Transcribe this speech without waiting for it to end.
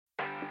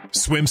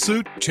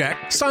Swimsuit? Check.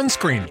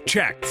 Sunscreen?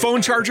 Check.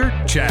 Phone charger?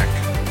 Check.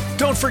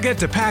 Don't forget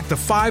to pack the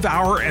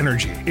 5-Hour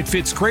Energy. It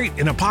fits great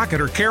in a pocket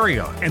or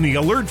carry-on, and the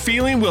alert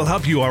feeling will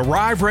help you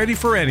arrive ready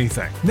for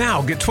anything.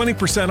 Now get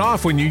 20%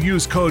 off when you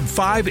use code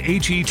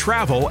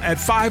 5HETRAVEL at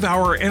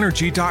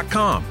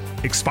 5hourenergy.com.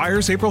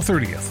 Expires April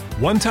 30th.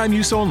 One-time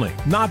use only.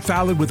 Not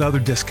valid with other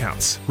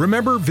discounts.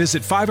 Remember,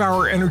 visit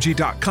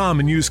 5hourenergy.com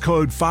and use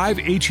code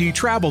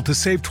 5HETRAVEL to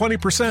save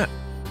 20%.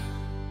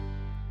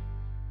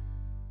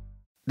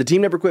 The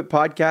Team Never Quit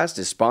podcast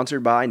is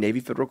sponsored by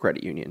Navy Federal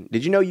Credit Union.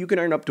 Did you know you can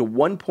earn up to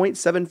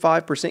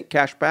 1.75%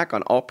 cash back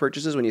on all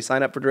purchases when you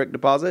sign up for direct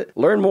deposit?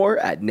 Learn more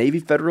at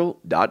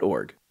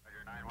NavyFederal.org.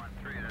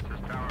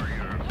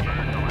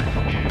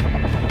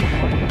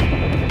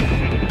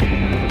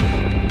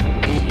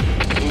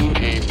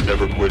 Team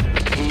Never Quit.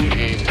 Team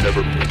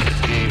Never Quit.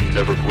 Team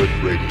Never Quit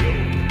Radio.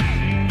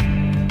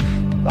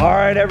 All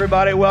right,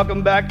 everybody,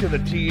 welcome back to the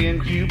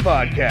TNQ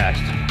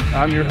podcast.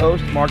 I'm your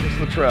host, Marcus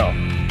Luttrell.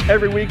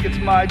 Every week, it's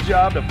my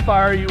job to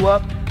fire you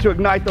up, to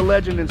ignite the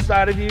legend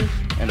inside of you,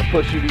 and to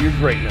push you to your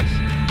greatness.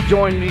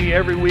 Join me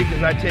every week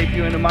as I take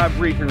you into my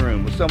briefing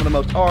room with some of the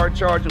most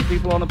hard-charging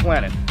people on the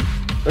planet.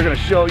 They're going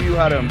to show you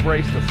how to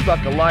embrace the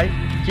suck of life,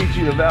 teach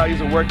you the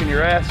values of working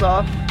your ass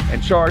off,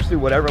 and charge through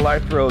whatever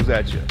life throws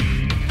at you.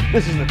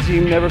 This is the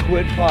Team Never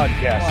Quit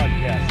podcast.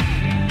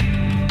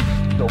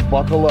 So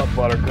buckle up,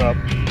 Buttercup.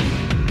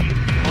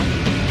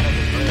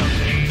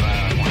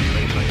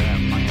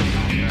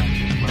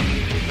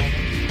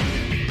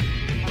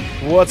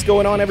 What's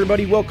going on,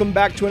 everybody? Welcome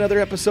back to another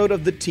episode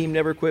of the Team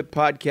Never Quit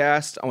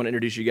podcast. I want to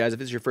introduce you guys. If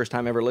this is your first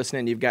time ever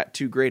listening, you've got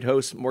two great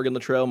hosts, Morgan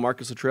Luttrell,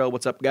 Marcus Luttrell.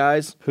 What's up,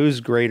 guys?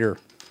 Who's greater?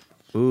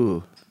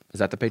 Ooh, is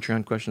that the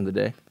Patreon question of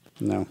the day?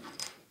 No.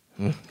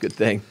 Good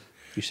thing.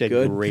 You said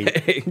Good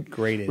great. thing.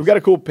 Greatest. We've got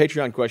a cool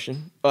Patreon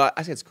question. I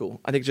think it's cool.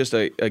 I think it's just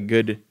a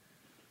good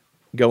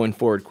going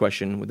forward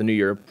question with the new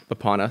year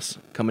upon us,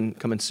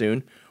 coming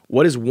soon.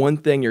 What is one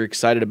thing you're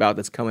excited about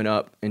that's coming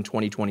up in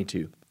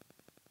 2022?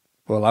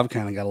 Well, I've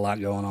kind of got a lot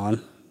going on.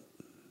 A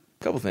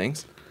couple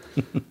things.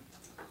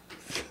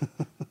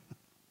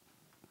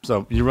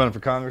 So you're running for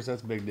Congress?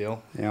 That's a big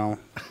deal. You know,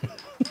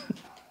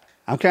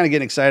 I'm kind of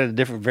getting excited at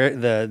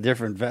the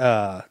different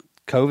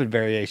COVID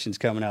variations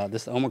coming out.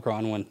 This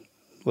Omicron one.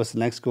 What's the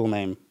next school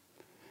name?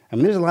 I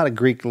mean, there's a lot of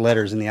Greek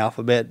letters in the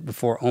alphabet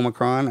before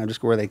Omicron. I'm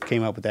just where they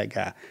came up with that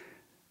guy.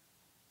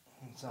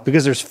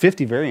 Because there's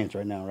 50 variants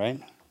right now,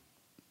 right?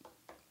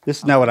 This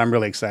is not what I'm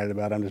really excited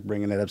about. I'm just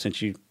bringing that up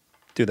since you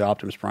threw the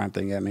Optimus Prime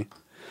thing at me.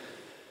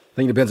 I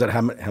think it depends on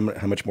how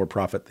much more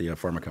profit the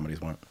pharma companies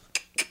want.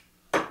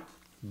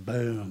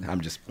 Boom.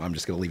 I'm just going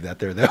to leave that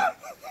there, though.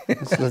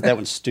 Let's let that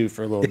one stew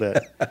for a little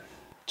bit.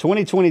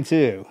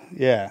 2022.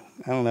 Yeah.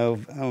 I don't know.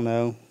 You don't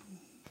know?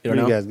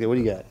 What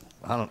do you got?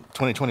 I don't.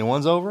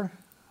 2021's over.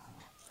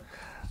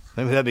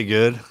 Maybe that'd be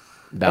good.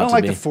 I don't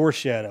like the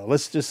foreshadow.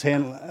 Let's just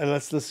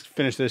let's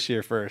finish this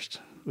year first.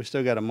 We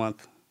still got a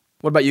month.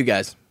 What about you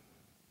guys?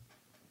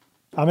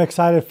 I'm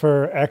excited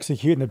for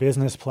executing the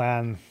business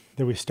plan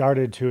that we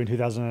started to in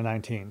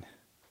 2019.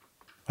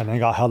 And then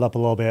got held up a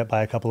little bit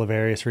by a couple of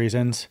various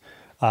reasons.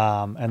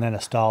 And then a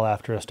stall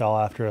after a stall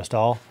after a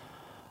stall.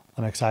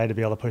 I'm excited to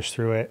be able to push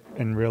through it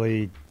and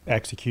really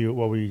execute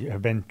what we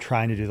have been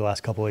trying to do the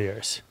last couple of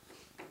years.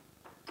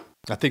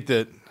 I think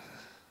that,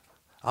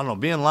 I don't know,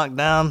 being locked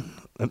down,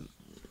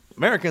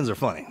 Americans are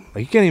funny.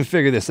 Like, you can't even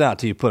figure this out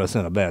till you put us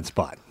in a bad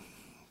spot.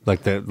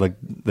 Like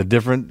the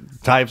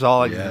different types, all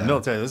like the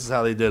military. This is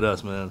how they did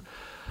us, man.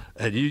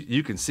 And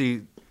you can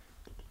see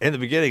in the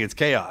beginning it's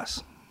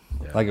chaos,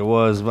 like it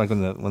was like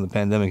when the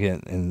pandemic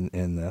hit in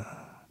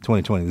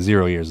 2020, the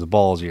 0 years, the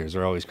balls years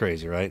are always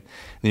crazy, right?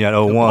 And you had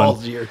 01. The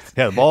balls years.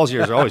 Yeah, the balls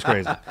years are always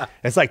crazy.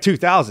 It's like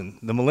 2000,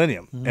 the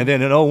millennium, and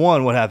then in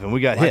 01, what happened?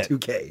 We got hit.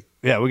 Y2K.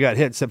 Yeah, we got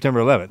hit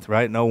September 11th,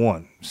 right? In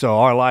 01. So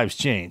our lives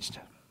changed,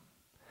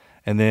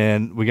 and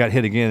then we got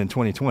hit again in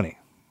 2020,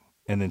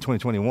 and then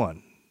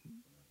 2021.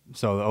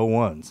 So the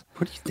 01s.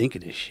 What do you think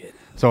of this shit?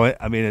 So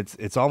I mean,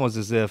 it's almost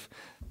as if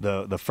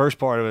the first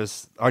part of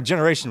us, our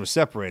generation was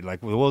separated.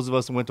 Like those of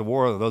us that went to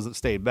war, or those that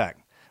stayed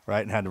back,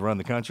 right, and had to run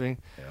the country.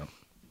 Yeah.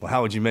 Well,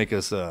 how would you make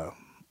us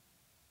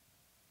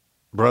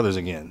brothers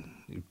again?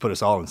 You put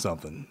us all in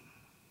something,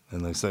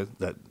 and they said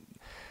that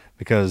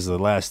because the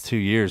last 2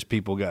 years,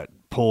 people got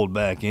pulled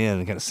back in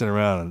and kind of sit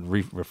around and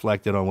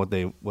reflected on what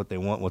they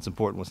want, what's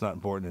important, what's not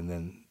important, and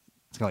then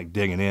it's kind of like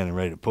digging in and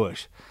ready to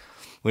push.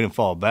 We didn't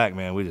fall back,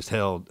 man. We just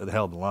held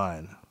the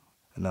line,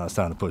 and now it's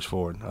time to push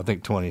forward. I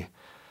think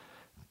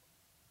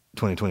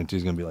 2022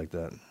 is going to be like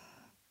that.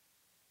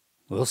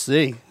 We'll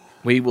see.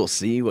 We will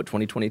see what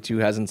 2022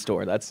 has in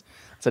store. That's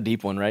a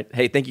deep one, right?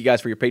 Hey, thank you guys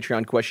for your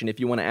Patreon question. If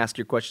you want to ask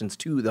your questions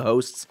to the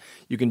hosts,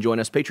 you can join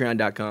us,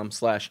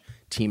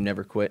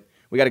 patreon.com/teamneverquit.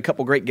 We got a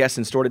couple great guests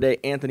in store today.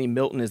 Anthony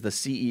Milton is the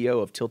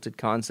CEO of Tilted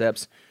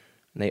Concepts,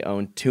 and they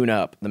own Tune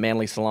Up, the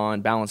Manly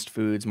Salon, Balanced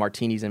Foods,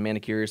 Martinis, and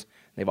Manicures.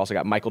 They've also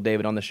got Michael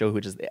David on the show,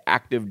 which is the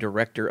active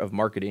director of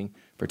marketing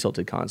for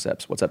Tilted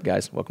Concepts. What's up,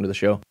 guys? Welcome to the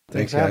show.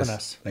 Thanks for having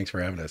us. Thanks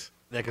for having us.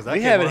 Yeah, because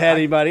We haven't had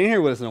anybody in here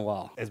with us in a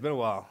while. It's been a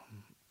while.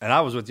 And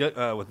I was with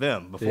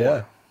them before.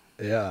 Yeah.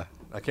 Yeah.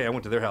 Okay, I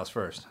went to their house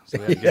first, so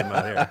we had to get them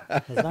out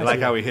here. You like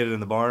how we hit it in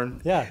the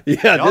barn? Yeah.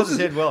 Yeah. Y'all just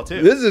did well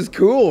too. This is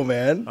cool,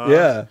 man.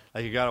 Yeah.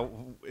 Like you gotta.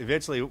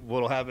 Eventually,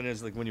 what'll happen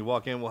is like when you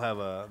walk in,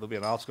 there'll be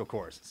an obstacle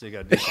course, so you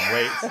gotta do some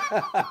weights.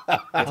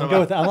 I'm good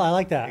with that. I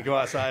like that. You go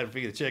outside and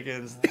feed the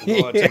chickens,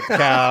 go out, take the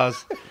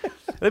cows.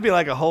 It'd be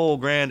like a whole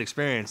grand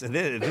experience. And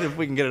then if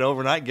we can get an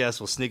overnight guest,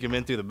 we'll sneak them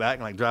in through the back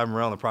and like drive them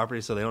around the property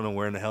so they don't know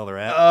where in the hell they're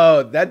at.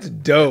 Oh, that's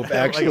dope,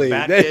 actually.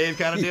 Like a bat cave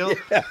kind of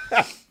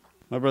deal.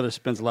 My brother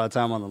spends a lot of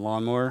time on the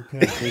lawnmower.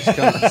 It's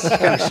kind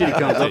of shit he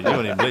comes Dude, up you with.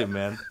 don't even believe it,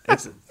 man.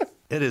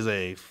 It is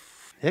a.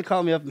 He'd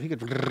call me up and he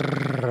could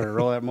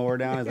roll that mower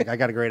down. He's like, I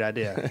got a great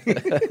idea.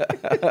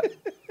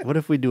 What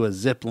if we do a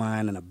zip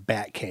line in a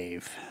bat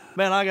cave?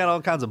 Man, I got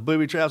all kinds of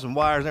booby traps and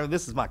wires and everything.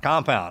 This is my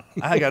compound.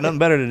 I got nothing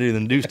better to do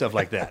than do stuff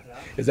like that.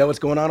 Is that what's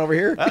going on over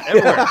here?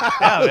 Everywhere.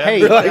 Yeah, man.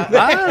 Hey,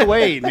 by the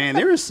way, man,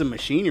 there is some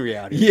machinery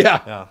out here.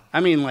 Yeah. Yeah.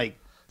 I mean, like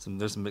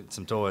There's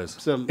some toys.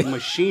 some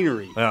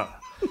machinery. Yeah.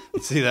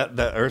 You see that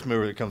earth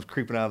mover that comes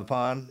creeping out of the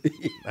pond?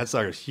 That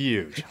sucker's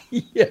huge.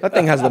 That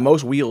thing has the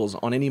most wheels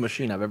on any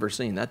machine I've ever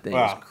seen. That thing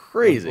is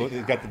crazy.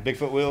 It's got the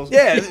Bigfoot wheels?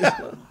 Yeah. I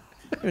don't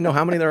even know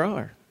how many there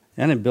are.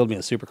 I didn't build me a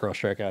supercross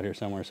track out here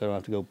somewhere, so I don't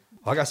have to go.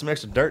 I got some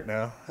extra dirt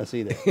now. I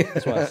see that.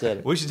 That's why I said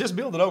it. We should just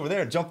build it over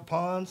there and jump the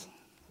ponds.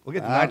 We'll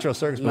get the Nitro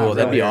Circus. Oh, ponds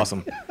that'd out be here.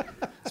 awesome.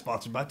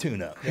 Sponsored by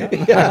Tune Up. Team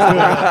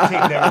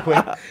Never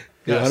Quit.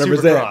 Yeah,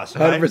 Supercross, 100%.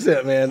 right?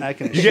 100%, man. I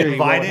can You get assure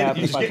what invited. You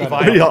happens just if I get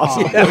try to invited. build a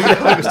pond.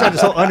 We can start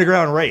this whole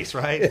underground race,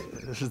 right?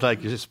 This is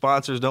like your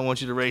sponsors don't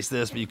want you to race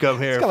this, but you come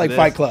here. It's for kind of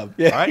like this. Fight Club.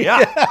 Yeah. All right,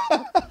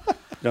 yeah.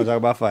 Don't talk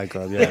about Fight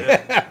Club.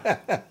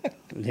 Yeah.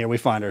 And here we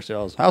find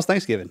ourselves. How's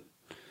Thanksgiving?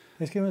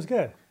 Thanksgiving was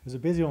good. It was a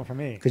busy one for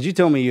me. Because you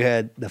told me you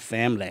had the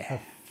family.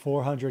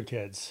 400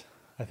 kids,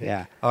 I think.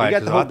 Yeah. All right, You got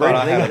 'cause the whole I thought, Brady-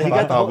 I, they had, got- they I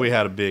got the thought whole- we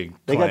had a big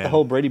They got the clan.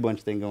 whole Brady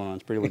Bunch thing going on.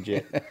 It's pretty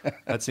legit.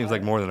 That seems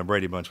like more than a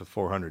Brady Bunch with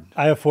 400.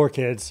 I have 4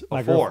 kids.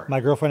 Four. My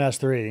girlfriend has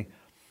 3.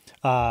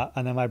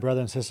 And then my brother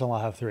and sister-in-law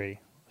have 3.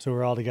 So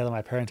we're all together at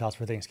my parents' house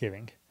for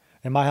Thanksgiving.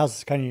 And my house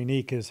is kind of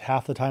unique because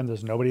half the time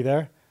there's nobody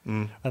there.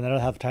 And then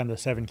other half the time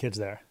there's 7 kids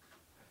there.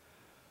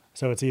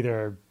 So it's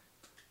either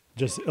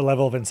just a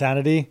level of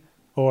insanity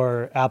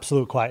or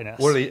absolute quietness.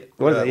 What are the?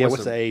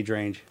 What's the age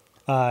range?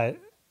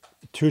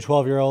 2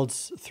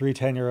 12-year-olds, 3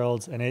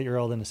 10-year-olds, an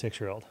 8-year-old, and a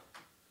 6-year-old.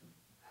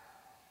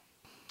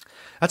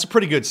 That's a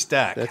pretty good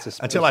stack.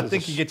 Until I that's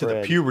think a you get to the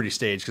spread. puberty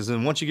stage, because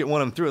then once you get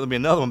one of them through, there'll be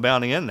another one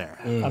bounding in there.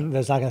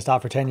 That's not going to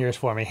stop for 10 years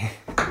for me.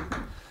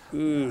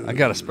 I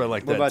got a spread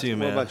like What that about, too, what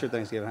man. about your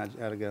Thanksgiving?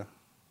 How'd it go?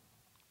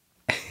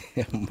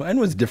 Mine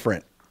was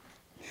different.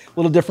 A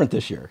little different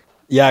this year.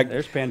 Yeah.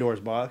 There's Pandora's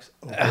box.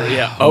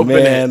 Yeah. Oh,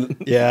 man.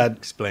 Yeah.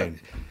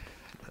 Explain.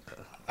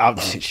 I'll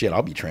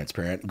be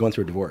transparent. Going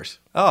through a divorce.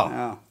 Oh.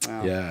 Oh,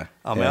 wow. Yeah.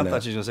 Oh man, And, I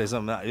thought you were gonna say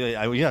something.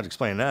 You have to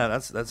explain that.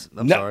 That's.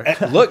 I'm no, sorry.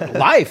 Look,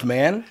 life,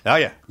 man. Oh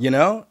yeah. You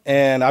know,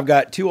 and I've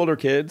got 2 older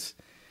kids,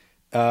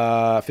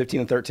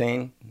 15 and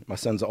 13. My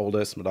son's the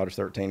oldest. My daughter's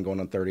 13, going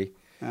on 30.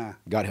 Ah.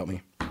 God help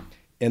me.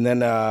 And then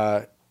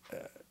my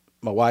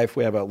wife,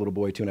 we have a little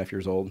boy, 2.5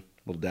 years old,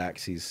 little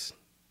Dax. He's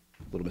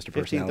little Mr.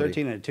 15, Personality.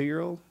 13, and a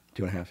 2-year-old?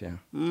 2.5, yeah.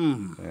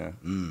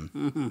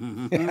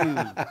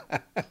 Yeah.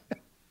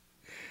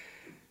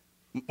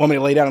 Want me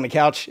to lay down on the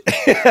couch?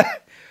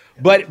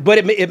 But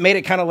it made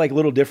it kind of like a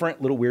little different,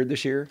 a little weird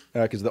this year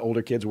because the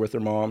older kids were with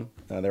their mom.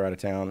 They're out of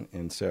town.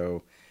 And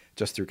so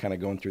just through kind of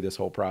going through this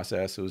whole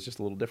process, it was just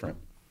a little different.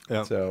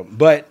 Yeah. So,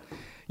 but,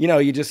 you know,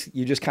 you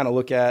just kind of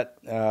look at,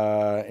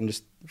 and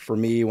just for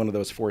me, one of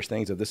those forced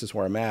things of this is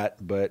where I'm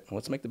at, but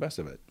let's make the best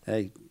of it.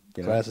 Hey,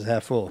 You know? glass is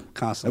half full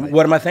constantly. And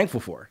what am I thankful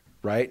for,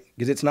 right?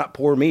 Because it's not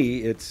poor me.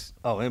 It's,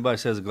 Oh, anybody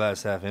says a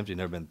glass half empty,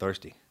 never been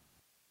thirsty.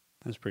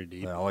 That's pretty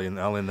deep. Yeah, I'll end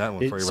that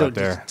one for you so, right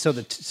there. So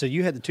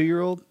you had the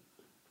 2-year-old?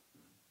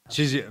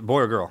 She's a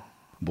boy or girl,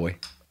 boy,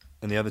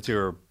 and the other 2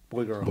 are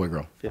Boy, girl. boy,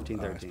 girl. 15,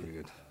 oh, that's 13. pretty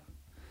good.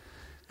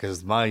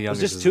 Because my Was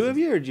youngest just is 2 of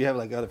you, or did you have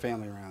like other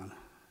family around?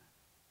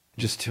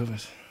 Just 2 of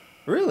us.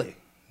 Really?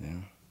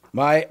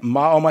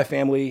 All my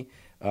family,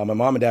 my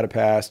mom and dad have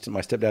passed.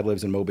 My stepdad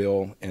lives in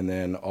Mobile, and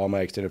then all my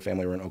extended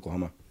family were in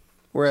Oklahoma.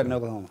 We're at in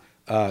Oklahoma.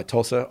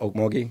 Tulsa,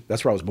 Okmulgee.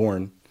 That's where I was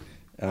born.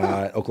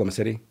 Oklahoma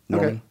City,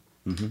 Norman.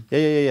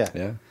 Yeah.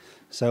 Yeah.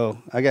 So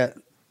I got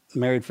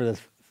married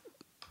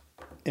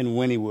in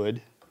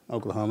Wynnewood,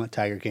 Oklahoma,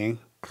 Tiger King.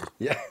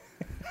 Yeah.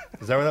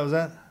 Is that where that was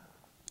at?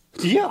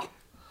 Yeah.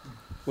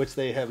 Which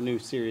they have a new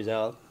series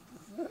out,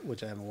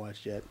 which I haven't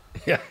watched yet.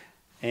 Yeah.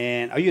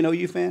 And are you an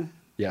OU fan?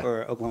 Yeah.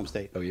 Or Oklahoma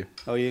State? OU.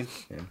 OU?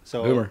 Yeah.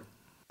 So, Boomer.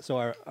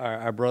 So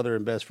our brother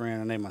and best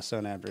friend, I named my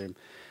son after him.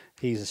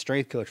 He's a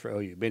strength coach for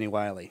OU, Benny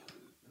Wiley.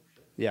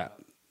 Yeah.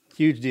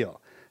 Huge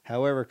deal.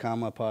 However,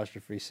 comma,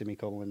 apostrophe,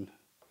 semicolon.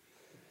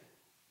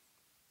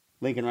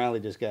 Lincoln Riley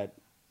just got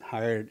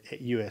hired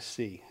at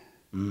USC.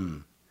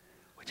 Is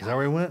that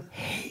where he went?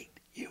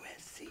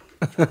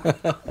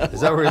 USC.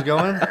 Is that where he's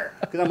going?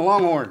 Because I'm a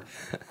Longhorn.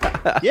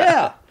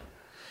 Yeah.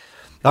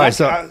 All right,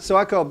 so So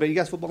I called Benny. You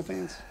guys football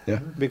fans? Yeah.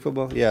 Big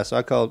football? Yeah. So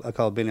I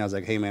called Benny. I was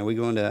like, hey, man, we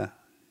going to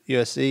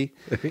USC,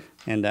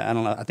 and I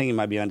don't know. I think he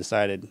might be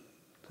undecided.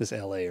 It's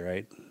LA,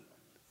 right?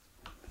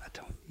 I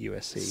don't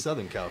USC.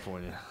 Southern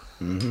California.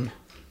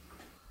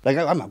 Like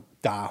I'm a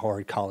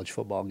diehard college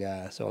football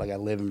guy, so like I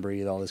live and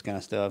breathe all this kind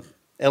of stuff.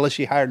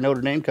 LSU hired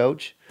Notre Dame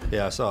coach.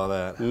 Yeah, I saw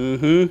that.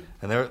 Mm-hmm.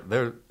 And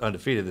they're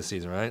undefeated this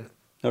season, right?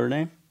 Notre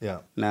Dame? Yeah.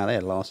 Nah, they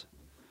had a loss.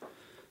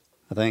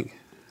 I think.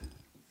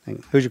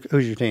 Who's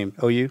your team?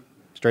 OU?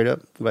 Straight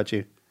up? What about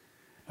you?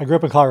 I grew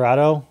up in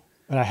Colorado,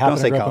 and I happened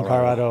say to grow up in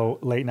Colorado.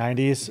 Colorado late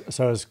 '90s.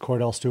 So is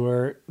Cordell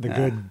Stewart.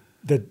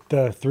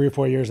 The 3 or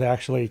 4 years they're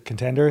actually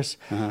contenders.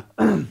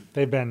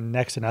 They've been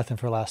next to nothing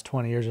for the last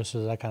 20 years, just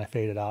as that kind of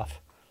faded off.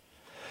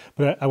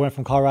 But I went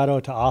from Colorado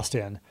to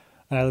Austin,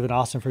 and I lived in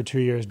Austin for 2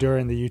 years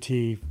during the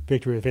UT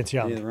victory with Vince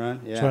Young. Yeah, the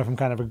run, yeah. So I went from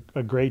kind of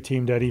a great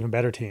team to an even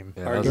better team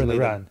during Arguably the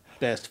run.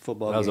 best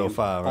football That was game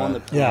 05, on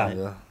right? the Yeah.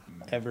 planet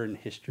ever in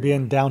history.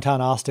 Being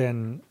downtown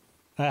Austin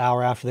an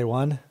hour after they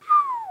won,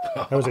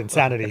 that was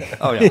insanity.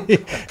 Oh, yeah.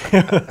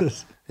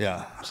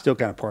 Yeah. Still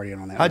kind of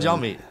partying on that. How'd y'all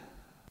one. meet?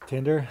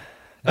 Tinder?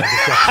 No,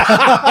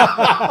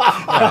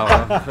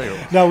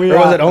 No, we Or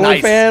was it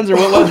OnlyFans or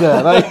what was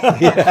that? Like,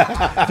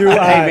 through,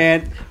 Hey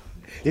man,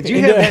 did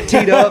you have that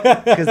teed up?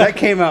 Because that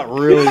came out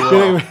really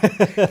well.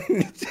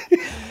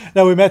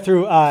 No, we met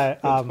through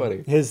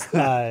funny. his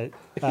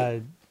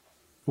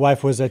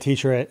wife was a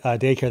teacher at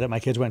daycare that my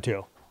kids went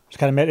to. Just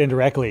kind of met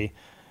indirectly.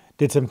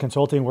 Did some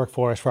consulting work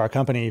for us for our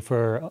company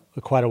for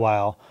quite a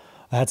while.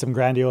 I had some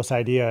grandiose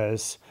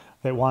ideas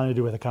that wanted to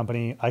do with the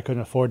company. I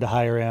couldn't afford to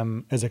hire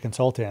him as a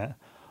consultant,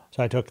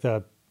 so I took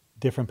the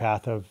different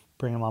path of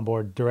bringing him on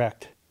board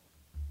direct.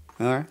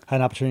 All right. Had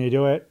an opportunity to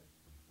do it.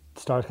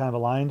 Stars kind of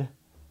aligned,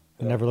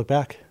 and never looked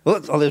back. Well,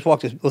 let's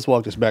walk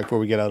this back before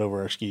we get out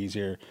over our skis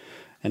here,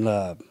 and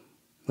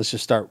let's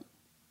just start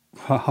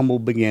humble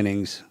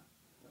beginnings.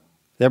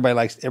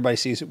 Everybody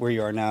sees where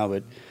you are now,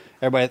 but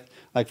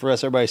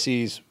everybody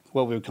sees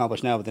what we've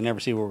accomplished now, but they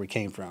never see where we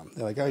came from.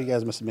 They're like, oh, you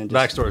guys must have been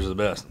just Backstories are the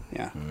best.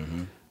 Yeah.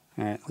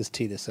 All right, let's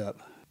tee this up.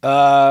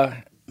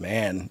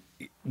 man,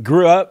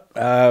 grew up.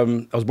 I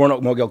was born in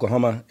Okmulgee,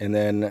 Oklahoma, and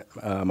then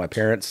my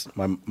parents,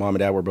 my mom and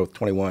dad, were both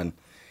 21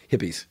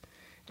 hippies.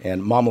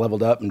 And mom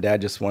leveled up, and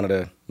dad just wanted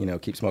to,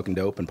 keep smoking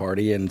dope and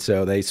party. And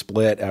so they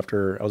split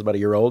after I was about a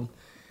year old,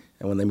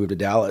 and when they moved to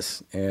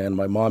Dallas. And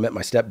my mom met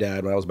my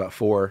stepdad when I was about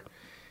 4,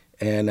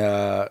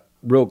 and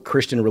real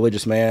Christian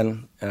religious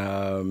man.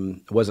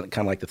 Wasn't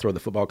kind of like the throw the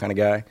football kind of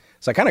guy.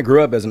 So I kind of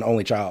grew up as an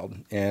only child.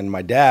 And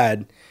my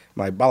dad,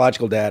 my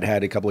biological dad,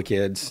 had a couple of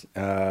kids,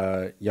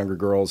 younger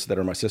girls that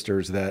are my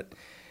sisters, that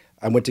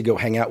I went to go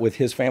hang out with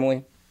his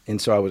family. And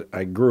so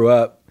I grew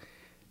up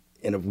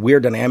in a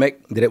weird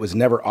dynamic that it was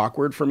never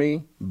awkward for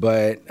me,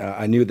 but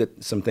I knew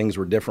that some things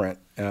were different.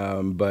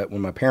 But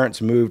when my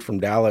parents moved from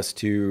Dallas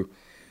to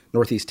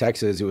Northeast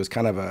Texas, it was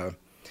kind of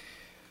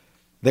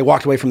they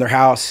walked away from their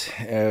house,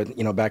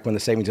 back when the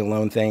savings and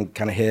loan thing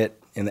kind of hit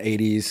in the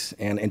 80s,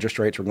 and interest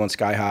rates were going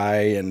sky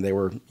high, and they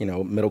were,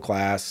 middle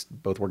class,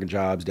 both working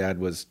jobs. Dad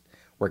was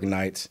working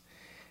nights,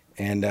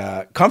 and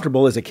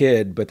comfortable as a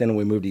kid. But then when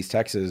we moved to East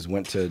Texas,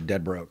 went to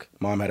dead broke.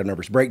 Mom had a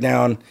nervous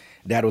breakdown.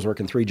 Dad was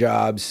working 3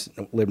 jobs,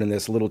 lived in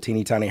this little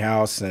teeny tiny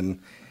house,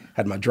 and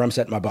had my drum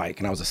set and my bike.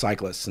 And I was a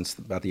cyclist since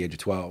about the age of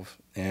 12.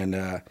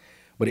 And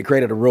but it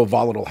created a real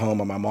volatile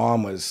home. And my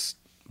mom was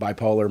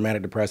bipolar,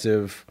 manic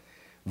depressive,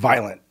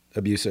 violent,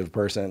 abusive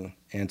person.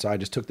 And so I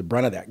just took the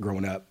brunt of that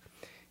growing up.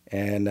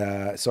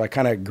 And so I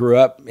kind of grew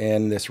up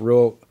in this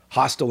real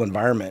hostile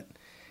environment.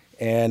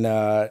 And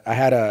I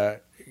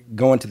had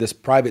going to this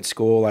private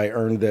school, I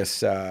earned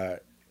this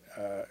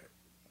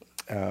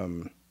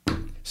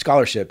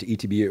scholarship to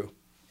ETBU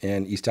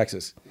in East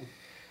Texas.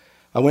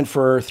 I went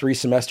for 3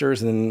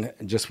 semesters, and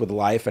just with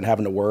life and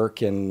having to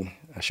work, and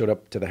I showed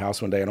up to the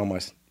house one day and all my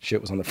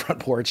shit was on the front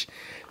porch.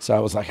 So I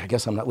was like, I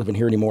guess I'm not living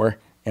here anymore.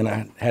 And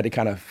I had to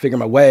kind of figure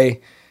my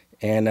way,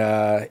 and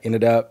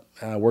ended up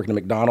working at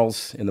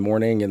McDonald's in the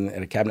morning and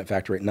at a cabinet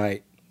factory at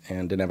night,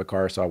 and didn't have a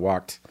car. So I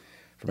walked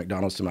from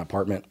McDonald's to my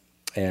apartment,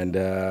 and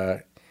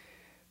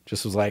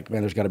just was like,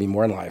 man, there's got to be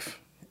more in life.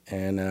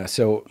 And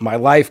so my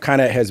life kind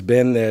of has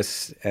been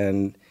this,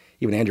 and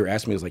even Andrew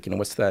asked me, he was like,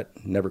 what's that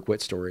never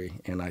quit story?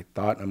 And I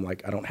thought, I'm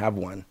like, I don't have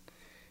one.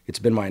 It's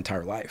been my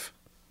entire life.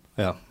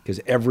 Yeah. Because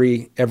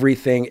every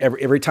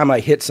time I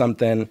hit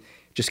something, it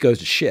just goes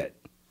to shit.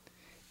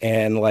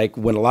 And like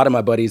when a lot of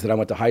my buddies that I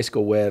went to high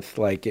school with,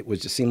 like it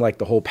just seemed like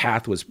the whole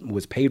path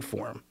was paid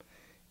for them.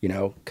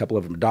 A couple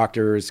of them are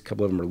doctors, a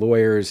couple of them are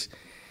lawyers.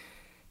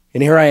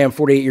 And here I am,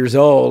 48 years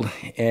old,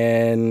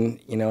 and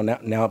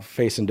now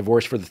facing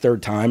divorce for the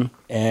 3rd time,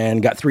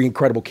 and got 3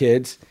 incredible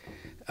kids.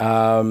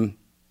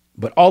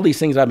 But all these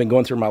things I've been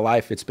going through in my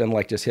life, it's been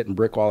like just hitting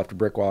brick wall after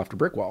brick wall after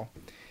brick wall.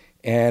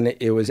 And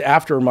it was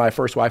after my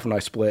first wife and I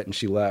split, and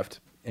she left,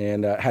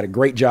 and had a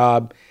great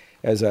job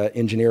as an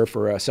engineer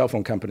for a cell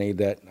phone company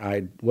that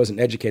I wasn't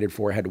educated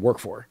for, I had to work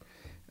for.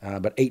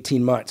 But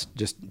 18 months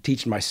just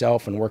teaching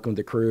myself and working with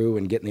the crew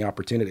and getting the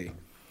opportunity.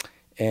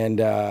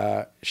 And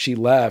she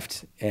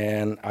left,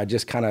 and I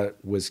just kind of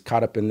was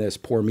caught up in this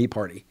poor me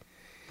party.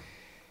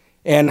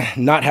 and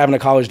not having a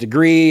college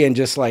degree, and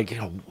just like,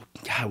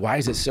 God, why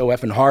is it so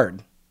effing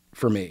hard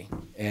for me?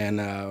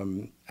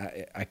 And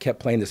I kept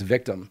playing this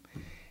victim,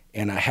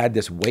 and I had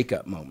this wake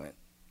up moment,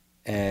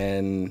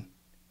 and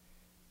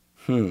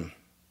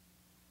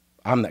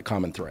I'm that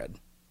common thread.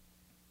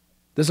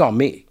 This is all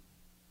me.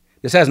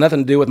 This has nothing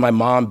to do with my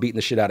mom beating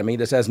the shit out of me.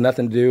 This has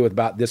nothing to do with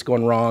about this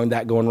going wrong,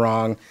 that going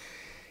wrong.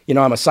 You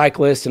know, I'm a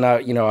cyclist, and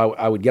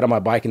I would get on my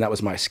bike, and that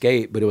was my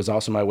escape, but it was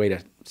also my way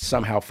to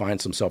somehow find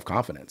some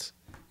self-confidence.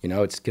 You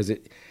know, it's because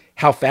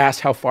how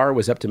fast, how far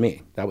was up to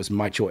me. That was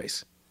my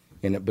choice.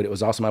 But it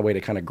was also my way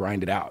to kind of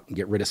grind it out and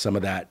get rid of some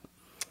of that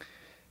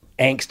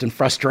angst and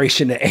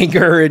frustration and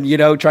anger and,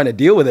 trying to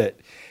deal with it.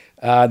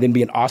 Then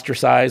being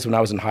ostracized when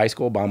I was in high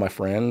school by my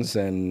friends.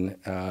 And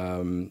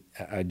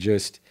I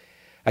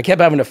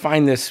kept having to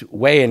find this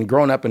way, and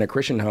growing up in a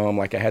Christian home,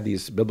 like I had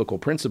these biblical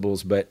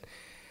principles, but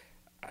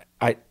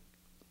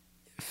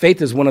faith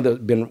has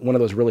been one of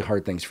those really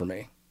hard things for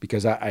me,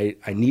 because I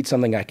need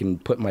something I can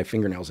put my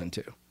fingernails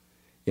into.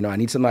 I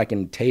need something I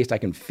can taste, I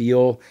can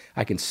feel,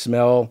 I can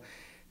smell,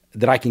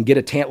 that I can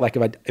get like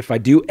if I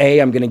do A,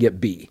 I'm going to get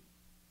B.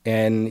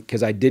 And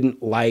because I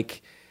didn't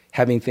like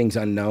having things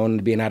unknown,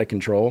 being out of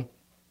control.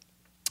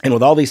 And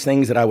with all these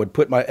things that I would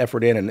put my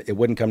effort in and it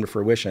wouldn't come to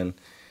fruition,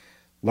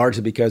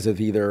 largely because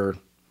of either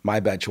my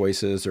bad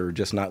choices or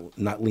just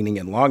not leaning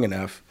in long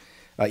enough.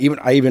 I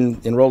even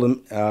enrolled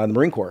in the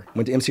Marine Corps,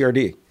 went to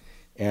MCRD,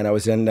 and I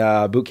was in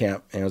boot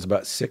camp, and it was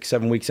about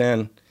 6-7 weeks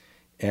in,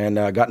 and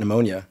got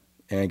pneumonia.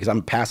 And because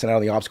I'm passing out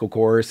on the obstacle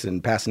course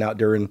and passing out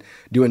during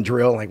doing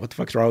drill, like, what the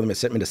fuck's wrong with me? They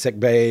sent me to sick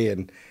bay,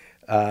 and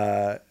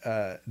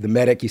the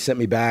medic, he sent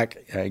me back.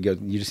 He goes,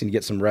 you just need to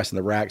get some rest in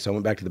the rack. So I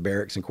went back to the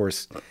barracks, and of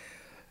course,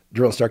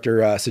 drill instructor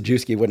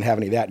Sajewski wouldn't have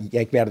any of that. He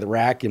yanked me out of the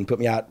rack and put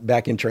me out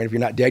back in training. If you're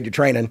not dead, you're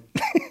training.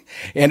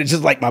 And it's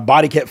just like my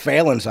body kept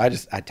failing, so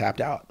I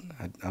tapped out.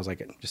 I was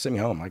like, just send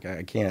me home. Like,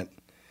 I can't.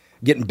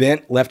 Getting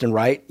bent left and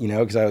right,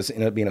 because I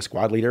ended up being a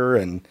squad leader,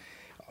 and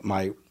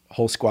my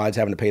whole squad's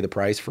having to pay the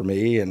price for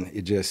me, and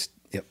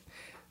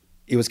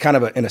it was kind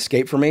of an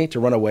escape for me to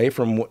run away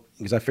from,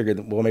 because I figured,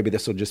 well, maybe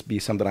this will just be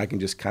something I can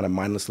just kind of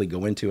mindlessly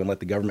go into and let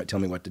the government tell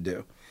me what to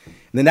do. And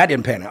then that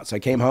didn't pan out, so I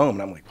came home,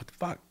 and I'm like, what the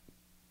fuck?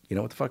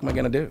 What the fuck am I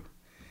going to do?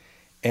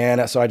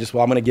 And so I'm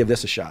going to give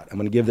this a shot. I'm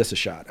going to give this a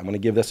shot. I'm going to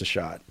give this a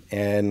shot.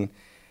 And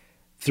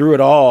through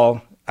it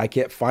all, I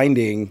kept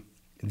finding,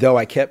 though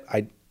I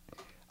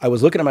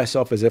was looking at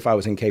myself as if I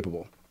was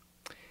incapable.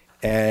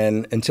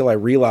 And until I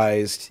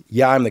realized,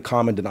 I'm the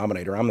common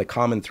denominator. I'm the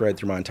common thread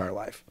through my entire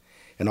life.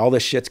 And all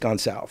this shit's gone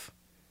south.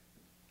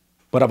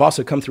 But I've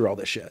also come through all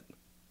this shit.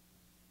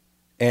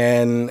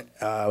 And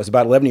it was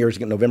about 11 years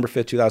ago, November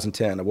 5th,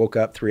 2010. I woke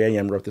up 3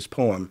 a.m., wrote this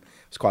poem.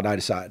 It's called I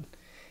Decide.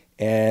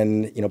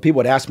 And, people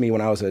would ask me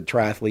when I was a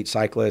triathlete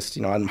cyclist,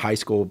 I'm in high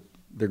school,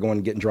 they're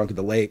going getting drunk at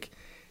the lake.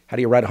 How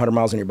do you ride 100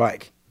 miles on your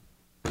bike?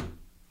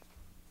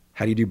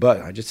 How do you do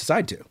butt? I just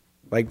decide to.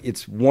 Like,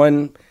 it's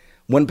one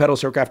pedal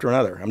stroke after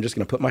another. I'm just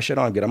going to put my shit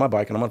on, get on my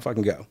bike, and I'm going to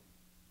fucking go.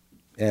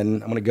 And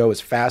I'm going to go as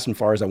fast and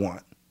far as I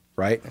want,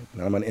 right?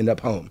 And I'm going to end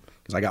up home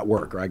because I got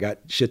work or I got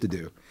shit to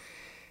do.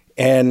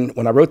 And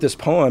when I wrote this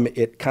poem,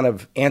 it kind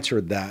of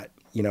answered that,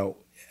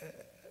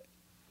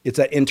 it's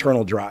that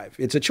internal drive.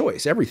 It's a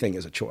choice. Everything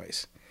is a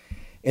choice.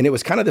 And it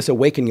was kind of this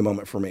awakening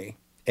moment for me.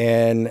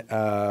 And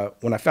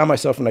when I found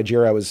myself in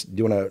Nigeria, I was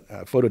doing a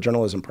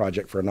photojournalism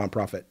project for a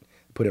nonprofit,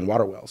 put in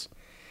water wells.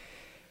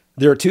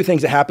 There are two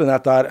things that happened. I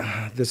thought,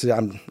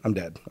 I'm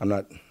dead. I'm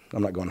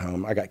not going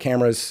home. I got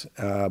cameras,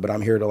 but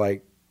I'm here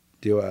to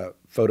do a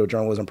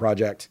photojournalism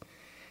project.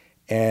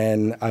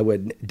 And I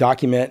would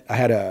document. I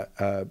had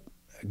a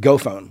Go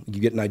phone you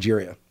get in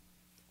Nigeria.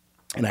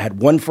 And I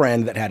had one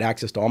friend that had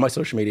access to all my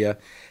social media,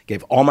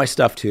 gave all my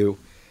stuff to,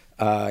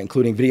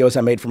 including videos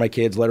I made for my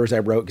kids, letters I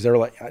wrote,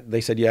 because they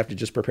said you have to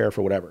just prepare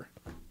for whatever.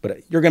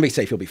 But you're going to be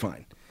safe. You'll be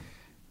fine.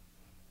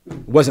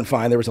 It wasn't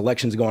fine. There was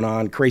elections going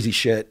on, crazy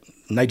shit.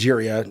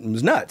 Nigeria, it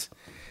was nuts.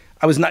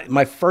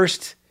 My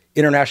first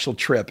international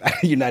trip out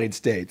of the United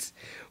States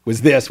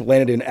was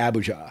landed in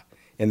Abuja.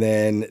 And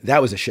then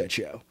that was a shit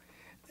show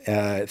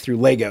through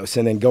Lagos.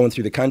 And then going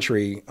through the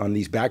country on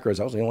these back roads,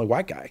 I was the only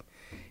white guy.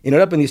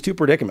 Ended up in these two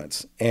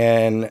predicaments.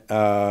 And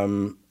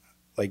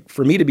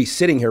for me to be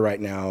sitting here right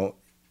now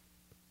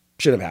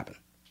shouldn't have happened.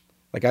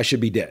 I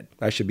should be dead.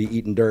 I should be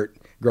eating dirt,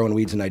 growing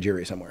weeds in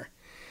Nigeria somewhere.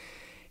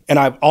 And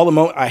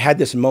I had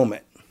this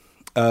moment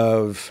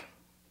of,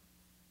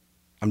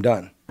 I'm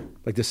done.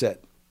 This is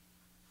it.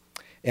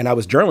 And I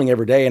was journaling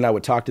every day, and I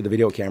would talk to the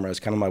video camera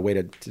as kind of my way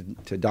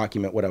to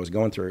document what I was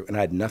going through. And I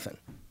had nothing,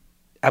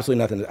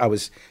 absolutely nothing. I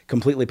was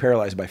completely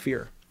paralyzed by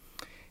fear.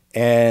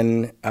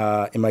 And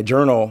in my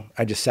journal,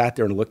 I just sat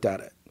there and looked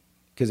at it.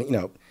 Because,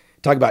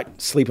 talk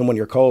about sleeping when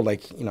you're cold.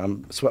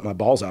 I'm sweating my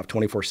balls off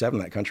 24/7 in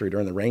that country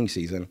during the rainy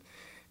season.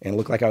 And it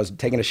looked like I was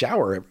taking a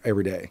shower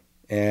every day.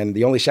 And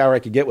the only shower I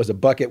could get was a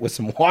bucket with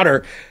some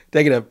water,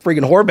 taking a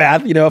freaking whore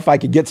bath, if I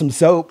could get some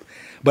soap.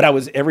 But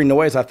every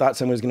noise, I thought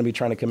someone was going to be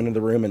trying to come into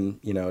the room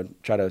and,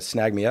 try to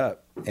snag me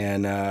up.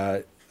 And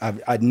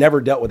I'd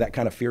never dealt with that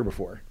kind of fear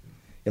before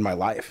in my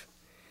life.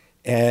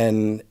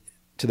 and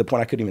to the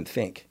point I couldn't even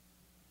think.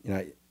 You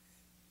know,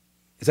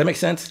 does that make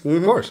sense?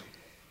 Of course.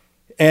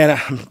 And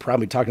I'm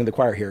probably talking to the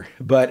choir here,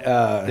 but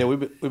Yeah,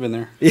 we've been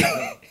there.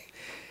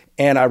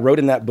 and I wrote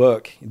in that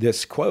book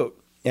this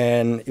quote,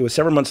 and it was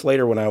several months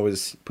later when I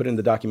was putting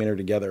the documentary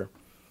together,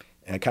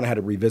 and I kind of had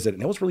to revisit it.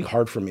 And it was really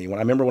hard for me. I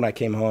remember when I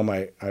came home,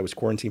 I was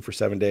quarantined for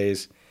 7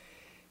 days,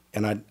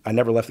 and I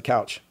never left the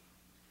couch.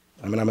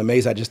 I mean, I'm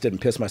amazed I just didn't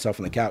piss myself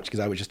on the couch because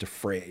I was just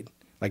afraid.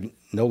 Like,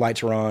 no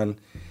lights were on.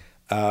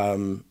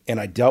 And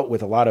I dealt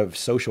with a lot of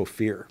social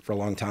fear for a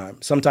long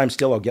time. Sometimes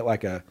still I'll get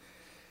like a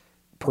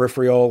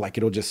peripheral, like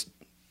it'll just,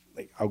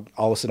 like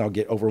all of a sudden I'll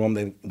get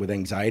overwhelmed with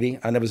anxiety.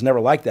 I was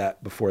never like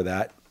that before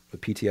that,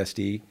 with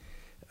PTSD,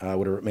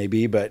 whatever it may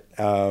be. But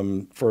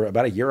for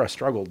about a year I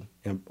struggled.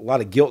 And a lot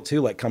of guilt too,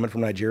 like coming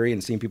from Nigeria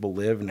and seeing people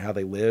live and how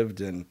they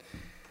lived. And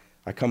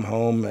I come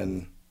home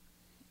and,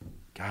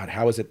 God,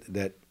 how is it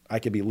that I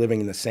could be living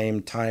in the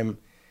same time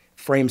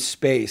frame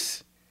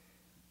space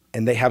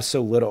and they have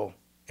so little,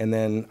 and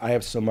then I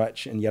have so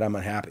much, and yet I'm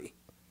unhappy.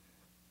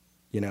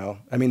 You know,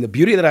 I mean, the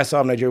beauty that I saw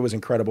in Nigeria was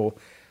incredible.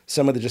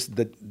 Some of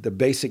the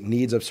basic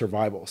needs of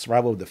survival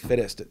of the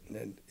fittest.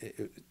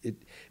 It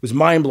was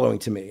mind blowing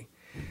to me.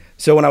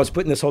 So when I was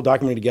putting this whole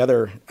documentary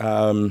together,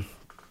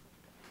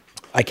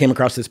 I came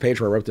across this page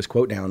where I wrote this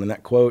quote down, and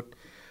that quote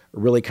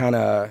really kind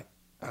of,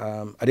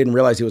 I didn't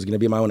realize it was going to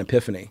be my own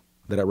epiphany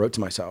that I wrote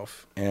to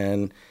myself.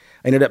 And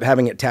I ended up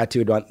having it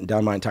tattooed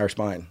down my entire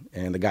spine.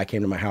 And the guy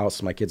came to my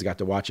house. My kids got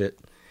to watch it.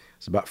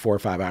 It's about 4 or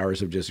 5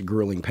 hours of just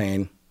grueling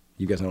pain.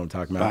 You guys know what I'm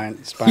talking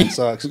about. Spine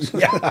sucks.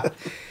 Yeah.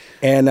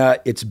 And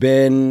it's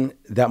been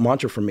that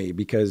mantra for me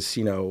because,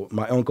 you know,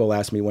 my uncle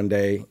asked me one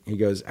day, he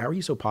goes, how are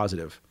you so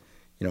positive,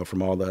 you know,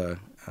 from all the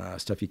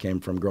stuff you came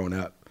from growing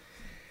up?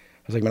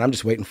 I was like, man, I'm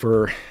just waiting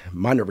for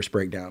my nervous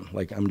breakdown.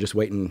 Like, I'm just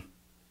waiting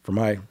for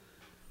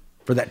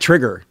that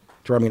trigger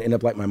to where I'm going to end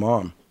up like my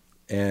mom.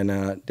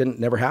 And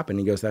never happened.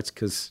 He goes, that's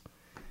because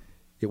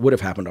it would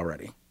have happened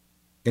already.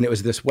 And it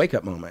was this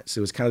wake-up moment. So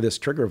it was kind of this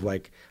trigger of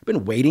like, I've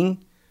been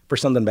waiting for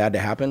something bad to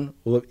happen.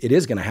 Well, it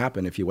is going to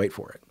happen if you wait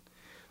for it.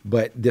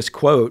 But this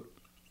quote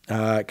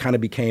kind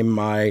of became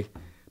my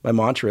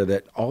mantra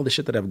that all the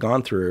shit that I've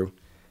gone through,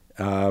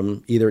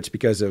 either it's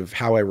because of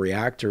how I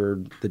react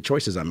or the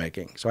choices I'm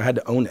making. So I had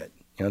to own it.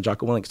 You know,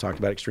 Jocko Willink's talked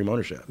about extreme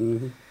ownership.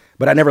 Mm-hmm.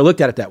 But I never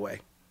looked at it that way.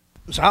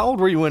 So how old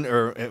were you when,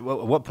 or at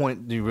what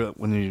point do you,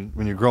 when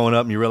you're growing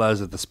up and you realize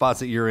that the spots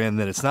that you're in,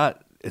 that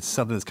it's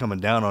something that's coming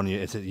down on you.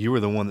 It's that you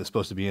were the one that's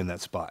supposed to be in that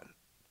spot.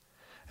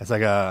 It's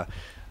like a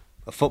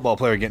football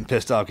player getting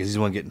pissed off because he's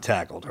the one getting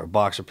tackled, or a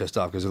boxer pissed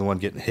off because they're the one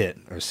getting hit,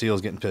 or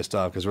SEALs getting pissed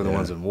off because we're the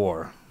ones in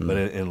war. Mm-hmm. But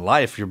in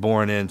life, you're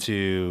born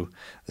into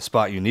the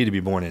spot you need to be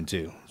born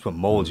into. It's what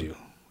molds you.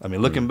 I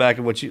mean, looking back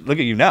at look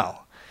at you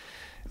now.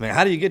 I mean,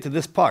 how do you get to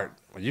this part?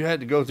 Well, you had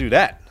to go through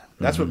that.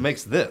 That's what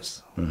makes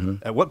this.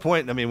 Mm-hmm. At what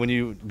point, I mean, when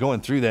you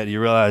going through that,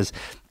 you realize,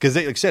 because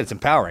like I said, it's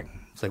empowering.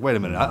 It's like, wait a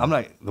minute, I'm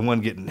not the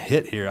one getting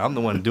hit here. I'm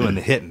the one doing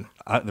the hitting.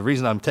 The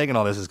reason I'm taking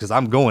all this is because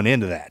I'm going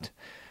into that.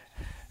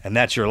 And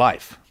that's your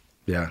life.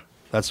 Yeah.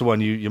 That's the one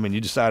you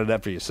decided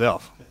that for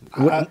yourself.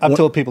 I've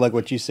told people like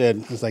what you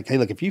said. It's like, hey,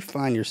 look, if you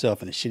find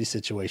yourself in a shitty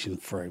situation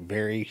for a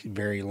very,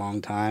 very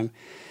long time,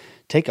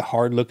 take a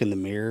hard look in the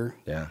mirror.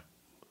 Yeah.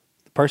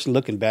 The person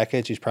looking back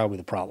at you is probably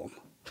the problem.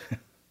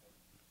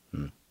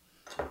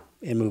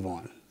 And move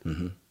on.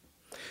 Mm-hmm.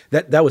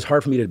 That was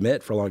hard for me to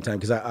admit for a long time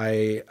because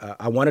I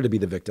wanted to be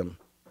the victim,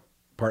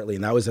 partly,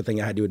 and that was the thing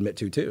I had to admit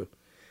to too.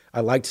 I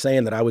liked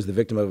saying that I was the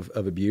victim of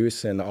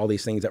abuse and all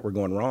these things that were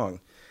going wrong,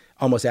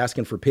 almost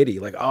asking for pity,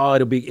 like, oh,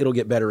 it'll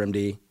get better,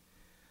 MD.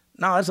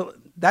 No,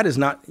 that is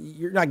not.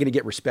 You're not going to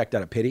get respect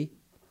out of pity.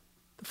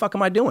 The fuck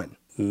am I doing?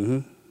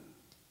 Mm-hmm.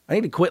 I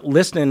need to quit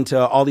listening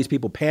to all these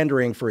people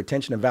pandering for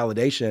attention and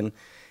validation,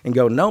 and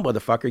go, no,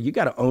 motherfucker, you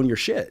got to own your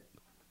shit.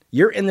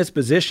 You're in this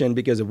position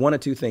because of one of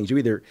two things. You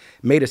either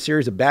made a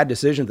series of bad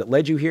decisions that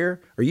led you here,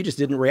 or you just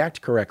didn't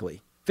react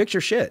correctly. Fix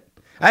your shit.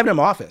 I have it in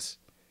my office.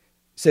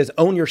 It says,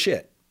 own your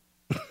shit.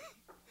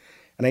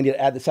 And I need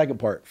to add the second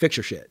part, fix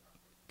your shit.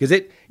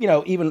 Because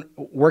even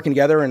working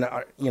together and,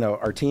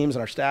 our teams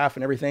and our staff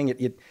and everything,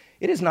 it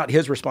is not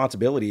his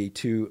responsibility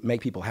to make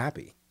people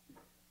happy.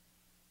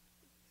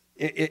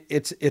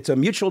 It's a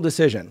mutual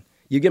decision.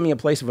 You give me a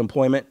place of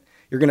employment,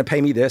 you're going to pay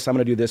me this, I'm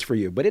going to do this for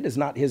you. But it is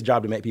not his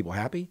job to make people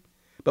happy.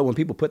 But when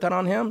people put that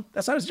on him,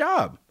 that's not his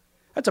job.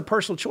 That's a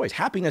personal choice.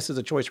 Happiness is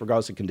a choice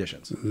regardless of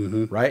conditions,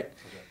 right? Okay.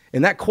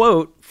 And that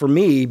quote, for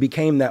me,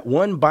 became that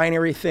one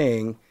binary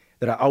thing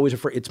that I always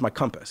refer, it's my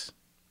compass.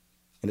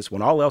 And it's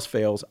when all else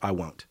fails, I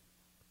won't.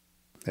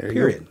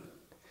 Period.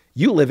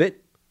 You live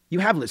it. You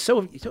have it.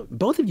 So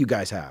both of you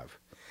guys have.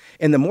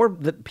 And the more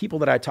the people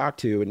that I talk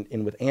to,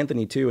 and with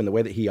Anthony too, and the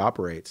way that he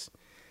operates,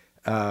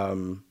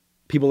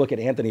 people look at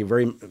Anthony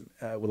very with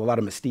a lot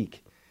of mystique.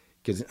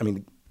 Because,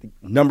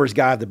 numbers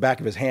guy at the back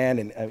of his hand,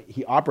 and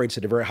he operates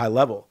at a very high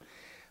level.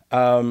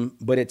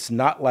 But it's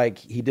not like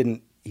he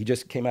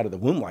just came out of the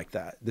womb like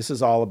that. This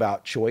is all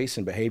about choice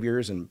and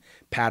behaviors and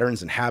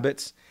patterns and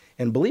habits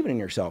and believing in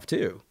yourself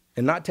too,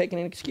 and not taking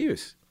an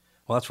excuse.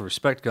 Well, that's where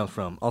respect comes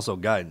from. Also,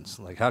 guidance.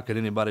 Like, how could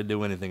anybody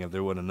do anything if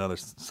there wasn't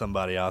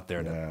somebody out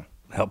there to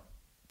help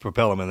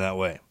propel them in that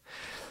way?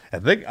 I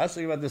was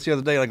thinking about this the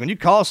other day. Like, when you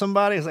call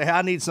somebody and say, hey,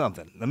 I need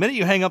something, the minute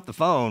you hang up the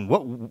phone,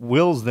 what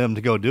wills them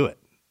to go do it?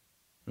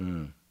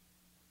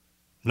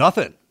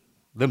 Nothing.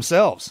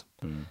 Themselves.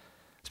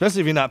 Especially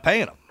if you're not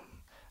paying them.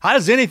 How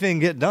does anything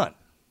get done?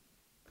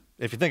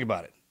 If you think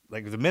about it.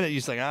 Like, the minute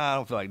you say, I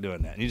don't feel like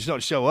doing that, and you just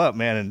don't show up,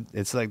 man, and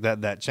it's like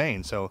that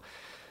chain. So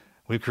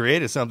we've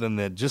created something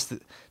that just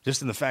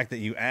in the fact that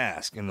you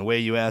ask and the way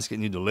you ask it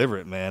and you deliver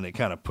it, man, it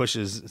kind of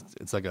pushes.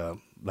 It's like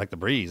the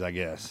breeze, I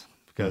guess,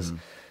 because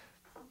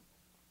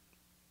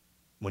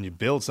when you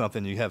build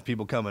something, you have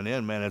people coming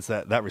in, man. It's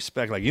that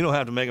respect. Like, you don't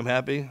have to make them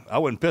happy. I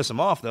wouldn't piss them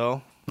off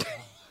though.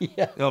 You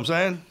know what I'm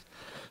saying?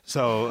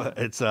 So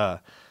it's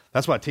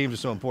that's why teams are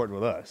so important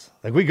with us.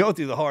 Like, we go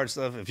through the hard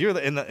stuff. If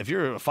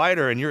you're a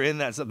fighter and you're in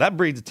that stuff, that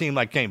breeds a team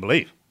like can't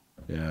believe.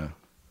 Yeah.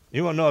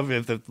 You want to know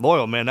if they're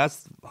loyal, man.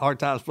 That's hard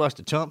times flush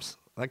to chumps,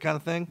 that kind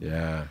of thing.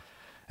 Yeah.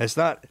 It's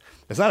not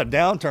a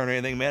downturn or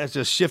anything, man. It's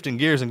just shifting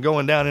gears and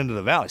going down into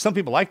the valley. Some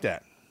people like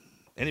that.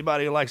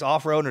 Anybody who likes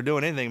off-roading or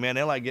doing anything, man,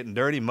 they like getting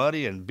dirty,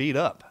 muddy, and beat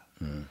up.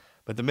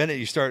 But the minute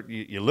you start,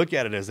 you look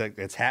at it as like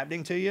it's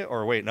happening to you,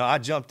 or wait, no, I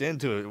jumped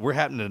into it. We're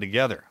happening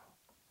together.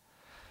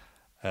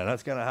 And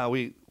that's kind of how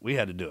we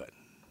had to do it.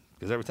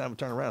 Because every time we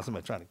turn around,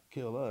 somebody's trying to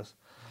kill us.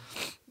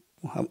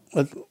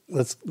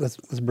 Let's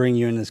bring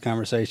you in this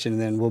conversation,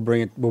 and then we'll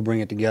bring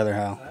it together.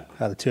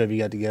 How the two of you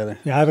got together?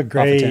 Yeah, I have a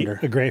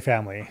great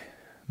family.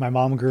 My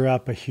mom grew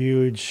up a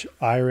huge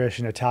Irish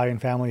and Italian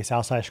family,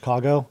 Southside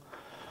Chicago.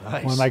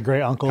 Nice. One of my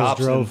great uncles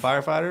drove and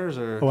firefighters,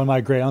 or one of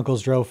my great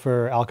uncles drove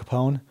for Al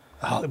Capone.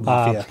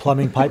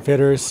 Plumbing pipe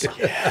fitters.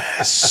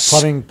 Yes.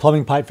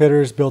 Plumbing pipe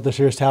fitters built the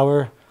Sears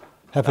Tower.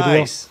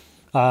 Nice.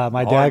 My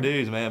Hard dad,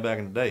 dudes, man, back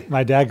in the day.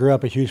 My dad grew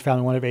up a huge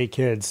family, one of 8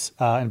 kids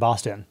in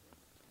Boston.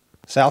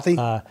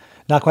 Southie?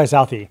 Not quite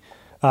Southie.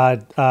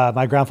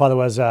 My grandfather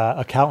was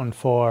accountant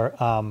for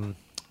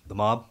the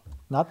mob.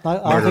 I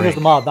don't think it was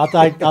the mob. Not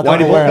that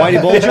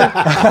Whitey Bulger?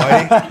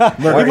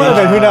 He might have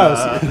been, who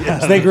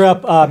knows? So they grew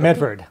up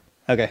Medford.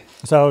 Okay.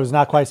 So it was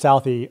not quite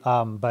Southie,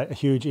 but a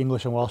huge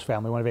English and Welsh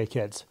family, one of 8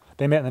 kids.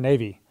 They met in the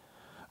Navy.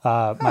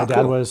 My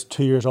dad was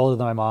 2 years older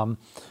than my mom,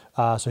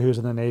 so he was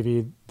in the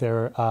Navy. They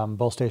were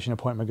both stationed at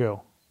Point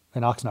Magoo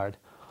in Oxnard.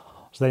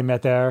 So they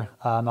met there.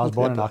 I was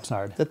born in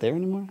Oxnard. Is that there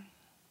anymore?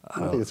 I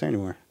don't think it's there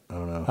anymore. I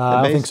don't know.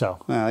 I don't think so.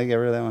 No, I got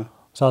rid of that one.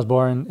 So I was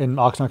born in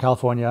Oxnard,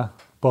 California.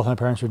 Both my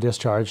parents were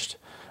discharged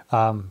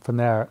from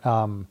there.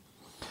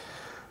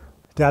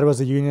 Dad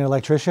was a union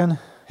electrician.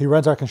 He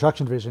runs our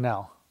construction division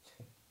now,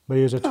 but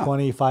he was a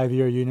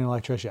 25-year union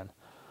electrician.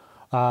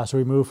 So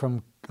we moved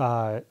from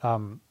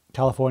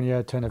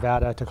California to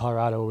Nevada to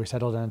Colorado, where we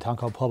settled in a town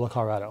called Pueblo,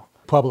 Colorado.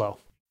 Pueblo.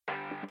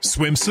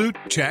 Swimsuit?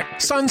 Check.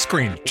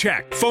 Sunscreen?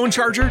 Check. Phone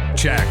charger?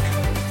 Check.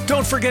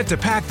 Don't forget to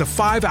pack the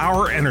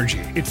 5-Hour Energy.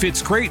 It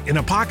fits great in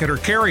a pocket or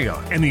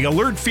carry-on, and the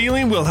alert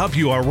feeling will help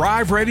you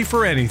arrive ready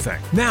for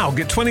anything. Now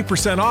get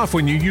 20% off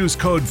when you use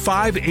code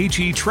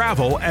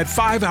 5HETRAVEL at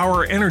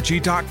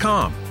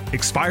 5hourenergy.com.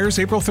 Expires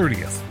April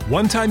 30th.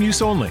 One-time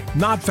use only.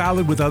 Not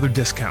valid with other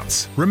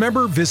discounts.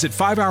 Remember, visit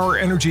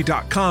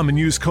 5hourenergy.com and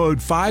use code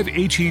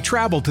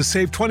 5HETRAVEL to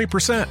save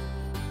 20%.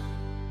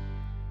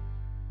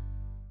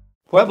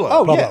 Pueblo.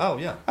 Oh, yeah. Oh,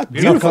 yeah. That's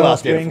beautiful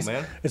out there. Springs.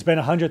 man. It's been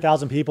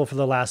 100,000 people for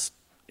the last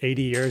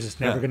 80 years. It's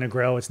never going to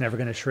grow. It's never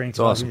going to shrink. It's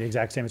always awesome. gonna be the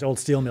exact same. It's old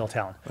steel mill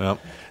town. Yep.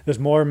 There's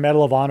more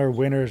Medal of Honor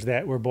winners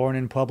that were born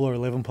in Pueblo or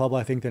live in Pueblo,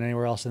 I think, than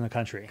anywhere else in the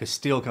country. Because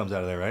steel comes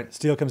out of there, right?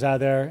 Steel comes out of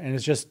there, and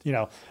it's just, a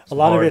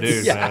lot of Hard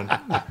it's dudes,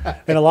 man.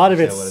 and a lot of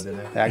it's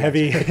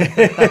heavy.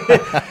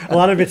 A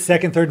lot of it's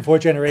second, third, and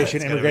fourth generation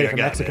It's gonna immigrated be from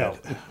a guy, Mexico.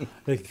 man.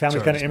 The family's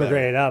Sure, kind it's of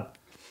immigrated up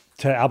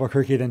to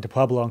Albuquerque, then to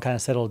Pueblo, and kind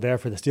of settled there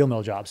for the steel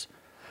mill jobs.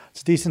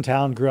 It's a decent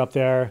town. Grew up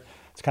there.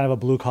 It's kind of a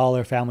blue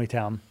collar family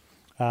town.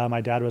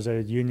 My dad was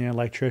a union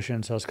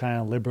electrician, so it's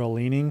kind of liberal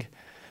leaning.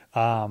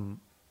 And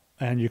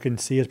you can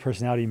see his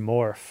personality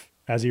morph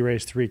as he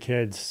raised 3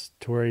 kids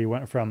to where he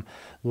went from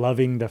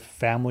loving the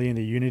family and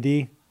the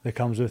unity that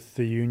comes with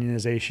the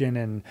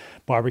unionization and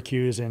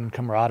barbecues and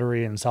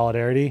camaraderie and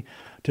solidarity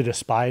to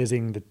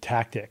despising the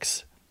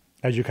tactics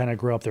as you kind of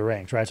grow up the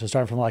ranks, right? So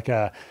starting from like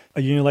a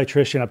union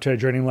electrician up to a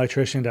journeyman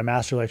electrician to a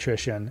master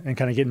electrician and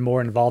kind of getting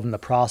more involved in the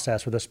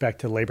process with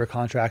respect to labor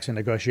contracts and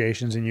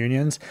negotiations and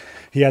unions,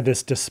 he had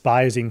this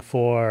despising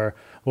for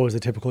what was the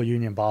typical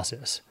union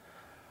bosses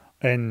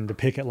and the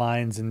picket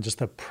lines and just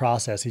the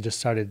process. He just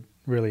started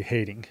really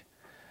hating.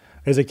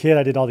 As a kid,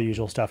 I did all the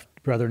usual stuff,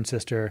 brother and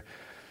sister.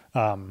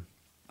 I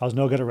was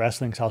no good at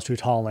wrestling because I was too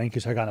tall and lanky,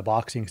 so I got into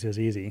boxing because it was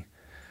easy.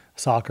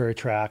 Soccer,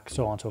 track,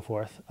 so on and so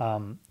forth.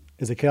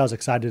 As a kid, I was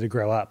excited to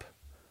grow up.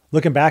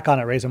 Looking back on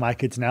it, raising my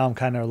kids now, I'm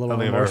kind of a little I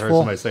think I've ever heard remorseful.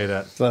 somebody say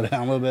that. Slow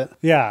down a little bit.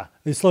 Yeah,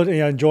 it's slow.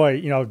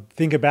 Enjoy.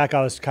 Thinking back,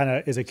 I was kind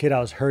of as a kid,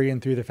 I was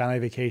hurrying through the family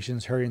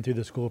vacations, hurrying through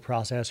the school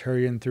process,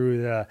 hurrying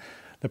through the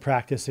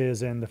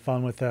practices and the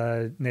fun with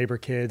the neighbor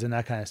kids and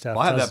that kind of stuff.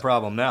 Well, I have that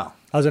problem now.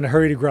 I was in a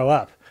hurry to grow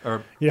up.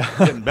 Or Yeah.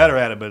 getting better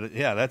at it, but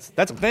yeah, that's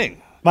a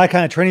thing. my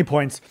kind of turning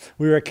points,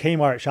 we were at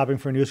Kmart shopping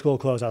for new school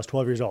clothes. I was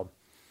 12 years old.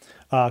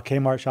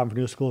 Kmart shopping for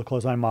new school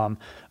clothes, my mom,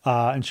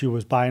 and she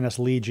was buying us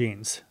Lee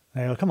jeans.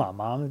 And I go, come on,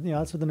 Mom,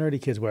 that's what the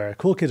nerdy kids wear.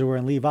 Cool kids are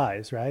wearing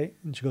Levi's, right?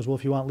 And she goes, well,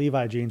 if you want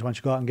Levi jeans, why don't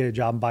you go out and get a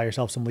job and buy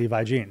yourself some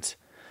Levi jeans?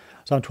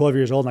 So I'm 12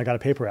 years old and I got a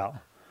paper route.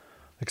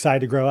 Excited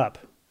to grow up.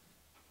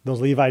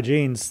 Those Levi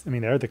jeans, I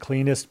mean, they're the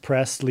cleanest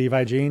pressed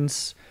Levi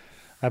jeans.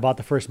 I bought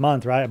the first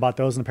month, right? I bought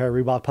those and a pair of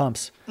Reebok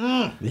pumps.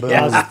 Yeah.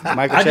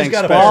 Michael I just Chang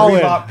got a special.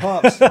 pair of Reebok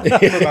pumps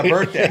for my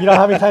birthday. You know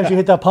how many times you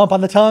hit that pump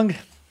on the tongue?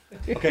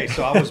 Okay,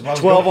 so I was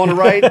 12 on the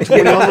right,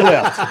 20 on the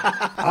left.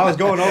 I was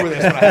going over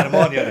this when I had him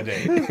on the other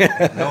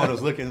day. No one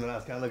was looking, and I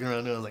was kind of looking around,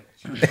 and I was like,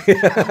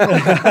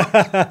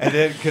 and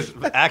then because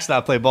Axe and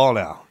I play ball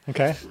now,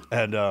 Okay.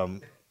 and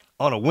on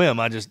a whim,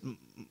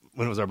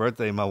 when it was our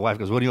birthday, my wife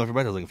goes, "What do you want for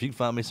birthday?" I was like, "If you can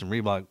find me some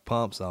Reebok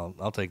pumps,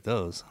 I'll take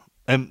those."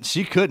 And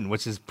she couldn't,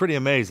 which is pretty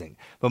amazing.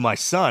 But my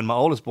son, my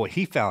oldest boy,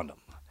 he found them,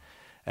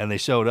 and they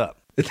showed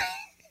up.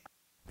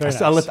 Very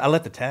I nice.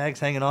 let the tags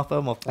hanging off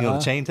of them, the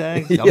chain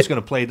tags. I'm just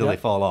going to play till they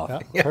fall off.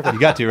 Yeah, perfect. You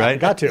got to, right?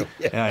 Got to.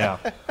 Yeah.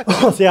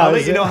 So, yeah, I'll it let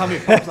was- you know how many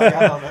pumps I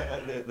got on I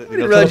didn't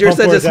realize you're pump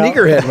such a boys out.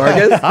 sneakerhead,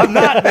 Marcus. I'm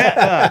not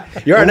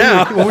that. You are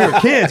now. When we were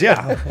kids,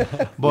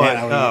 yeah.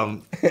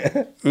 But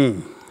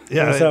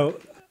yeah. So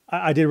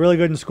I did really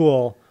good in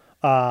school,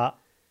 but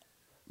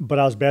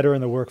I was better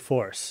in the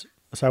workforce.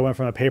 So I went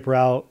from a paper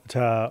route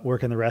to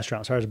work in the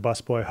restaurant. So I was a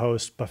busboy,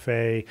 host,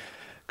 buffet,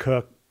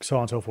 cook, so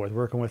on and so forth,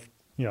 working with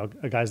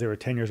guys that were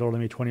 10 years older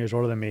than me, 20 years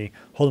older than me,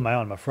 holding my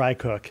own. I'm a fry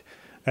cook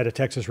at a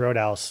Texas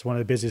Roadhouse, one of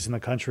the busiest in the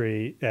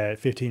country at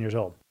 15 years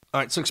old. All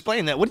right, so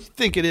explain that. What do you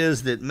think it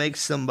is that makes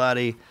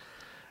somebody,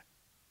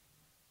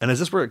 and is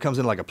this where it comes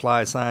in like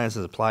applied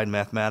sciences, applied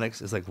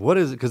mathematics? It's like, what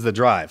is it? Because the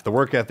drive, the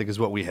work ethic is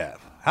what we have.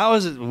 How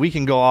is it we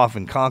can go off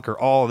and conquer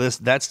all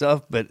that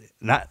stuff, but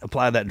not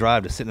apply that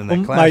drive to sitting in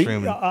that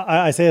classroom?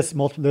 I say it's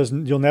multiple.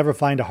 You'll never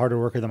find a harder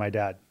worker than my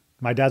dad.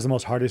 My dad's the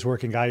most hardest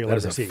working guy you'll That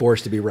ever is see. a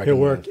force to be reckoned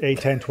He'll work with. 8,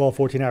 10, 12,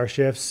 14-hour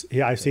shifts.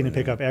 I've seen him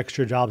pick up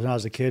extra jobs when I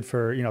was a kid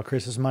for,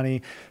 Christmas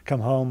money, come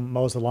home,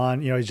 mows the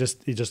lawn. He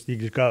just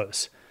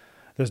goes.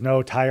 There's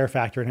no tire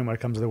factor in him when it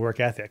comes to the work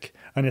ethic.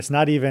 And it's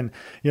not even,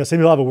 some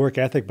people have a work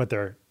ethic, but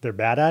they're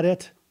bad at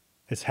it.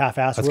 It's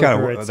half-assed That's work.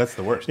 kinda or it's- that's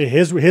the worst.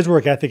 His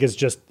work ethic is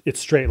just, it's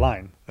straight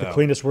line. The Yeah.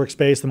 cleanest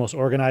workspace, the most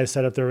organized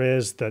setup there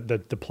is,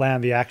 the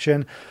plan, the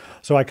action.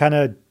 So I kind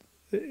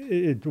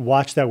of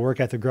watched that work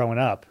ethic growing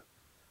up.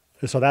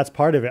 So that's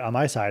part of it on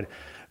my side.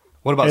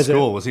 What about Is it-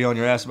 school? Was he on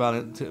your ass about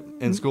it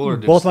in school, or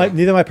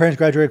Neither of my parents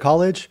graduated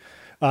college.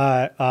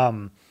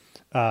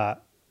 I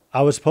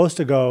was supposed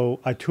to go.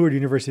 I toured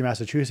University of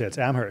Massachusetts,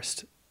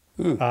 Amherst,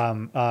 when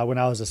I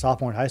was a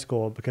sophomore in high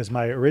school, because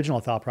my original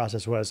thought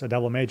process was a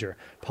double major,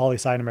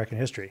 poli-sci and American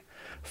history.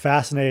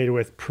 Fascinated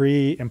with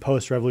pre and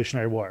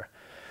post-Revolutionary War.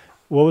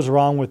 What was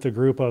wrong with the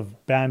group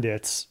of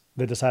bandits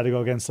that decided to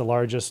go against the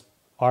largest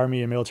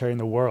army and military in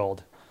the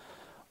world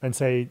and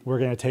say, we're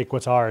going to take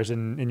what's ours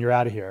and you're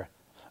out of here?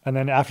 And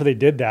then after they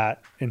did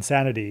that,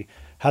 insanity,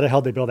 how the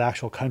hell did they build an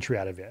actual country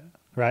out of it,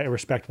 right? A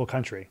respectable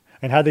country.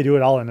 And how did they do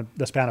it all in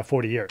the span of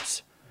 40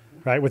 years,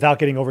 right? Without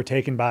getting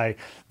overtaken by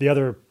the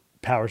other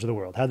powers of the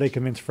world. How did they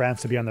convince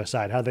France to be on their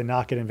side? How did they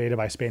not get invaded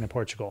by Spain and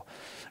Portugal,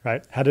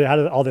 right? How did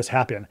all this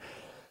happen?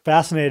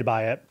 Fascinated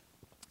by it.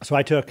 So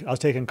I was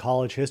taking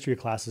college history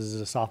classes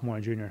as a sophomore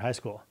and junior in high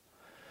school.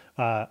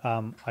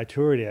 I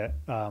toured it.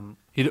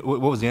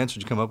 What was the answer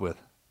you come up with?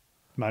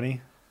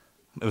 Money.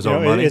 It was all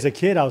money. As a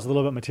kid, I was a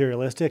little bit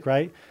materialistic,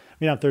 right?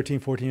 I'm 13,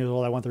 14 years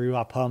old. I want the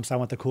Reebok pumps. I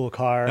want the cool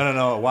car.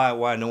 No.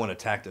 Why no one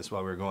attacked us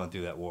while we were going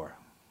through that war?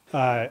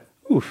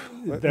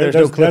 There's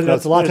no Cliff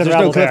There's a lot to There's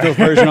unravel no Cliff there. Notes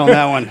version on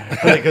that one.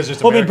 Because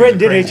just Well, Britain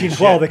did in Americans are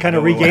crazy 1812. as They shit. kind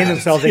of No, regained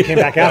themselves. They came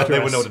back after They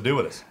us. wouldn't know what to do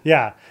with us.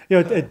 Yeah.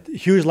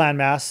 Huge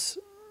landmass,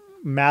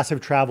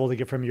 massive travel to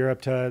get from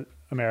Europe to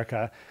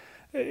America.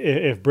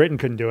 If Britain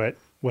couldn't do it,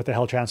 what the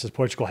hell chances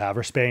Portugal have,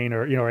 or Spain,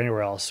 or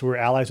anywhere else? We're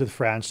allies with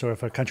France, so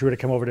if a country were to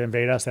come over to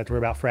invade us, they have to worry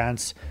about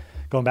France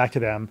going back to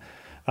them.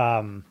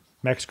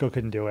 Mexico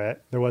couldn't do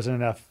it. There wasn't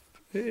enough.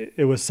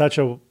 It was such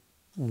a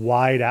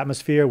wide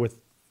atmosphere with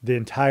the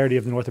entirety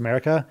of North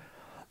America.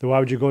 Then why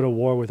would you go to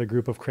war with a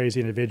group of crazy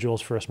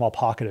individuals for a small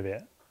pocket of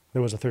it?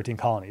 There was the 13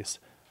 colonies.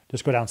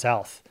 Just go down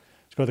south.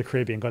 Just go to the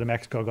Caribbean, go to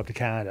Mexico, go up to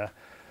Canada,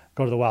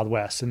 go to the Wild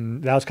West.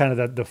 And that was kind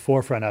of the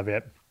forefront of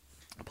it.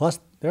 Plus,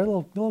 they're a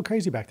little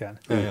crazy back then.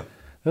 Yeah.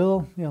 They're a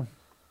little,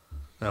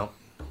 No.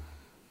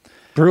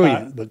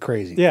 Brilliant, but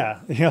crazy. Yeah.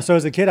 So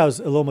as a kid, I was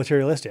a little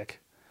materialistic.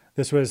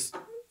 This was,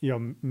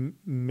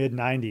 mid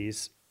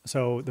 90s.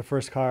 So the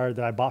first car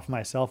that I bought for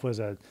myself was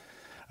at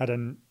a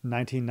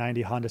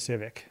 1990 Honda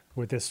Civic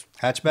with this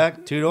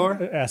Hatchback, 2-door.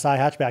 SI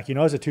hatchback.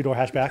 It's a 2-door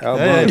hatchback. Oh,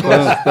 Hey, boom.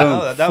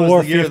 no, that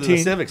was the year of the 415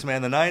 Civics,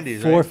 man. The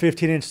 90s, Four right?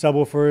 15-inch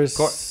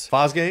subwoofers.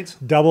 Fosgates,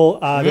 Double,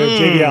 they're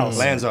JBLs.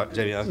 Lanzar,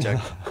 JBL. Check.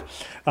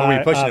 What were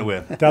you pushing it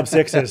with? Dub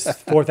 6s,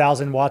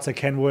 4,000 watts of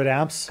Kenwood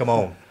amps. Come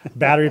on.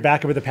 Battery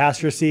backup with the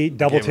passenger seat.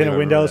 Double Can't believe tinted I remember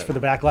windows that. for the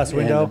back glass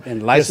window.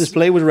 And license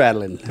plate was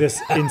rattling.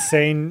 This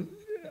insane,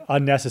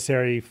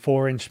 unnecessary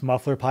 4-inch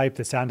muffler pipe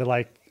that sounded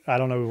like I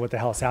don't know what the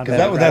hell sound Is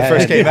that when that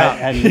first came out?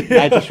 And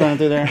nitrous running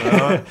through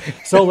there.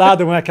 So loud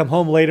that when I come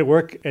home late at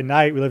work at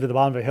night, we lived at the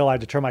bottom of a hill, I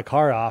had to turn my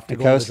car off to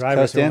go in the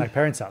driveway coast so in? my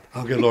parents up.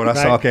 Oh, good Lord. I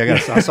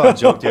Right. saw a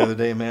joke the other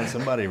day, man.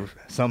 Somebody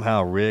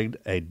somehow rigged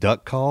a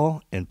duck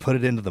call and put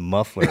it into the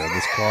muffler of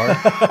this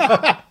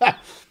car.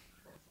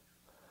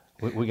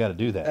 we got to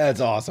do that.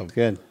 That's awesome.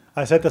 Good.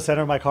 I set the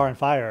center of my car on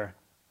fire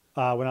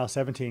when I was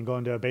 17,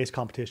 going to a bass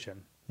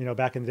competition. You know,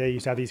 back in the day, you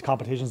used to have these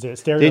competitions at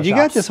stereo Dude, you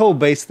got shops. this whole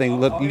base thing.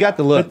 Look, you got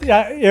the look.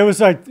 Yeah, it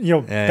was like, you know,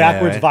 Yeah,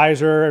 backwards right.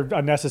 visor,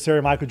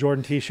 unnecessary Michael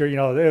Jordan T-shirt. You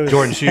know, it was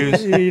Jordan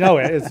shoes. You know,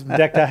 it's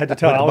decked out head to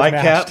toe. The always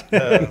bike matched.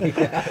 cap.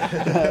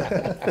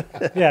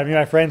 Yeah, I mean,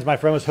 my friend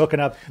was hooking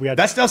up. We had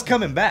That stuff's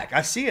coming back.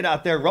 I see it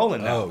out there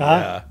rolling now. Oh,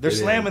 yeah. They're It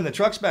slamming the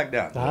trucks back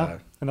down.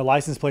 and the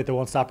license plate that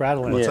won't stop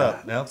rattling. What's Yeah.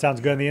 up? No?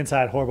 Sounds good on the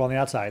inside, horrible on the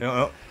outside.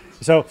 No.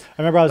 So I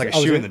remember I was Like a I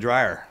was shoe in, in the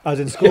dryer. I was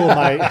in school.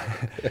 My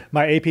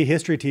AP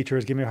history teacher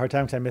was giving me a hard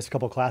time because I missed a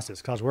couple classes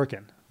because I was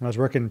working. I was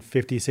working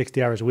 50,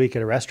 60 hours a week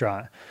at a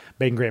restaurant,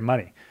 making great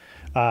money.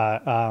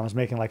 I was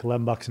making like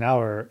 $11 an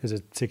hour as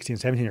a 16,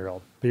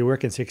 17-year-old. But you're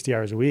working 60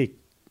 hours a week,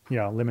 you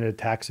know, limited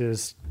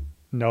taxes,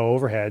 no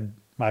overhead,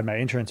 my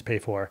insurance to pay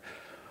for.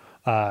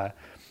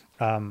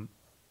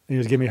 He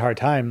was giving me a hard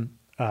time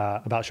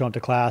about showing up to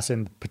class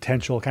and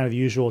potential kind of the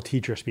usual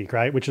teacher speak,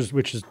 right? Which is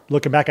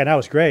looking back, I know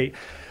it's great.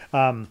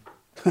 And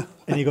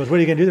he goes, "What are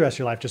you going to do the rest of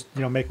your life? Just,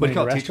 you know, make What money do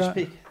you in call a it? Teacher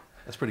restaurant?" speak?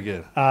 That's pretty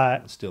good.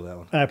 Let's steal that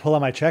one. And I pull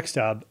out my check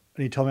stub,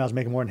 and he told me I was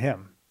making more than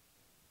him.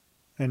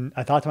 And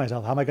I thought to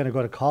myself, how am I going to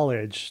go to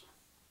college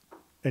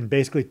and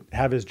basically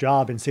have his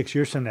job in 6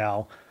 years from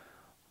now,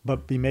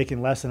 but be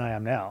making less than I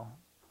am now?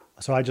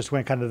 So I just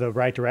went kind of the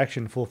right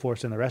direction, full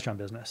force in the restaurant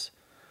business.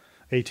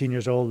 18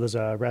 years old as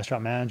a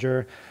restaurant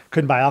manager,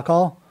 couldn't buy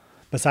alcohol,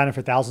 but signing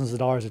for thousands of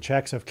dollars of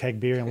checks of keg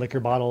beer and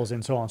liquor bottles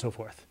and so on and so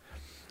forth.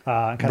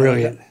 And kind of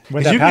Brilliant. went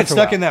Because that you path get for a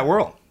stuck while. in that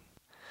world.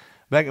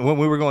 Back when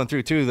we were going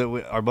through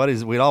too, our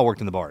buddies, we'd all worked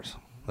in the bars.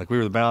 Like we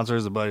were the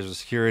bouncers, the buddies were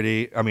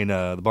security. I mean,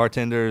 the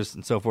bartenders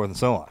and so forth and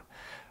so on.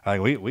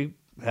 Like we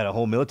had a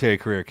whole military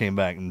career, came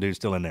back, and dude's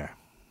still in there.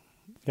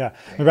 Yeah.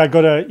 Maybe I'd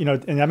go to, you know,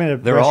 and I'm in a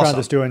They're restaurant awesome.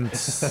 that's doing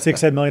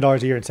 $6-7 million a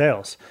year in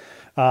sales.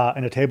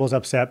 And the table's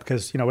upset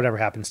because, you know, whatever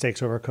happened,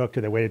 steaks overcooked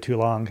or they waited too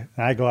long.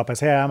 And I go up, I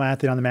say, "Hey, I'm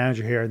Anthony, I'm the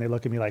manager here." And they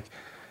look at me like,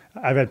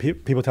 I've had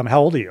people tell me,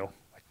 "How old are you?"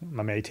 Like,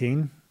 "I'm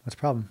 18. What's the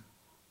problem?"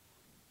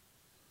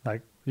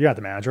 Like, "You're not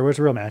the manager. Where's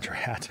the real manager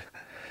at?"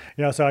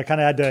 You know, so I kind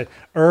of had to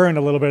earn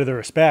a little bit of the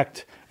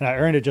respect, and I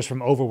earned it just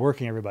from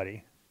overworking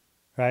everybody.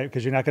 Right,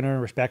 because you're not going to earn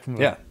respect from a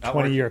Yeah,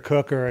 outwork. 20-year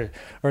cook or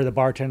the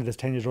bartender that's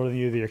 10 years older than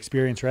you, the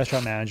experienced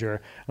restaurant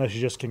manager, unless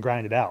you just can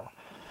grind it out.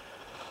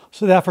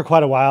 So that for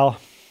quite a while.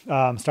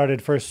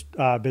 Started first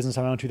business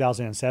on my own in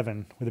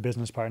 2007 with a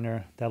business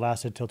partner that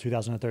lasted till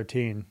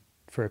 2013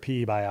 for a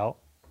PE buyout,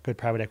 good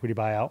private equity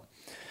buyout.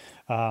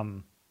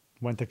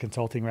 Went the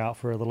consulting route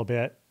for a little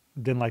bit.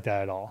 Didn't like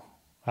that at all.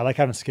 I like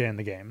having skin in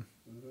the game.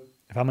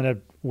 If I'm going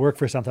to work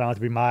for something, I want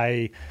it to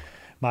be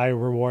my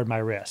reward, my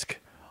risk.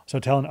 So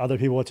telling other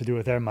people what to do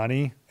with their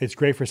money, it's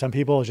great for some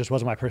people. It just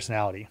wasn't my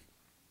personality.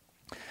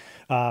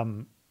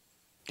 Got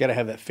to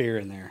have that fear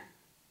in there.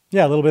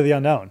 Yeah, a little bit of the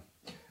unknown.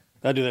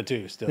 I do that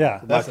too. Still, Yeah.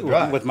 That's the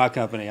drive. with my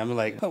company. I'm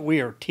like,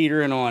 we are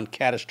teetering on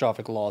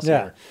catastrophic loss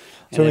Yeah. here.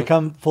 So when we then-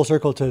 come full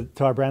circle to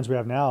our brands we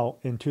have now,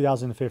 in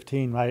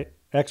 2015, my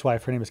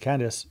ex-wife, her name is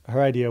Candace,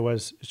 her idea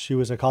was she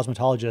was a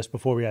cosmetologist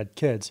before we had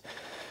kids.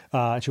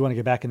 And she wanted to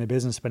get back in the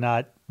business, but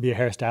not be a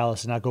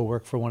hairstylist and not go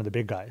work for one of the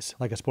big guys,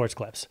 like a Sports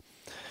Clips.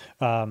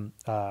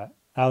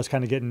 I was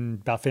kind of getting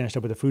about finished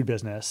up with the food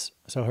business.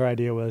 So her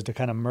idea was to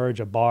kind of merge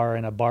a bar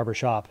and a barber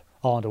shop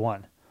all into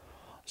one.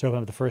 So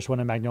opened up the first one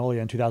in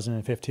Magnolia in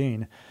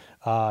 2015,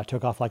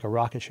 took off like a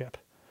rocket ship.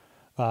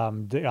 The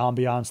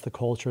ambiance, the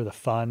culture, the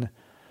fun.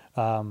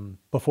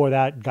 Before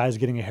that, guys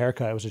getting a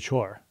haircut, it was a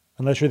chore.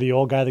 Unless you're the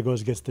old guy that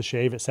goes and gets the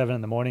shave at 7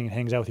 in the morning and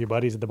hangs out with your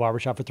buddies at the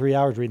barbershop for 3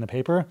 hours reading the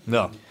paper.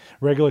 No.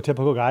 Regular,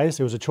 typical guys,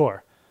 it was a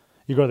chore.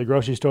 You go to the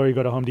grocery store, you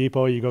go to Home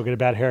Depot, you go get a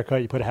bad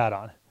haircut, you put a hat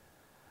on.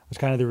 It was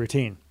kind of the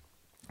routine.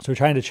 So we're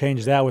trying to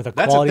change that with a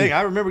That's quality. the thing.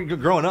 I remember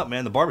growing up,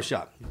 man, the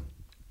barbershop.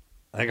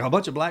 Like a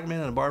bunch of black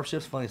men in a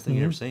barbershop's the funniest thing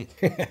you ever seen.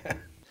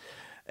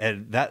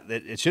 And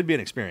it should be an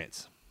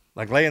experience.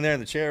 Like laying there in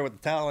the chair with the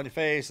towel on your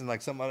face and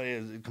like somebody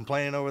is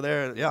complaining over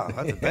there. Yeah,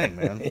 that's the thing,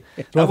 man.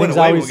 That went things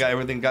away always- when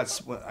everything got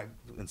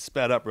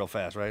sped up real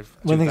fast, right?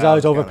 One of the things I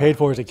always 2000 overpaid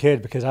for as a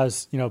kid because I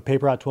was,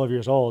 paper out 12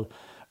 years old.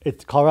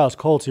 Colorado's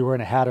cold, so you're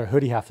wearing a hat or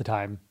hoodie half the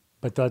time.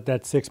 But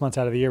that 6 months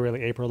out of the year,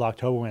 really April,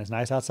 October, when it's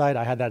nice outside,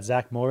 I had that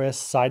Zach Morris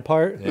side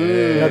part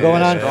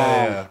going on.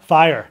 yeah.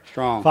 Fire.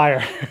 Strong.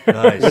 Fire.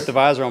 Nice. with the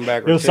visor on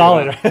backwards. It was too,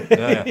 solid. huh? Right?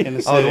 Yeah, yeah. In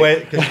the Oh, the city. way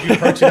because you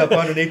perch it up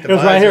underneath the. It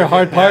was right visor. here,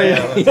 hard part.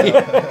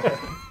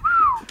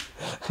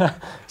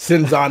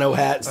 Cinzano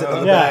hat sitting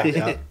on the Yeah. back.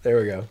 Yeah, there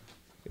we go.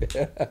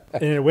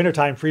 And in the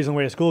wintertime, freezing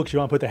away to school because you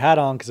want to put the hat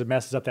on because it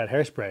messes up that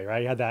hairspray,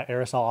 right? You had that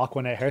aerosol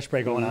Aquanet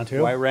hairspray going on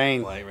too. White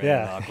rain. White rain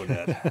Yeah. and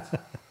Aquanet.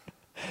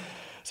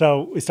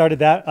 So we started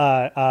that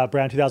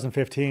brand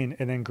 2015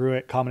 and then grew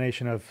it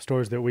combination of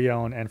stores that we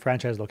own and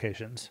franchise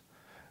locations.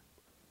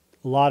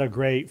 a lot of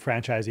great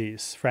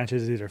franchisees.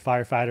 Franchisees are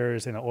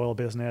firefighters in the oil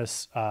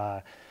business,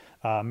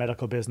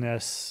 medical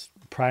business.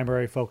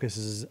 Primary focus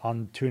is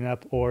on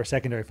tune-up, or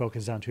secondary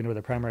focus is on tune-up with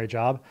a primary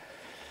job.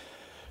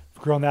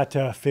 We've grown that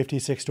to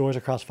 56 stores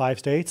across 5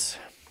 states.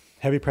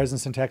 Heavy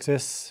presence in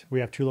Texas.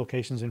 We have 2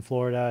 locations in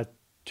Florida,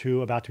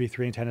 2 about to be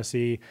 3 in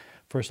Tennessee.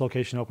 First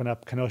location opened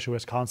up Kenosha,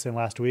 Wisconsin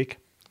last week.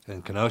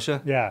 In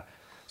Kenosha? Yeah.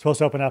 Supposed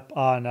to open up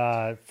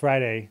on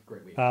Friday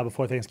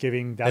before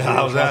Thanksgiving. That's Yeah, when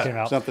how's the that? came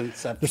out. Something.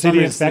 The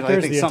city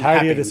inspectors, the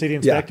entirety of the city Yeah.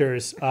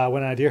 inspectors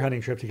went on a deer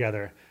hunting trip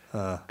together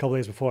a couple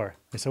days before.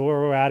 They said,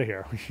 we're out of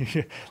here.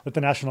 Let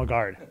the National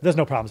Guard. There's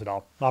no problems at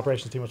all.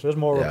 Operations team, there's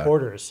more Yeah.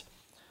 reporters.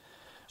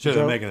 Should So-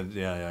 have making it.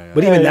 Yeah.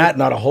 But even that,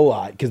 not a whole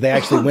lot, because they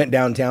actually went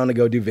downtown to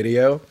go do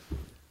video.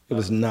 It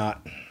was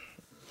not.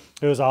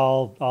 It was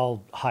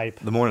all hype.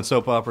 The morning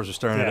soap operas are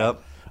stirring it Yeah.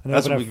 up. And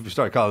That's then what we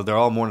started calling it. They're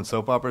all morning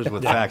soap operas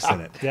with facts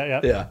in it. Yeah.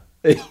 Yeah.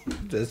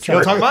 That's You know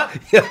what I'm talking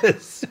about? Yeah,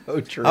 it's so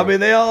true. I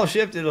mean, they all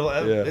shifted.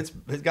 Yeah. It's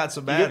got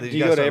some Do bad.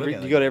 you go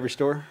to every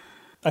store?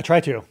 I try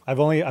to.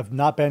 I've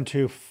not been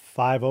to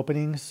 5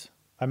 openings.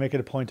 I make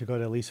it a point to go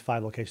to at least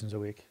 5 locations a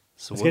week.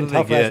 So It's what do getting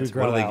they tougher as get? we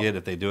grow What do they out. get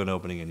if they do an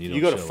opening and you don't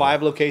You go to show 5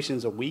 up?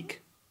 locations a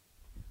week?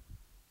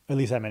 At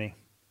least that many.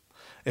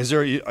 Is there?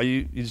 Are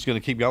you just going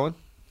to keep going?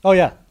 Oh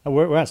yeah,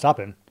 we're not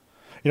stopping.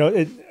 You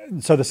know,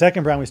 so the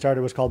second brand we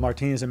started was called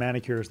Martinis and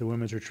Manicures, the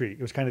Women's Retreat.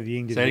 It was kind of the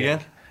yin to Say it the yang.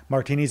 again?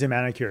 Martinis and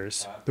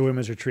Manicures, the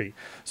Women's Retreat.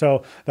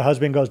 So the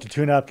husband goes to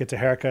tune up, gets a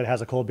haircut, has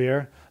a cold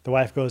beer. The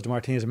wife goes to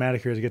Martinis and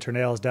Manicures, gets her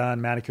nails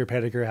done, manicure,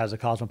 pedicure, has a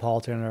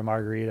cosmopolitan or a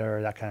margarita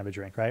or that kind of a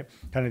drink, right?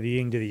 Kind of the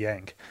yin to the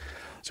yang.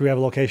 So we have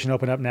a location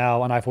open up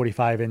now on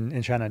I-45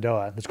 in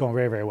Shenandoah. That's going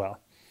very, very well.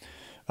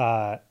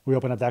 We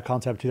opened up that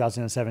concept in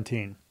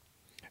 2017.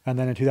 And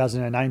then in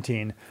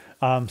 2019,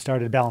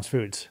 started Balanced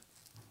Foods.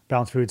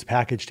 Balanced Foods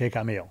packaged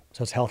takeout meal.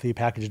 So it's healthy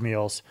packaged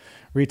meals,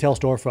 retail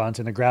storefronts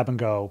in a grab and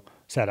go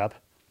setup.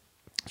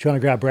 If you want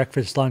to grab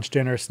breakfast, lunch,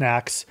 dinner,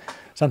 snacks,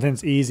 something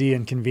that's easy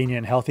and convenient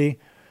and healthy,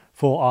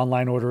 full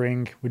online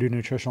ordering. We do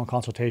nutritional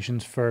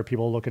consultations for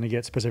people looking to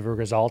get specific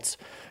results,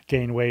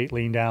 gain weight,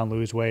 lean down,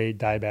 lose weight,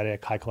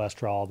 diabetic, high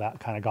cholesterol, that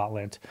kind of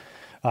gauntlet.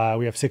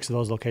 We have 6 of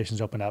those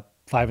locations open up,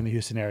 5 in the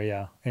Houston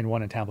area and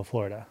 1 in Tampa,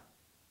 Florida.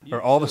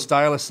 Are all the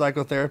stylists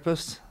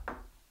psychotherapists?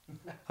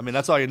 I mean,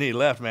 that's all you need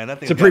left, man.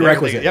 That It's a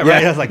prerequisite. Yeah,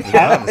 right. It's like the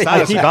stylists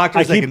are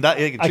doctors. They can I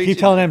treat keep you.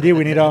 telling MD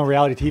we need our own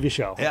reality TV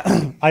show.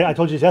 Yeah. I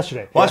told you this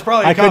yesterday. Well, it's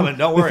probably I couldn't- coming.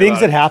 Don't worry The things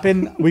about that it.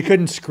 happen, we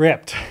couldn't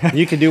script.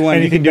 You can do one.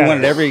 You can Anything do one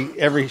at better.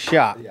 every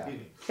shop.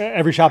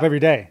 Every shop, every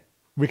day.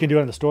 We can do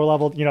it on the store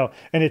level, you know,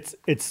 and it's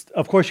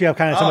of course you have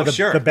kind of some Oh, of the,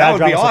 sure. the That bad would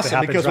be drama stuff awesome that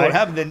happens, because right? what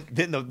happened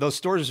then those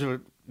stores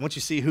are, once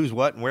you see who's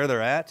what and where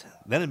they're at,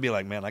 then it'd be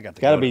like, man, I got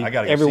to Gotta go. be. I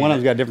got to Every one of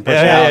them's got a different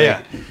Yeah, personality.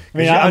 yeah. I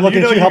mean, I'm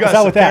looking at you, help us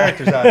out with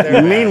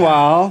that.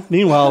 Meanwhile,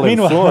 in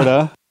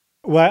Florida,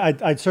 Well,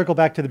 I'd circle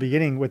back to the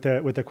beginning with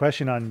the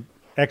question on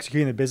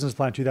executing the business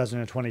plan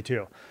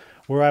 2022,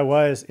 where I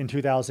was in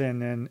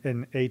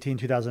 2018,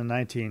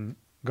 2019,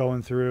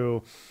 going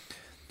through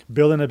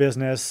building a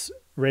business,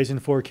 raising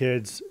 4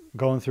 kids,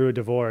 going through a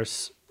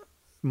divorce.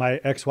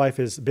 My ex-wife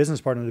is business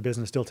partner of the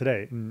business still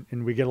today,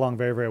 and we get along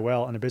very, very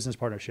well in a business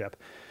partnership,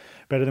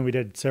 better than we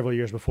did several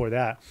years before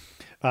that.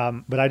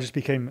 But I just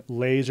became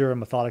laser and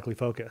methodically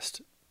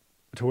focused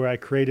to where I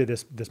created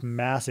this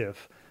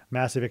massive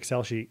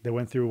Excel sheet that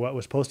went through what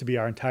was supposed to be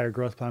our entire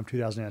growth plan of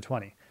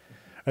 2020.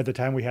 At the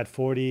time, we had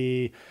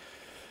 40.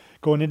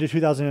 Going into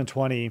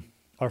 2020,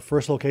 our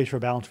first location for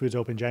Balanced Foods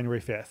opened January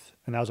 5th,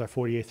 and that was our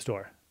 48th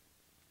store.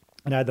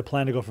 And I had the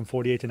plan to go from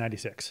 48 to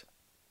 96.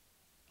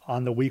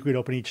 On the week we'd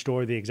open each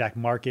store, the exact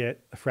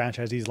market, the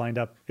franchisees lined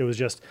up. It was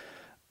just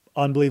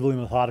unbelievably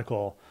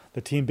methodical.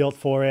 The team built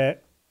for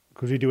it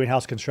because we do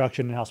in-house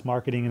construction, in-house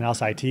marketing,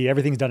 in-house IT.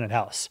 Everything's done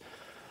in-house.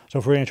 So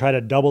if we're going to try to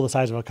double the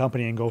size of a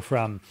company and go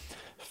from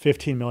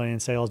 15 million in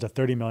sales to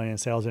 30 million in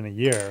sales in a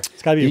year,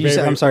 it's got to be a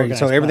very, I'm sorry. organized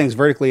So everything's plan.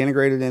 vertically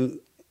integrated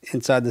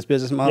inside this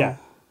business model. Yeah.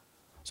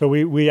 So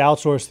we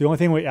outsource. The only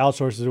thing we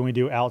outsource is when we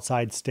do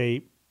outside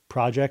state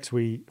projects,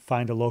 we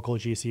find a local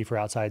GC for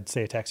outside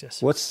state of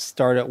Texas. What's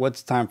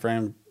time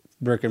frame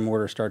brick and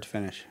mortar start to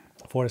finish?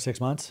 4 to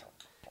 6 months.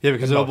 Yeah,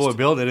 because The they'll most.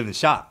 build it in the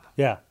shop.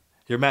 Yeah.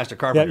 Your master Yeah,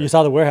 carpenter. you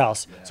saw the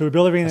warehouse. So we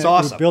build everything. That's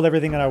awesome. We build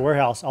everything in our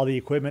warehouse. All the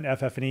equipment,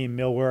 FF&E,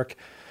 millwork.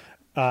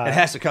 It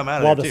has to come out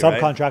of While there the too,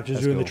 right? subcontractors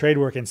That's doing the cool. trade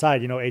work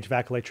inside, you know,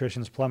 HVAC,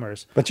 electricians,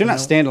 plumbers. But you're not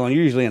standalone.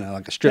 You're usually in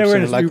a strip Yeah,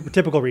 we're center. in a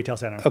typical retail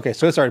center. Okay,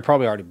 so it's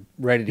probably already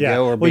ready to Yeah.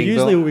 go or Well, being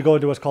usually built. we go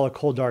into what's called a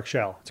cold dark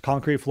shell. It's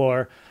concrete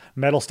floor,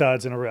 metal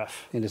studs, and a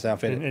roof. And just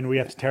outfit it. And we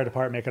have to tear it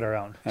apart, make it our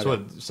own. So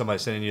what, somebody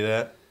sending you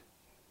that?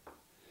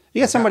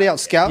 You got somebody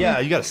else scouting? Yeah,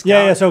 you got a scout.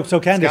 Yeah. So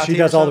Candace, scout she team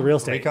does or all the something? real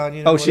estate. Recon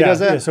unit, Oh, she whatever? does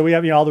that? Yeah, so we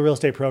have all the real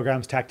estate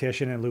programs,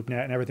 Tactician and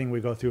LoopNet, and everything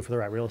we go through for the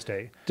right real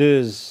estate.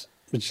 Do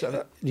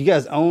you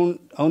guys own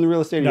the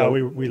real estate? No,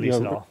 or we lease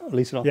it all.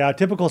 Lease it all? Yeah, a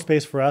typical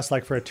space for us,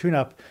 like for a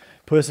tune-up,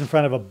 put us in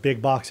front of a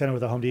big box center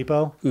with a Home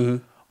Depot,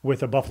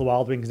 with a Buffalo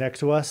Wild Wings next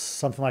to us,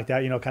 something like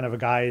that. You know, kind of a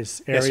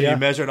guy's Yeah, area. so you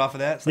measure it off of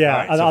that? It's like, Yeah, all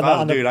right, so if on I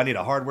was the- a dude, I need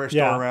a hardware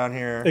store around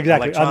here,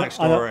 Exactly. electronics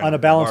store, on a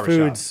and Balanced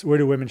barbershop. Foods, where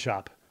do women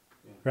shop?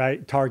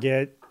 right?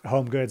 Target,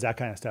 Home Goods, that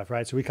kind of stuff,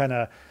 right? So we kind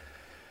of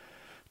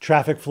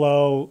traffic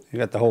flow. You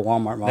got the whole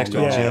Walmart model. Next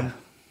to a gym.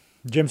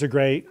 Gyms are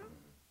great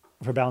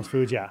for balanced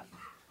foods, yeah.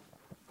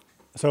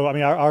 So, I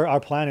mean, our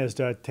plan is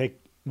to take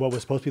what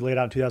was supposed to be laid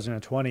out in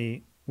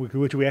 2020,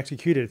 which we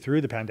executed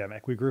through the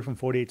pandemic. We grew from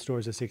 48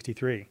 stores to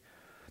 63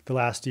 the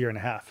last year and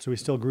a half. So we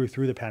still grew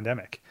through the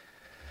pandemic,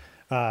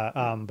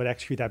 but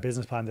execute that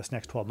business plan this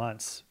next 12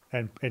 months.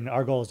 And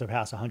our goal is to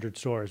pass 100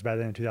 stores by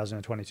the end of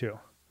 2022.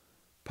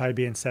 Probably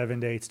be in 7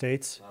 to 8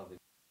 states.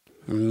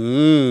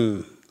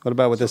 What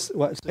about with this?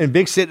 What? In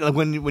big city, like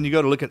when you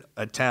go to look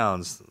at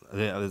towns,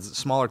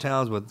 smaller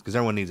towns, because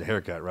everyone needs a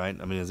haircut, right?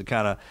 I mean, is it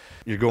kind of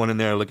you're going in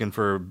there looking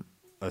for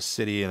a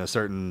city in a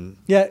certain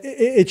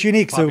it's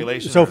unique.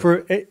 population, So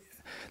for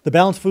the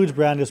Balanced Foods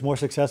brand is more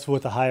successful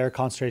with a higher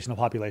concentration of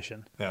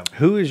population. Yeah.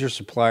 Who is your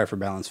supplier for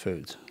Balanced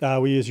Foods?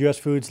 We use U.S.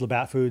 Foods,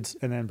 Labatt Foods,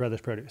 and then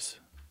Brothers Produce.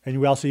 And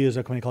we also use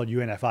a company called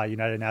UNFI,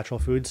 United Natural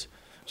Foods.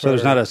 So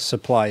there's not a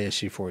supply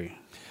issue for you.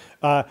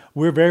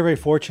 We're very, very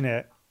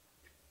fortunate.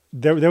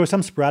 There was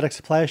some sporadic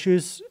supply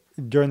issues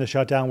during the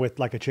shutdown with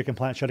like a chicken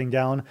plant shutting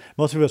down.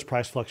 Most of it was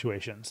price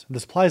fluctuations. The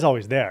supply is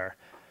always there.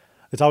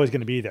 It's always going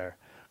to be there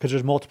because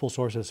there's multiple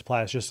sources of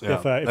supply. It's just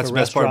if that's a the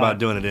best part about restaurant-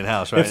 doing it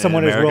in-house, right? If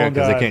someone in is America, willing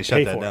to they can't shut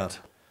pay that for down. it.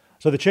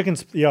 So the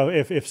chickens,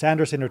 if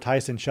Sanderson or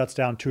Tyson shuts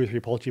down 2 or 3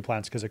 poultry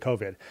plants because of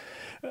COVID,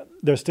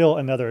 there's still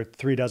another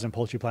 3 dozen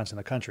poultry plants in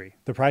the country.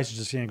 The price is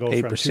just going to go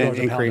from $2 a pound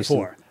to increase,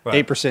 $4.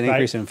 8%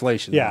 increase in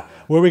inflation. Yeah.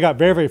 Where we got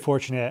very, very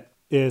fortunate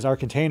is our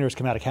containers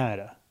come out of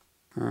Canada.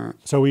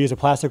 So we use a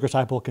plastic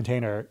recyclable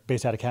container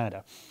based out of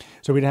Canada.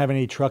 So we didn't have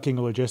any trucking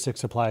or logistics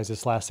supplies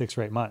this last 6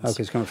 or 8 months.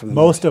 Okay, it's coming from the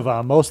most of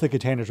the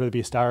containers, whether it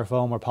be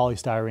styrofoam or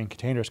polystyrene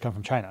containers, come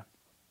from China.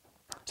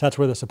 So that's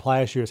where the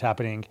supply issue is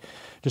happening,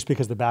 just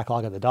because the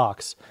backlog at the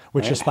docks,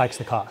 which just spikes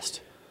the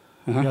cost.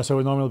 So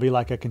it normally would be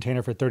like a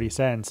container for 30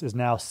 cents is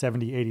now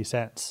 70, 80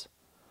 cents.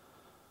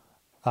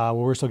 Well,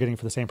 we're still getting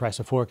for the same price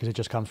before because it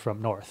just comes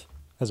from north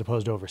as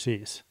opposed to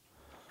overseas.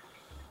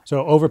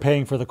 So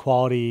overpaying for the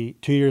quality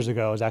 2 years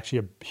ago is actually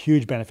a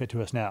huge benefit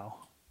to us now,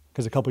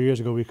 because a couple of years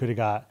ago we could have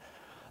got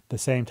the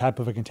same type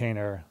of a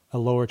container, a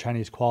lower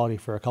Chinese quality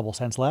for a couple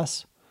cents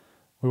less.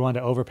 We wanted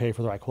to overpay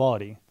for the right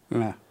quality.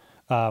 Yeah.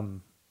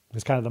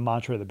 It's kind of the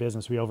mantra of the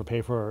business. We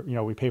overpay for,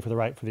 we pay for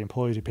the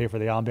employees, we pay for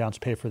the ambiance,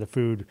 pay for the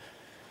food,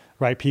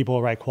 right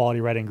people, right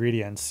quality, right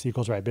ingredients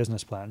equals right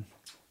business plan.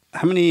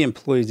 How many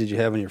employees did you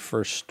have in your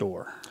first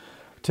store?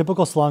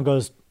 Typical salon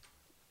goes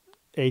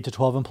 8 to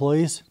 12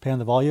 employees, depending on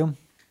the volume.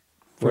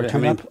 For a How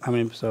many,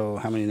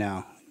 tune-up. how many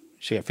now?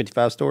 She got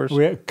 55 stores?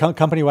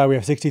 Company-wide, we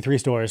have 63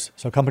 stores.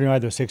 So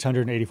company-wide, there's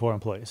 684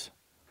 employees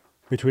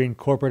between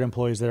corporate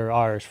employees that are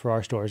ours for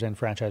our stores and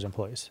franchise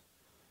employees.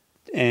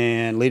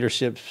 And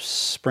leadership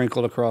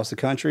sprinkled across the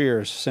country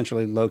or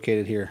centrally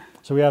located here?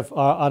 So we have,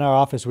 on our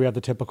office, we have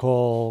the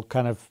typical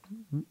kind of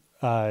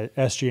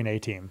SG&A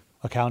team: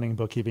 accounting,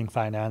 bookkeeping,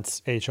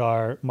 finance,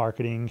 HR,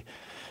 marketing,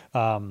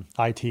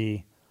 IT.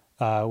 We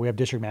have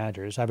district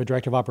managers. I have a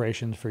director of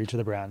operations for each of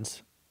the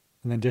brands.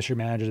 And then district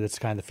manager, that's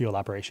kind of the field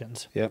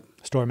operations. Yep.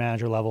 Store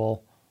manager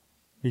level,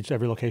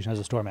 every location has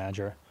a store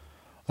manager.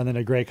 And then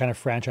a great kind of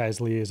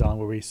franchise liaison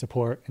where we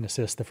support and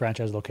assist the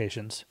franchise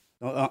locations.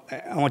 I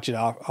want you to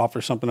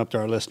offer something up to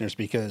our listeners,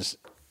 because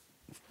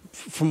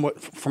from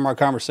our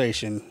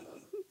conversation,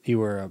 you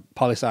were a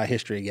poli-sci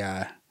history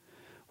guy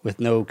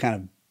with no kind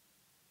of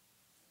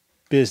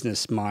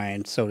business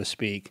mind, so to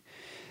speak.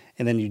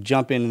 And then you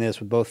jump into this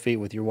with both feet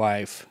with your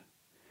wife,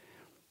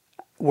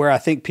 where I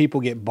think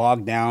people get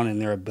bogged down in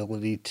their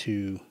ability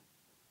to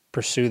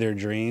pursue their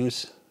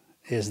dreams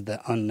is the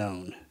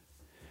unknown.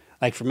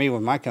 Like for me,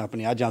 with my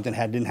company, I jumped in,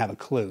 didn't have a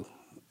clue.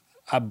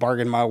 I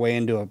bargained my way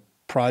into a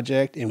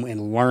project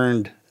and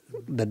learned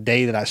the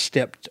day that I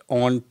stepped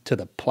onto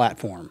the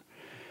platform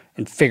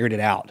and figured it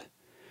out.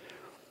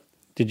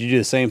 Did you do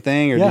the same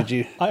thing, or Yeah. did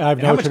you? I have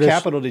no how much tradition-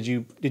 capital did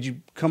you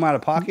come out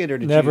of pocket, or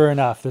did Never you?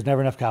 enough. There's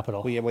never enough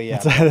capital. Well,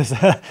 yeah.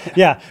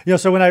 Yeah.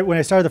 So when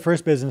I started the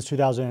first business in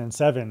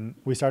 2007,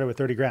 we started with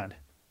 30 grand.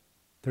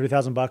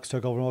 $30,000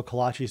 took over a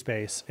Kolache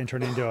space and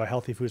turned it into a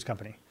healthy foods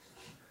company.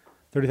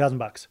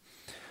 $30,000.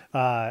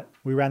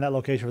 We ran that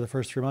location for the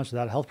first 3 months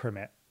without a health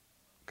permit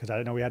because I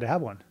didn't know we had to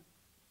have one.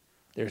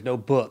 There's no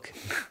book.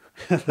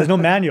 There's no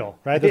manual,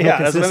 right? There's Yeah,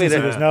 no that's what I mean.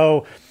 consistency. There's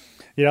no,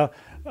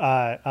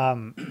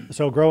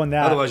 so growing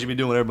that. Otherwise, you'd be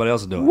doing what everybody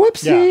else is doing.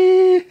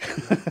 Whoopsie.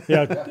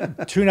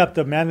 Tune up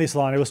the Manly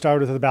Salon. It was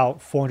started with about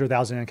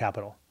 $400,000 in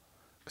capital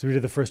because we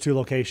did the first 2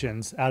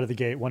 locations out of the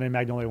gate, one in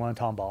Magnolia, one in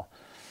Tomball,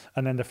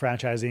 and then the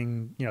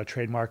franchising,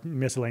 trademark,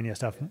 miscellaneous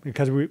stuff,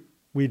 because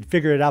we'd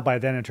figured it out by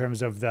then in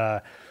terms of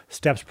the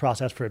steps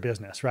process for a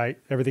business, right?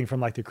 Everything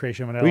from like the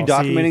creation of an Were you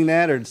LLC. documenting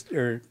that,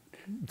 or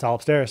It's all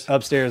upstairs.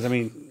 upstairs? I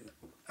mean,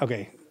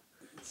 okay.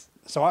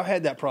 So I've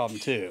had that problem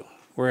too,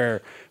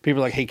 where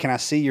people are like, "Hey, can I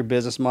see your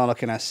business model?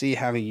 Can I see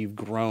how you've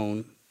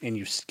grown and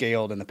you've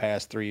scaled in the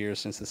past 3 years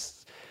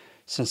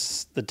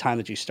since the time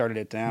that you started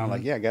it down?"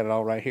 Like, yeah, I got it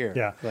all right here.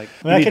 Yeah. Like,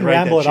 I mean, I you need can to write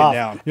ramble that it shit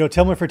off. down.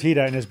 Tillman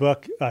Fertitta in his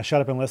book,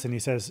 Shut Up and Listen, he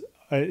says,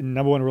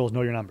 number one rule is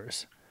know your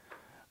numbers.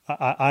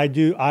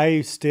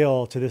 I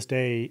still, to this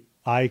day,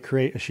 I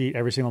create a sheet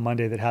every single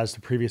Monday that has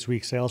the previous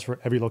week's sales for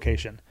every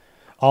location.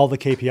 All the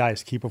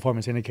KPIs, key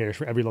performance indicators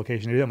for every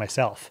location. I do that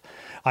myself.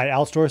 I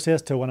outsourced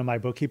this to one of my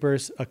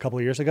bookkeepers a couple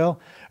of years ago,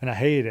 and I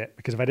hated it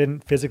because if I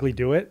didn't physically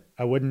do it,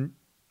 I wouldn't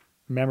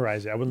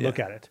memorize it. I wouldn't look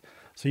at it.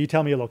 So you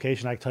tell me a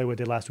location, I can tell you what it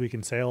did last week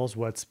in sales,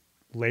 what's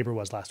labor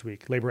was last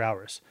week, labor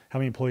hours, how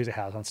many employees it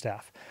has on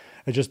staff.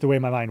 It's just the way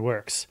my mind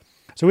works.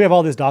 So we have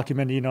all this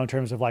documented, in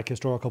terms of like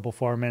historical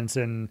performance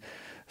and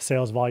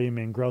sales volume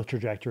and growth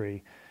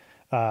trajectory.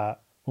 When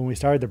we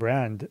started the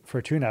brand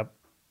for TuneUp,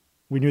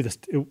 we knew this.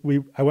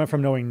 I went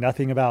from knowing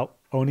nothing about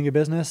owning a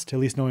business to at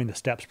least knowing the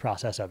steps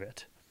process of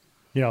it.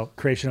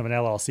 Creation of an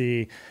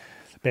LLC,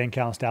 bank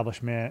account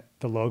establishment,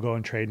 the logo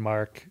and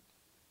trademark,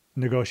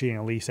 negotiating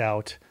a lease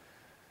out,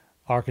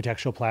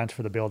 architectural plans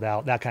for the build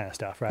out, that kind of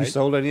stuff, right? You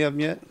sold any of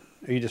them yet?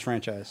 Or are you just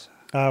franchise?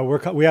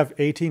 We have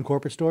 18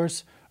 corporate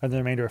stores and the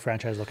remainder are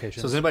franchise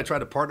locations. So has anybody tried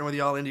to partner with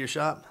y'all into your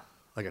shop?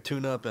 Like a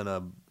tune-up and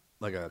a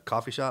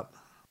coffee shop?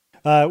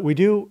 We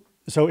do.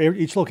 So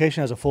each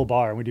location has a full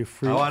bar, and we do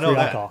free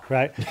alcohol,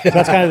 right? Yeah. So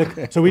that's kind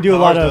of so we do a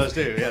lot of. Does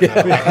too.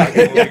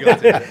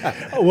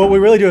 Yeah, what we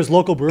really do is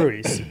local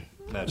breweries.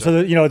 No,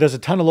 So there's a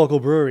ton of local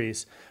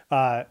breweries.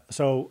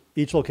 So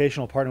each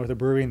location will partner with a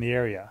brewery in the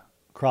area,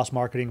 cross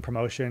marketing,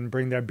 promotion,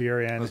 bring their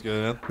beer in. That's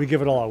good. Yeah. We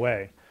give it all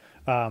away.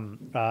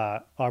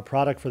 Our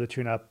product for the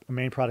tune-up,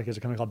 main product is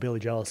a company called Billy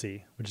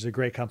Jealousy, which is a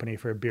great company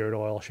for beard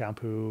oil,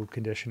 shampoo,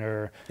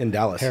 conditioner, In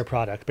Dallas. hair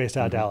product based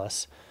out of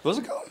Dallas. What's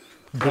it called?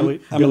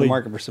 Billy, I'm in the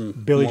market for some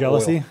Billy more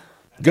Jealousy. oil.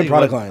 Good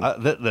product line.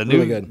 The Really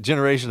new good.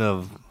 generation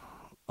of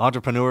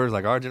entrepreneurs,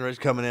 like our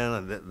generation coming in,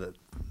 and the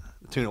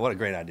tune-up, what a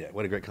great idea.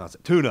 What a great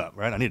concept. Tune-up,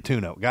 right? I need a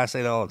tune-up. Guys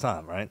say that all the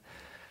time, right?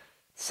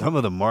 Some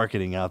of the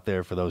marketing out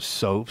there for those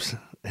soaps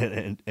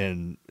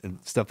and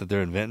stuff that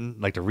they're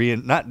inventing, like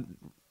not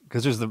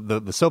because there's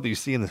the soap that you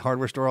see in the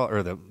hardware store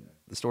or the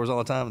stores all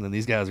the time, and then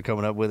these guys are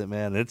coming up with it,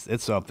 man.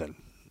 It's something.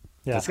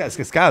 Yeah. Sky's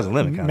the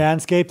limit. Kind of.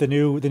 Manscaped, the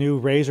new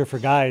razor for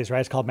guys,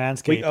 right? It's called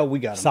Manscaped. We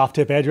got 'em. soft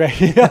tip edge, right?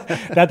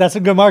 That's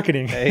some good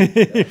marketing. I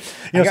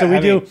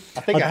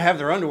think I have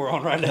their underwear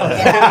on right now.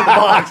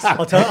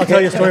 I'll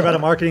tell you a story about a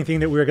marketing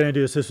thing that we were going to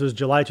do. So this was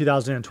July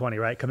 2020,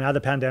 right? Coming out of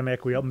the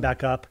pandemic, we opened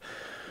back up,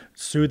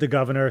 sued the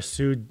governor,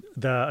 sued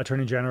the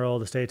attorney general,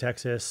 the state of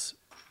Texas,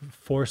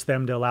 forced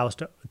them to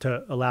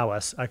allow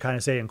us. I kind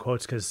of say in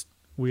quotes because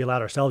we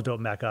allowed ourselves to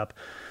open back up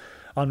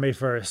on May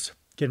 1st,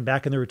 getting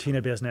back in the routine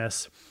of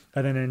business.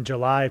 And then in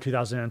July of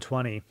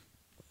 2020,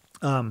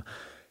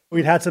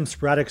 we'd had some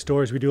sporadic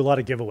stores. We do a lot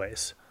of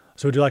giveaways.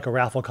 So we do like a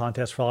raffle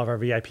contest for all of our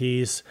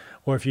VIPs,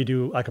 or if you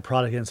do like a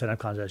product incentive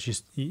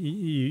contest,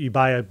 you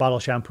buy a bottle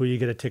of shampoo, you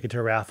get a ticket to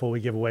a raffle. We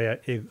give away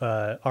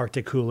a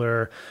Arctic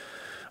cooler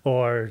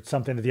or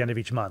something at the end of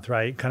each month,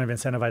 right? Kind of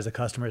incentivize the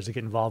customers to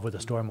get involved with the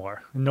store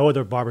more. No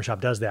other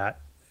barbershop does that.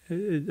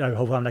 I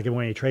hope I'm not giving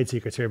away any trade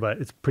secrets here, but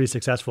it's pretty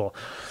successful.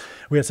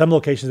 We had some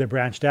locations that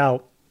branched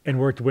out and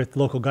worked with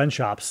local gun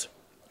shops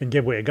and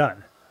give away a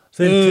gun.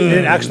 So they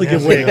didn't actually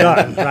give away a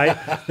gun, right?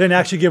 They didn't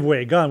actually give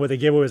away a gun. What they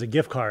gave away was a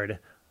gift card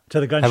to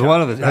the gun shop. Has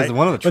one of the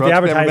trucks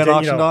ever been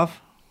auctioned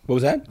off? What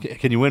was that?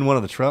 Can you win one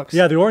of the trucks?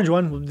 Yeah, the orange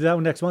one. We'll do that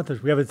one next month.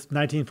 We have a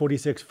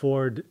 1946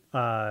 Ford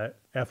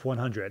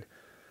F100.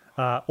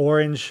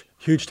 Orange,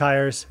 huge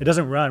tires. It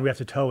doesn't run. We have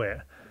to tow it.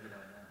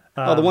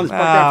 The one that's parked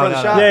out in front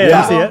of the shop?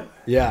 Yeah, you see it?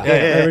 Yeah.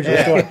 The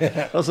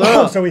original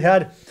store. So we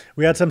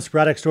had some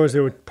sporadic stores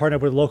that would partner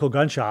up with a local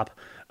gun shop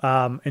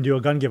and do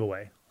a gun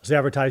giveaway. So they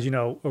advertise,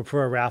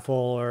 for a raffle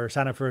or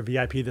sign up for a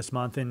VIP this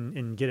month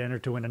and get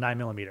entered to win a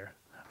 9mm.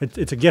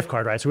 It's a gift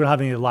card, right? So we don't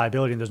have any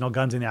liability and there's no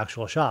guns in the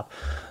actual shop.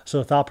 So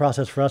the thought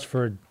process for us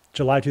for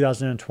July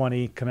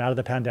 2020, coming out of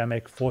the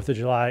pandemic, 4th of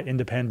July,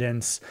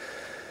 Independence,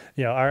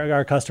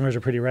 our customers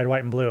are pretty red,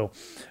 white, and blue.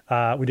 We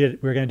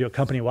were going to do it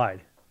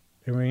company-wide.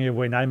 And we're going to give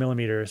away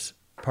 9mm,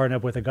 partner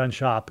up with a gun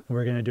shop, and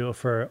we're going to do it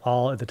for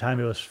all, at the time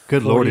it was 40,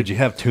 Good Lord, did you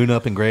have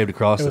tune-up engraved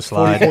across it the was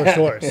slide? 44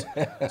 stores.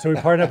 So we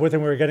partnered up with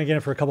them. We were going to get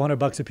it for a couple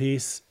 $100 a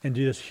piece and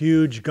do this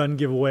huge gun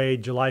giveaway,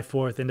 July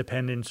 4th,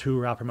 Independence,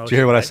 hoorah promotion. Did you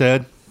hear what I right?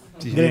 said?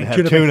 You Getting didn't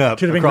have tune-up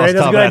should have been across great. the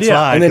That's a top good of that idea.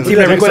 slide. And then 'cause team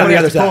every somebody on the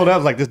other just pulled side.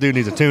 up like, this dude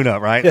needs a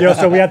tune-up, right?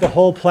 So we had the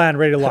whole plan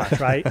ready to launch,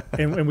 right?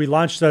 And we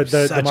launched the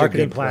Such a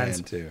marketing good plan,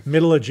 plans. too.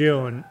 Middle of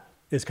June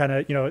is kind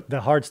of,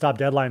 the hard stop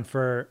deadline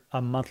for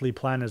a monthly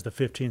plan is the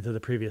 15th of the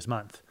previous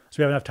month. So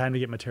we have enough time to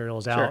get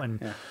materials out.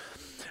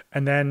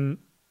 And then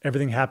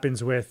everything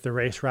happens with the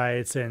race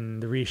riots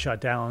and the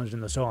re-shutdowns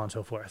and the so on and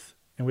so forth.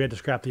 And we had to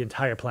scrap the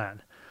entire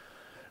plan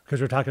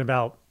because we're talking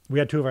about, we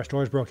had 2 of our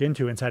stores broke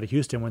into inside of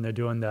Houston when they're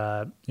doing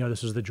the,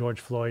 this was the George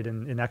Floyd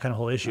and that kind of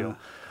whole issue.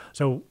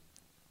 So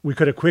we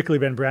could have quickly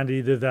been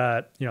branded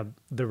either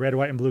the red,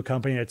 white, and blue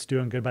company that's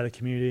doing good by the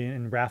community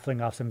and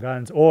raffling off some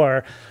guns,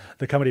 or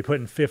the company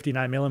putting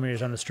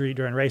 59mm on the street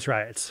during race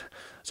riots.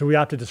 So we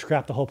opted to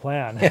scrap the whole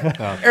plan.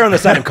 Err on the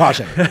side of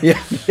caution.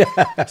 Yeah.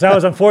 So that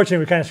was unfortunate.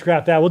 We kind of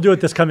scrapped that. We'll do it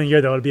this coming year,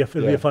 though. It'll be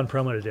a fun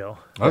promo to do.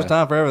 There's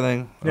time for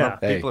everything. Yeah.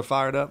 People are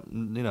fired up.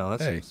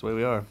 That's the way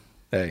we are.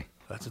 Hey.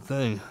 That's the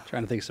thing.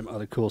 Trying to think of some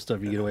other cool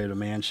stuff you get away with a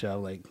man show,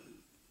 like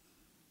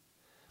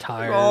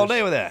Tires. All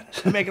day with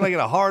that. Make it like in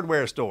a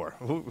hardware store.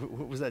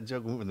 What was that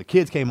joke? When the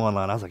kids came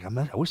online, I was like,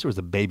 I wish there was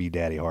a Baby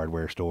Daddy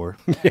hardware store.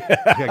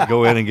 I could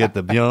go in and get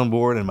the Beyond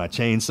board and my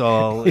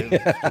chainsaw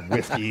and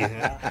whiskey. You know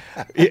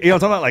what I'm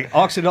talking about? Like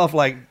auction off,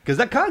 because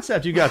that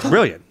concept you got is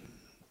brilliant.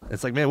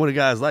 It's like, man, what do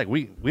guys like?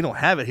 We don't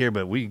have it here,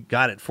 but we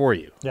got it for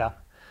you. Yeah.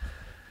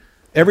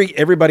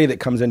 Everybody that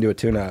comes into a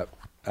tune-up,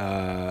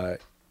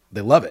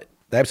 they love it.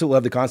 They absolutely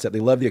love the concept. They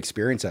love the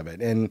experience of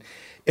it. And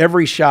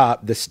every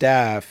shop, the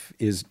staff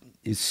is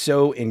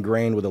so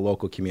ingrained with the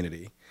local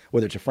community,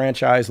 whether it's a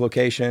franchise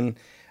location.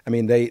 I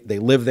mean, they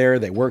live there,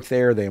 they work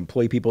there, they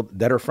employ people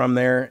that are from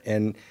there,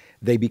 and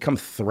they become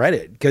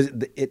threaded because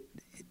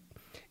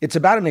it's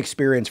about an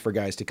experience for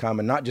guys to come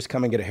and not just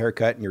come and get a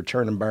haircut and you're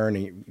churn and burn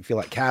and you feel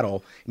like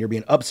cattle and you're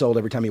being upsold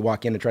every time you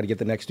walk in to try to get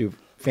the next new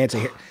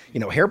fancy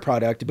hair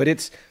product. But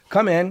it's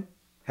come in,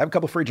 have a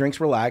couple free drinks,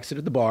 relax, sit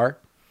at the bar.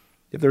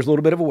 If there's a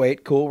little bit of a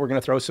wait, cool. We're going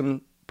to throw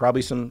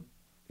probably some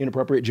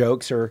inappropriate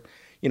jokes or,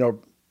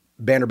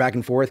 banter back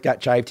and forth, got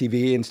Chive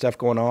TV and stuff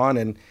going on.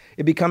 And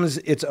it becomes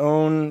its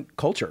own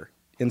culture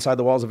inside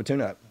the walls of a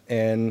tune-up.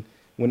 And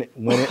when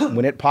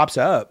it pops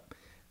up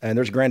and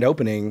there's a grand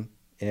opening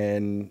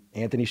and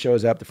Anthony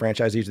shows up, the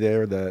franchisee's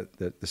there,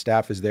 the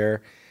staff is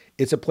there,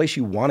 it's a place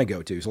you want to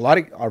go to. So a lot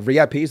of our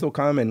VIPs, they'll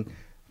come and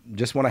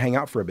just want to hang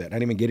out for a bit.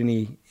 Not even get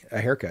a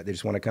haircut. They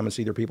just want to come and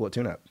see their people at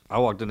tune-up. I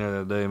walked in there the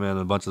other day, man,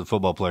 and a bunch of the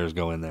football players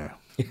go in there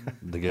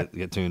to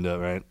get tuned up,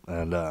 right?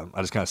 And I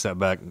just kind of sat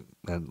back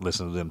and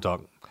listened to them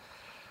talk.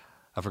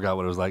 I forgot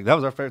what it was like. That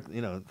was our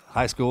favorite,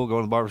 high school,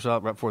 going to the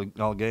barbershop right before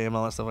all the game,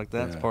 all that stuff like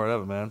that. It's part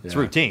of it, man. It's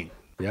routine.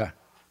 Yeah.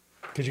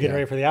 Because you're getting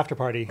ready for the after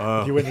party.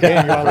 If you win the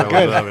game, you're all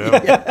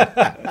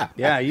good.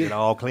 Yeah, you Get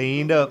all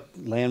cleaned up.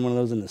 land one of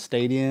those in the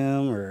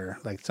stadium or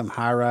like some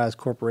high-rise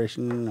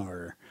corporation,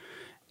 or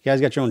you guys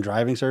got your own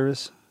driving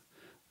service?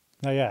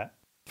 Not yet.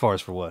 As far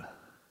as for what?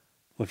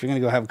 Well, if you're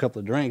going to go have a couple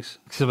of drinks,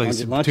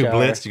 Somebody's too lunch hour.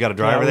 blitzed. You got a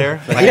driver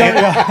there? Like in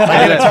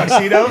a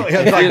tuxedo?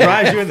 It like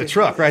drives you in the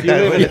truck right You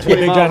live in a there.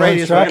 20-mile giant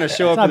radius, we're truck. going to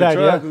show It's up in not the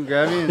bad, truck yeah. and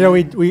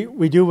grab you.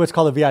 We do what's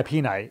called a VIP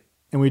night,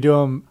 and we do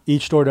them.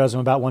 Each store does them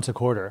about once a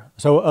quarter.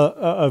 So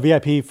a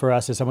VIP for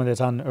us is someone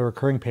that's on a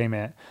recurring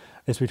payment.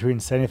 It's between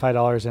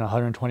 $75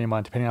 and $120 a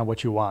month, depending on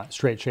what you want,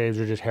 straight shaves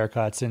or just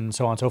haircuts and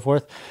so on and so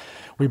forth.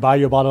 We buy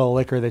you a bottle of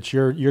liquor that's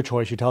your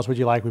choice. You tell us what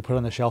you like. We put it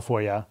on the shelf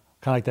for you, kind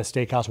of like that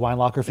steakhouse wine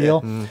locker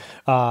feel.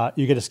 Yeah.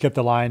 You get to skip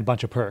the line,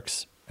 bunch of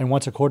perks. And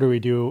once a quarter, we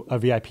do a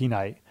VIP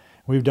night.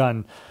 We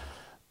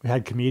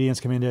had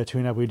comedians come into a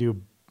tune-up. We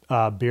do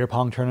beer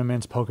pong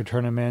tournaments, poker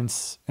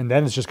tournaments, and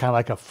then it's just kind of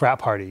like a frat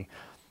party.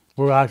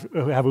 We'll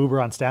have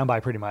Uber on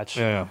standby pretty much.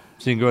 Yeah.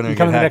 So you can go in there You and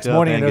come get in the hacked next up,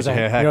 morning man, and get your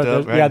hair hacked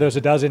up, right? there's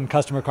a dozen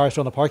customer cars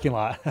still in the parking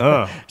lot.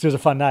 Oh. So it was a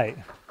fun night.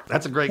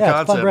 That's a great Yeah, it's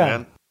a fun concept,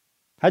 brand. man.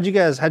 How'd you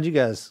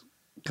guys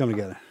come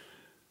together?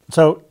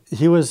 So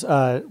he was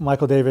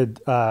Michael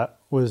David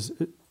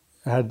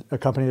had a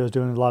company that was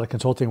doing a lot of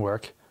consulting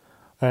work,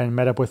 and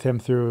met up with him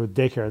through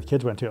daycare the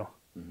kids went to,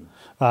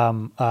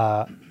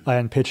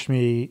 and pitched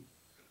me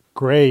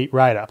great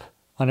write up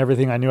on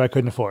everything I knew I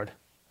couldn't afford,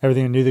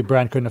 everything I knew the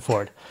brand couldn't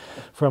afford,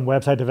 from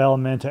website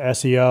development to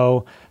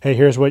SEO. Hey,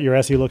 here's what your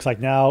SEO looks like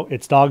now.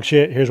 It's dog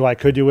shit. Here's what I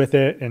could do with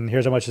it, and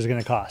here's how much it's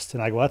going to cost.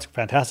 And I go, well, that's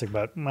fantastic,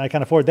 but I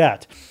can't afford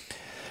that.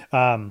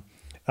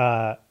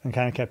 And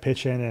kind of kept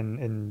pitching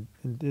and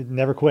it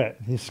never quit.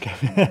 He just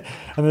kept and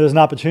there was an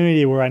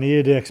opportunity where I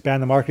needed to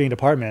expand the marketing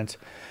department.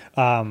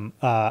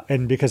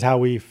 And because how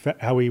we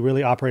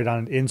really operate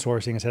on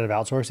insourcing instead of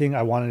outsourcing,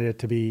 I wanted it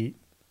to be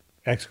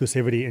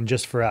exclusivity and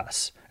just for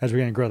us as we're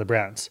going to grow the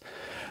brands.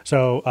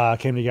 So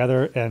came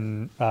together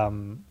and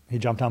he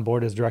jumped on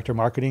board as director of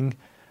marketing,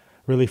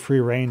 really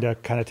free reign to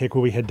kind of take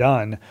what we had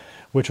done,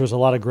 which was a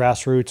lot of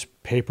grassroots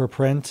paper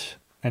print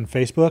and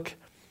Facebook,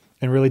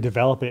 and really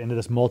develop it into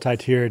this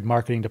multi-tiered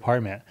marketing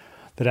department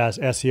that has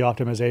SEO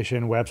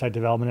optimization, website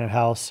development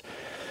in-house,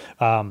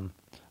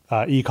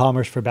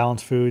 e-commerce for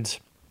Balanced Foods,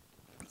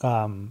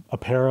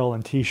 apparel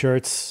and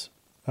T-shirts,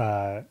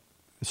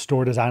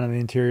 store design on the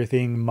interior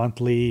thing,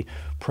 monthly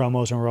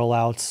promos and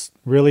rollouts,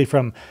 really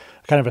from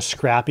kind of a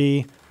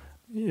scrappy,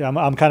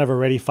 I'm kind of a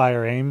ready,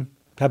 fire, aim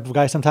type of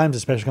guy sometimes,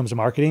 especially when it comes to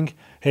marketing.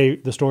 Hey,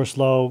 the store's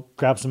slow,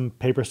 grab some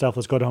paper stuff,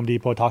 let's go to Home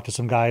Depot, talk to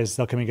some guys,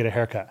 they'll come and get a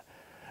haircut.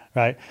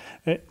 Right?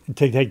 To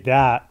take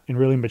that and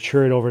really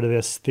mature it over to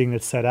this thing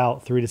that's set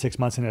out 3 to 6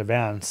 months in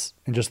advance,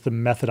 and just the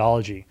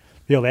methodology,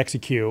 be able to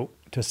execute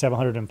to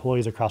 700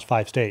 employees across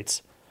 5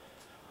 states.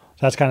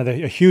 So that's kind of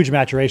a huge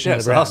maturation Yeah, of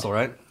it's the a brand. hustle,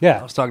 right? Yeah.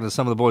 I was talking to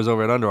some of the boys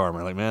over at Under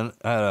Armour. Like, man,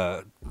 I had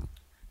a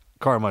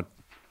car in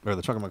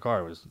the trunk of my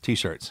car was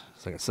T-shirts.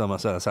 It's like I sell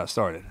myself. That's how it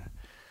started.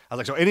 I was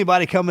like, so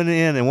anybody coming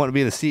in and wanting to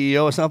be the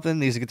CEO or something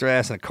needs to get their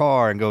ass in a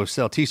car and go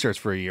sell T-shirts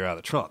for a year out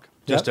of the trunk,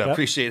 just to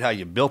appreciate how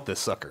you built this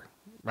sucker,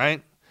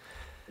 right?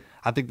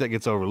 I think that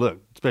gets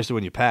overlooked, especially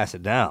when you pass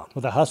it down.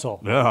 With a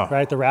hustle, Yeah.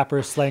 right? The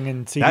rappers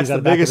slinging CDs That's out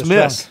the the back of biggest his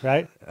miss, trunk,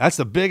 right? That's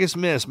the biggest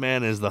miss,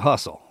 man, is the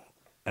hustle.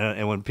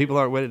 And when people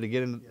aren't ready to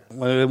get in,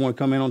 Well, they want to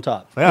come in on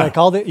top. yeah. I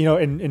called it,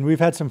 and we've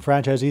had some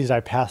franchisees I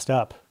passed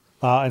up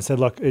and said,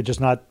 look, it's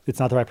not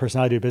the right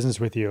personality to do business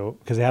with you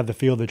because they have the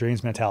field of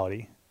dreams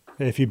mentality.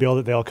 If you build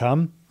it, they'll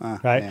come,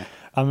 right? Yeah.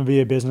 I'm going to be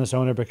a business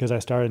owner because I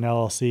started an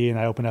LLC and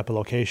I opened up a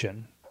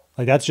location.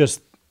 Like that's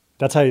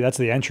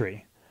the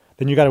entry.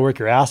 Then you got to work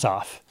your ass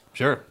off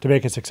Sure. to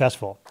make it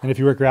successful. And if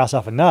you work your ass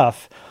off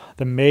enough,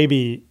 then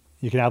maybe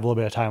you can have a little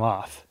bit of time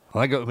off.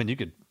 Well, you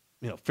could,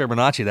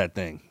 Fibonacci that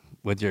thing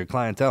with your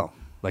clientele.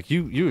 Like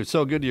you are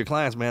so good to your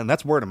clients, man.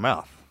 That's word of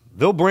mouth.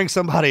 They'll bring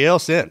somebody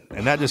else in,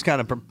 and that just kind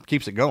of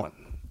keeps it going.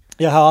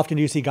 Yeah, how often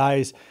do you see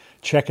guys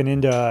checking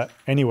into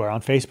anywhere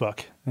on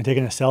Facebook and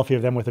taking a selfie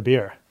of them with a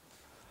beer?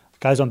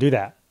 Guys don't do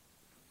that.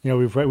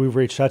 We've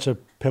reached such a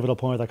pivotal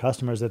point with our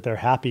customers that they're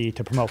happy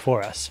to promote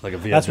for us. Like a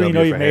That's when you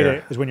know VFW you for made hair.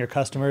 it, is when your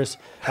customers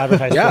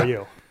advertise Yeah. for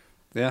you.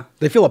 Yeah.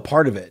 They feel a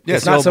part of it. Yeah, It's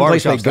it's the not old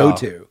someplace they barbershop go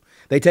style. to.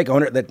 They take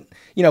owner that,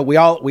 we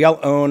all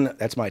own,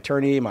 that's my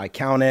attorney, my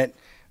accountant,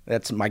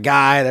 that's my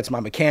guy, that's my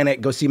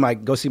mechanic. Go see my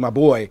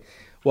boy.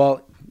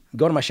 Well,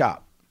 go to my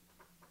shop.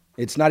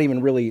 It's not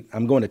even really,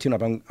 I'm going to tune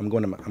up. I'm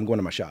going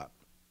to my shop.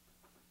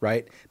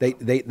 Right.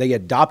 They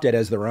adopt it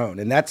as their own.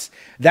 And that's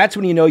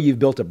when you know you've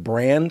built a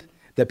brand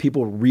that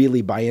people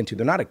really buy into.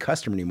 They're not a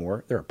customer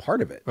anymore. They're a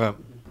part of it. Right.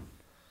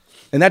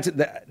 And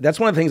that's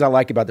one of the things I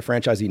like about the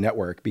franchisee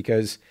network,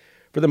 because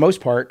for the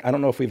most part, I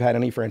don't know if we've had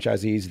any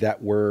franchisees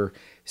that were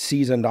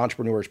seasoned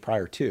entrepreneurs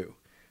prior to.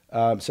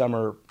 Some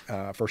are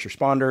first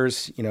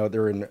responders,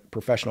 they're in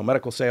professional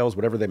medical sales,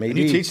 whatever they may And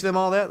be. you teach them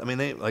all that? I mean,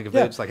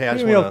 it's like, hey, I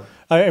just You want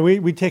know,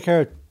 we take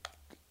care of,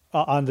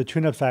 on the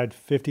tune-up side,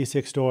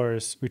 56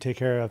 stores. We take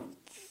care of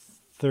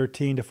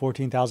 13 to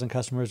 14,000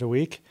 customers a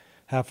week,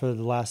 have for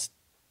the last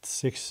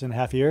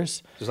 6.5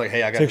 years. just like,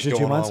 hey, I got 6 this to 2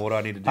 going months. on. What do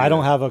I need to do? I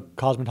don't have a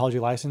cosmetology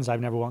license.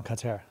 I've never once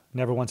cut hair.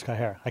 Never once cut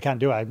hair. I can't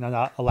do it. I'm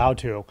not allowed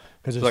to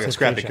because It's like a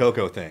scrap the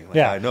cocoa thing. Like,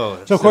 Yeah. I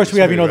know. So of course we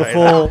have, smooth, the right?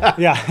 full,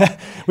 yeah,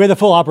 we have the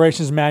full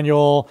operations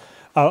manual.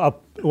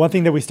 One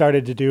thing that we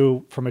started to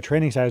do from a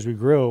training side as we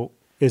grew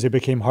is it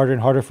became harder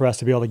and harder for us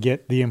to be able to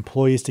get the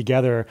employees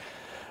together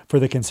for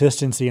the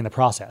consistency in the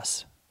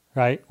process,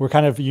 right? We're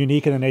kind of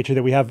unique in the nature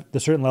that we have the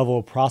certain level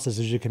of process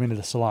as you come into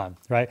the salon,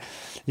 right?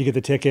 You get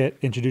the ticket,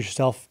 introduce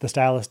yourself, the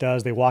stylist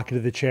does, they walk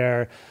into the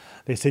chair,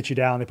 they sit you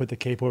down, they put the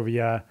cape over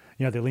you,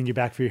 they lean you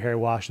back for your hair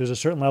wash. There's a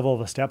certain level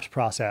of a steps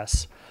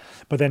process.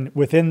 But then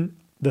within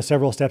the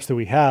several steps that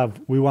we have,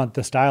 we want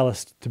the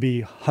stylist to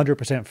be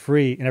 100%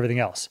 free in everything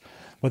else.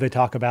 What they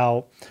talk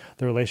about,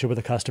 the relationship with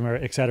the customer,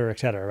 et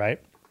cetera, right?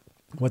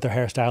 What their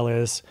hairstyle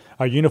is.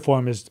 Our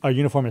uniform is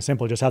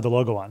simple. Just have the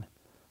logo on.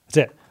 That's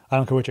it. I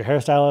don't care what your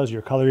hairstyle is,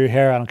 your color of your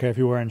hair. I don't care if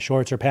you're wearing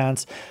shorts or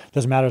pants.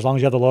 Doesn't matter. As long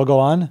as you have the logo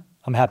on,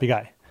 I'm a happy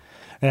guy.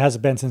 And it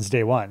hasn't been since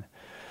day one.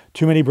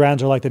 Too many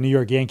brands are like the New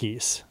York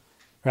Yankees,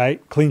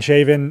 right? Clean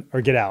shaven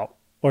or get out.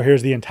 Or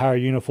here's the entire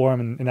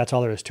uniform and that's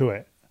all there is to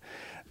it.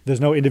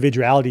 There's no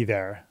individuality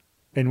there.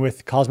 And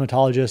with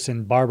cosmetologists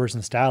and barbers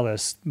and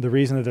stylists, the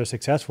reason that they're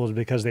successful is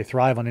because they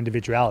thrive on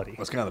individuality.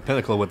 That's kind of the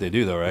pinnacle of what they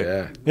do, though, right?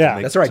 Yeah. Yeah.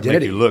 That's their To make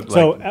identity. you look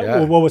So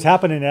like, what was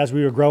happening as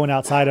we were growing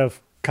outside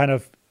of kind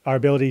of our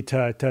ability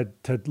to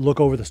look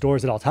over the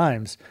stores at all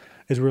times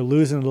is we're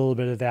losing a little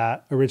bit of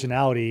that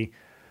originality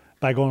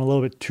by going a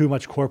little bit too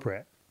much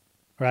corporate,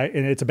 right?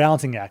 And it's a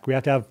balancing act. We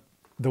have to have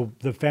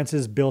the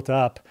fences built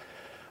up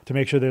to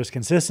make sure there's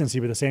consistency,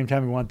 but at the same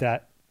time, we want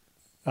that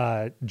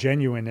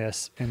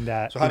genuineness and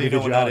that So how do you know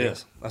what that individuality.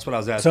 is? That's what I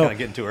was So- kind of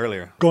getting to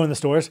earlier. Going in the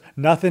stores,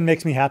 nothing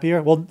makes me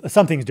happier. Well,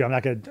 some things do. I'm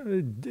not going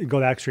to go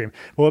that extreme.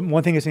 But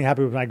one thing makes me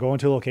happy when I go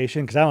into a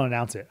location, because I don't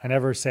announce it. I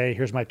never say,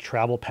 here's my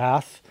travel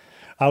path.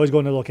 I always go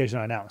into a location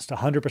unannounced.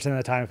 100% of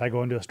the time, if I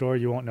go into a store,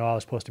 you won't know I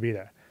was supposed to be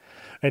there.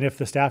 And if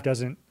the staff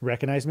doesn't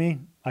recognize me,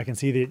 I can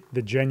see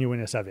the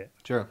genuineness of it,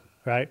 Sure.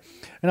 right?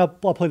 And I'll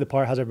play the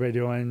part. How's everybody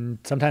doing?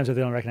 Sometimes if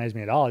they don't recognize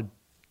me at all, I'll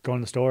go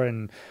in the store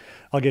and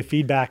I'll get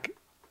feedback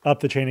up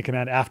the chain of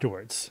command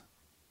afterwards.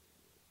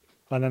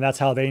 And then that's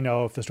how they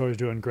know if the store is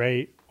doing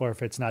great or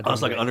if it's not Oh, doing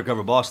it's like great. an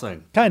undercover boss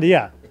thing. Kind of,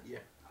 yeah.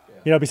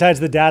 Besides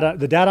the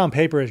data on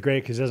paper is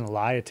great because it doesn't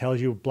lie. It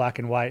tells you black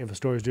and white if a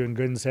store is doing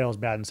good in sales,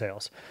 bad in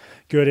sales,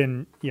 good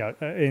in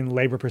in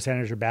labor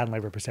percentage or bad in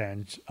labor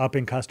percentage, up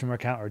in customer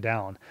count or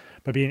down.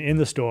 But being in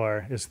the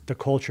store is the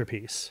culture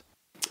piece.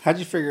 How'd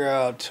you figure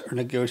out or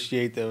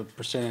negotiate the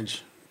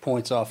percentage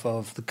points off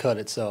of the cut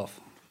itself?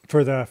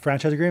 For the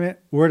franchise agreement,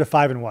 we're at a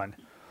 5-1.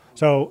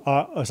 So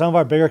some of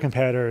our bigger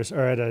competitors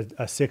are at a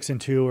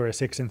 6-2 or a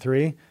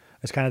 6-3.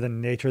 It's kind of the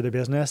nature of the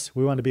business.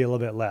 We want to be a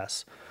little bit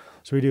less.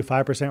 So we do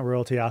 5%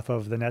 royalty off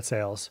of the net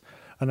sales,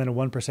 and then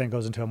 1%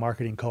 goes into a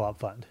marketing co-op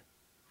fund.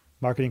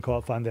 Marketing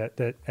co-op fund that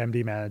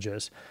MD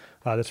manages.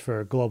 That's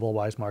for global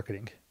wise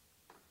marketing.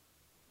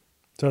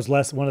 So it's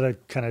less. One of the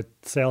kind of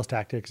sales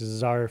tactics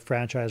is our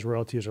franchise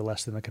royalties are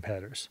less than the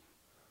competitors.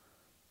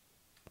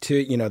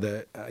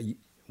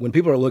 When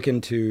people are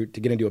looking to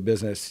get into a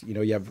business,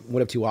 you have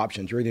one of two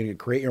options. You're either going to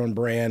create your own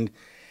brand,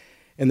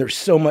 and there's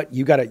so much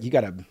you gotta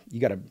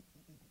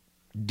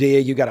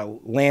dig, you gotta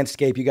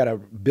landscape, you gotta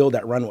build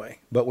that runway.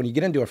 But when you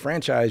get into a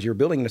franchise, you're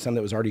building into something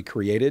that was already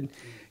created.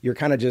 You're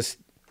kind of just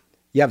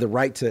you have the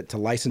right to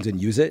license and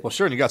use it. Well,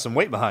 sure, and you got some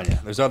weight behind you.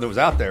 There's others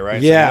out there,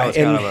 right? Yeah, so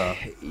you know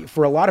and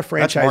for a lot of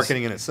franchise, that's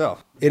marketing in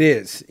itself. It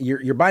is.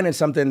 You're buying in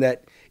something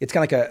that it's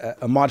kind of like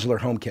a modular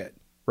home kit,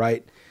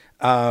 right?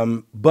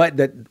 But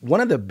that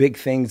one of the big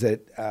things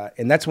that,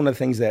 and that's one of the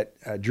things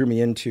that drew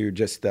me into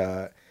just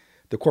the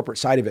corporate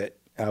side of it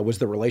was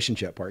the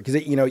relationship part,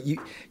 because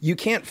you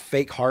can't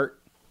fake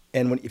heart,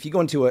 and if you go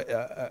into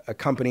a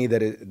company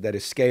that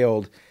is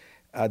scaled.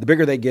 The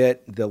bigger they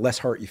get, the less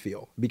heart you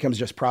feel. It becomes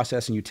just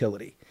process and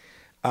utility.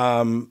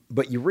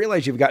 But you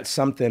realize you've got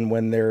something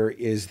when there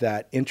is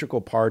that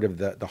integral part of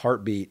the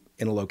heartbeat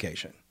in a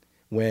location.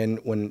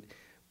 When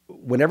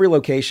every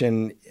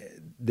location,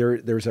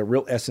 there's a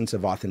real essence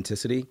of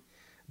authenticity.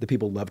 The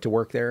people love to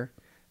work there.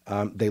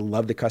 They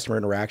love the customer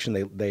interaction.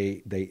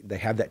 They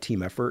have that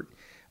team effort.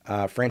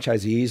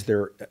 Franchisees,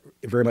 they're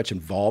very much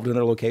involved in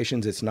their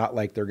locations. It's not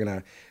like they're going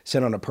to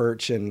sit on a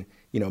perch and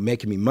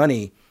making me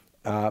money.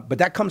 But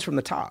that comes from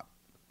the top,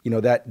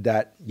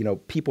 that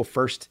people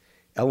first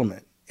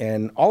element.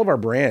 And all of our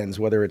brands,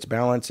 whether it's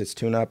Balance, it's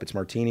Tune Up, it's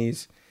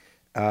Martinis.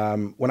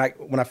 When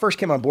I first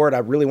came on board, I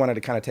really wanted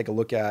to kind of take a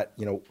look at,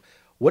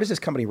 what is this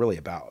company really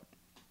about?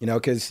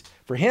 Because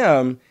for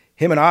him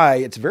and I,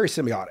 it's very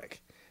symbiotic.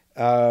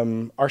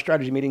 Our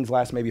strategy meetings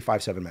last maybe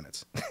 5-7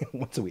 minutes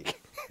once a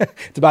week.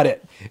 It's about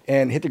it.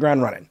 And hit the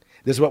ground running.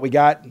 This is what we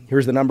got.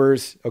 Here's the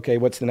numbers. Okay,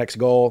 what's the next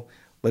goal?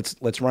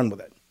 Let's run with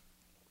it.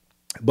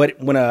 But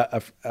when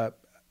a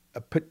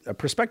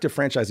prospective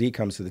franchisee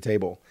comes to the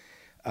table,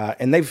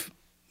 and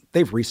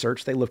they've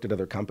researched, they looked at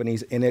other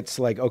companies, and it's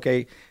like,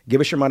 okay, give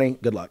us your money,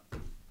 good luck,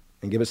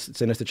 and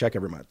send us the check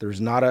every month.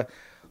 There's not a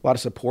lot of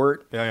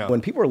support. Yeah.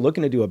 When people are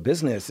looking to do a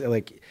business,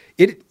 like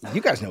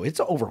you guys know, it's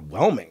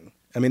overwhelming.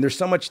 I mean, there's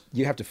so much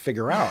you have to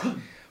figure out.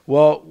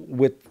 Well,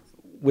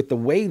 with the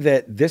way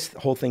that this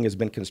whole thing has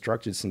been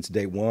constructed since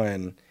day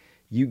one.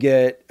 You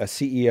get a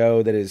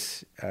CEO that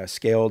is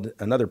scaled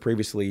another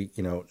previously,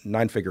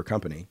 9-figure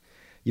company.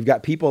 You've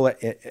got people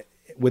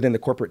within the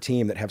corporate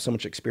team that have so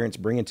much experience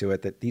bringing to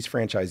it that these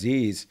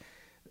franchisees,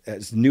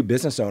 as new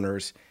business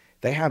owners,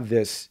 they have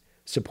this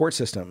support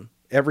system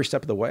every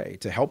step of the way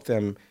to help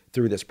them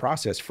through this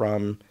process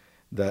from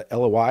the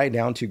LOI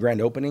down to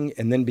grand opening,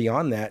 and then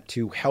beyond that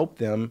to help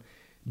them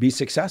be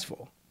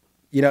successful.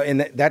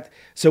 And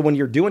so when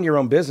you're doing your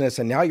own business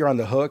and now you're on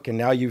the hook and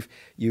now you've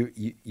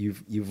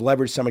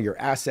leveraged some of your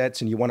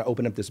assets and you want to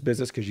open up this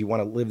business because you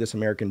want to live this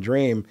American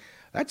dream,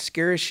 that's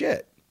scary as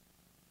shit.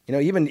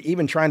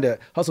 Even trying to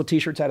hustle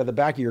t-shirts out of the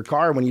back of your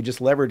car when you just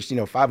leveraged,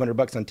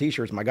 $500 on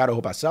t-shirts. My God, I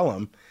hope I sell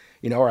them,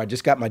 or I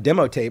just got my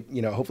demo tape,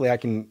 hopefully I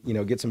can,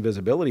 get some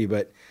visibility,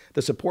 but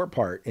the support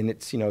part and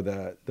it's,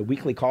 the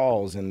weekly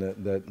calls and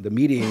the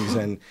meetings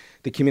and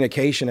the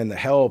communication and the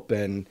help,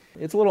 and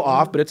it's a little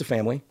off, but it's a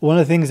family. One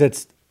of the things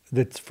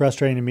that's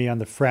frustrating to me on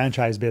the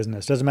franchise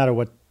business, doesn't matter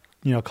what,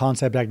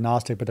 concept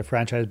agnostic, but the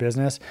franchise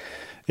business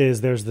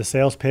is there's the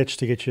sales pitch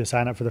to get you to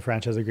sign up for the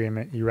franchise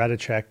agreement. You write a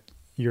check,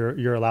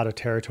 you're allowed a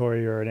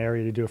territory or an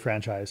area to do a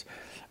franchise.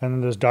 And then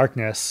there's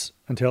darkness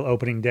until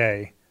opening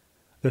day.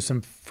 There's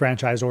some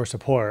franchisor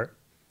support,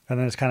 and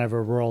then it's kind of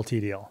a royalty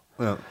deal.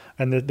 Yeah.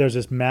 And there's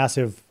this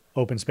massive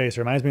open space.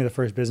 It reminds me of the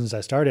first business I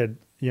started.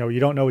 You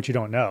don't know what you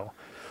don't know.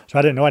 So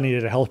I didn't know I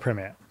needed a health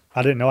permit.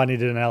 I didn't know I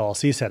needed an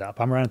LLC set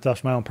up. I'm running stuff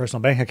from my own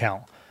personal bank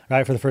account,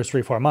 right, for the first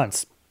 3-4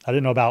 months. I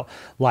didn't know about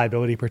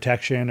liability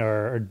protection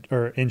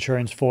or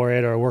insurance for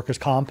it or workers'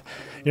 comp,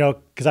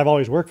 because I've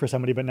always worked for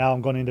somebody, but now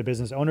I'm going into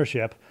business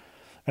ownership.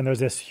 And there's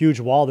this huge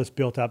wall that's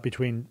built up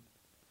between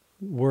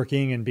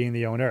working and being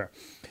the owner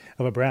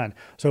of a brand.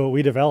 So what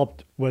we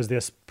developed was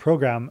this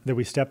program that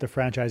we stepped the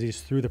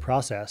franchisees through the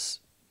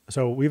process.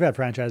 So we've had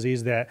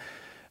franchisees that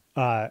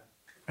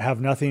have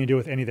nothing to do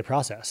with any of the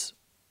process.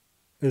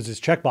 There's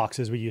these check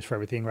boxes we use for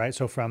everything, right?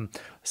 So from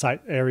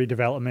site area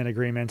development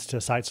agreements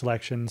to site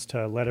selections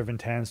to letter of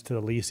intents to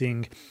the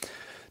leasing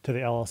to the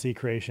LLC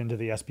creation to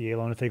the SBA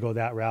loan if they go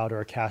that route,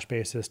 or a cash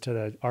basis to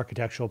the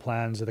architectural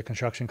plans or the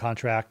construction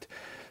contract,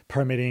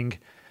 permitting,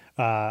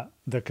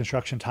 the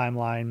construction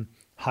timeline,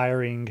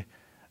 hiring,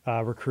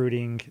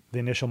 recruiting, the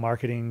initial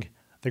marketing,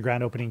 the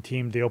grand opening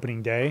team, the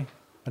opening day,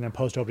 and then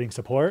post-opening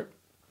support.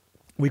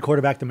 We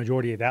quarterback the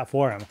majority of that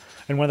for him.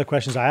 And one of the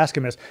questions I ask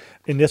him is,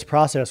 in this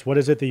process, what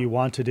is it that you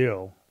want to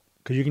do?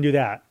 Because you can do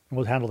that, and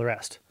we'll handle the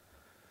rest.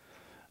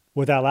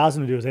 What that allows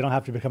them to do is they don't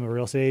have to become a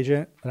real estate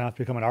agent. They don't have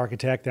to become an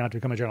architect. They don't have to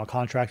become a general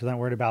contractor. They're not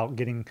worried about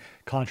getting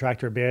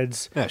contractor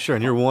bids. Yeah, sure.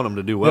 And you're wanting them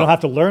to do well. They don't have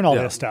to learn all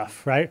this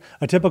stuff, right?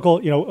 A typical,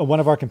 one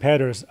of our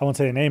competitors, I won't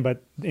say the name,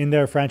 but in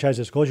their franchise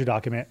disclosure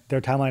document,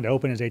 their timeline to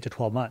open is 8 to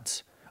 12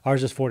 months.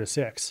 Ours is 4 to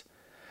 6,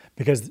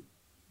 because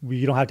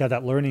you don't have to have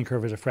that learning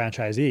curve as a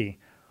franchisee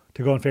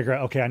to go and figure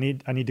out, okay, I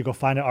need to go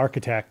find an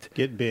architect,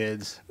 Get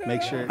bids,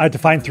 make sure. I have to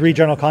find 3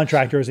 general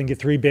contractors and get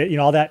 3 bid,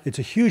 all that. It's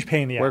a huge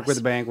pain in the ass. Work with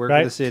the bank, work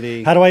right? with the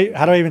city. How do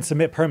I even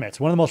submit permits?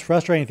 One of the most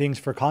frustrating things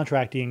for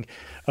contracting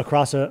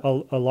across a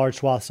large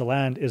swaths of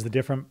land is the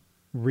different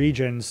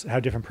regions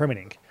have different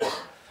permitting.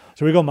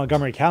 So we go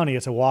Montgomery County,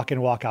 it's a walk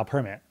in, walk out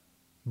permit.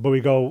 But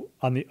we go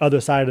on the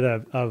other side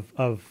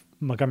of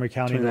Montgomery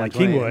County to like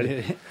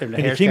 2920 Kingwood. into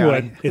Into Harris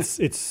Kingwood,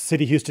 County. it's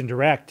City Houston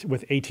Direct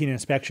with 18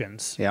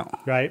 inspections. Yeah.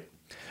 Right?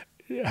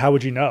 How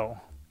would you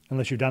know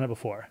unless you've done it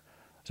before?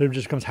 So it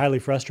just becomes highly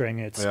frustrating.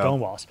 It's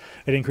stonewalls.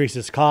 It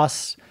increases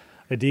costs.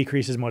 It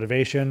decreases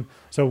motivation.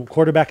 So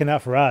quarterbacking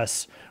that for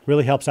us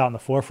really helps out in the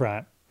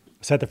forefront.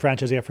 Set the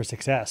franchisee up for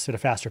success at a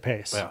faster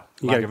pace. Yeah.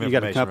 You Lack got, of you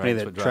got a information, company right?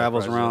 That's that what drives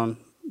travels prices up. around,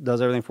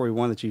 does everything for you.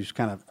 One that you just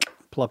kind of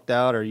plucked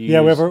out, or you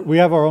Yeah, use- we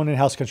have our own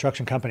in-house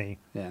construction company.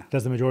 Yeah.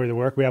 Does the majority of the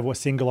work. We have a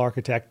single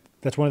architect.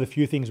 That's one of the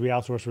few things we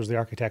outsourced was the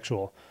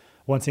architectural.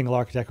 One single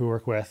architect we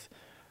work with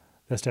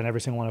that's done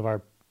every single one of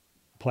our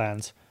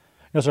plans.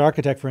 So an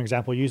architect, for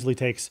example, usually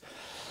takes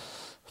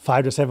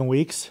 5 to 7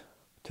 weeks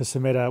to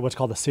submit what's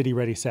called a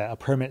city-ready set, a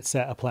permit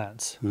set of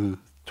plans.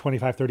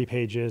 25, 30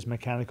 pages,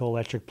 mechanical,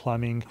 electric,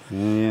 plumbing.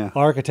 Yeah.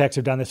 Architects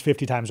have done this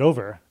 50 times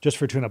over just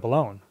for tune-up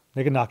alone.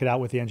 They can knock it out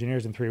with the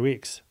engineers in 3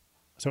 weeks.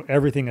 So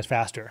everything is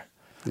faster.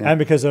 Yeah. And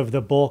because of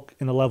the bulk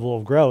and the level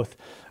of growth,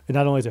 it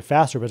not only is it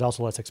faster, but it's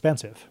also less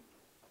expensive.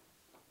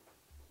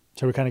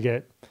 So we kind of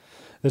get,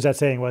 there's that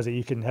saying, was it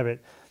you can have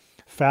it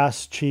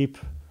fast, cheap,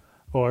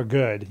 or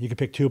good. You can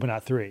pick 2, but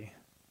not 3.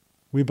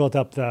 We built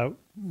up the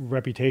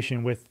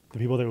reputation with the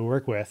people that we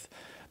work with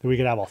that we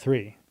could have all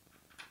 3.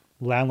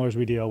 Landlords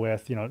we deal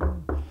with,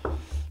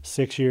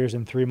 6 years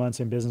and 3 months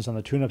in business on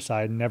the tune-up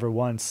side, never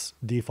once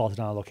defaulted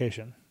on a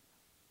location.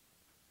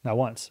 Not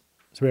once.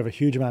 So we have a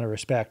huge amount of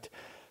respect.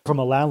 From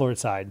a landlord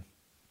side,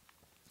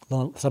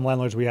 some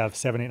landlords we have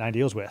 7, 8, 9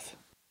 deals with.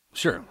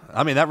 Sure.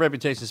 I mean, that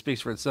reputation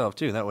speaks for itself,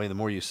 too. That way, the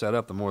more you set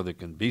up, the more that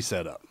can be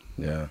set up.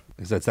 Yeah.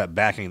 Because that's that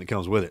backing that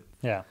comes with it.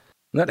 Yeah.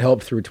 And that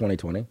helped through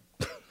 2020.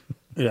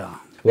 Yeah.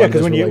 Yeah,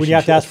 because when you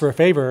have to ask for a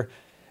favor,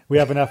 we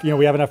have enough,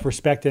 we have enough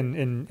respect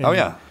in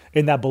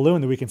that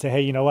balloon that we can say,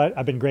 hey, you know what?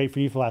 I've been great for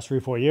you for the last 3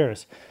 or 4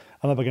 years.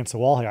 I'm up against the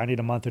wall here. I need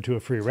a month or 2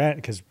 of free rent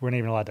because we're not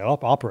even allowed to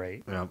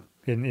operate. Yeah.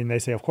 And they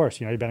say, of course,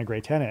 you've been a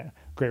great tenant,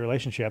 great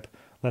relationship.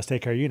 Let's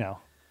take care of you now.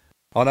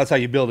 Oh, and that's how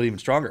you build it even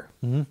stronger.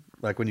 Mm-hmm.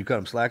 Like when you cut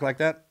them slack like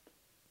that.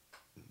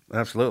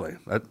 Absolutely.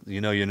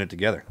 You're in it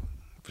together,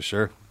 for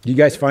sure. Do you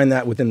guys find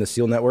that within the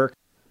SEAL network?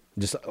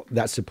 Just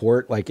that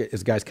support, like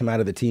as guys come out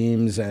of the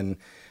teams and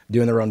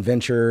doing their own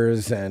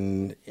ventures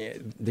and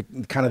the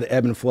kind of the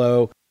ebb and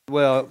flow?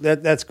 Well,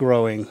 that's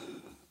growing.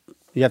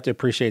 You have to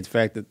appreciate the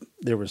fact that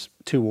there was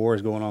 2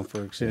 wars going on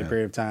for an extended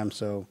period of time.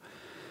 So,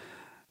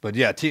 but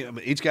yeah,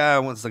 each guy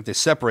once they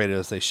separated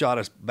us, they shot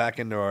us back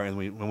into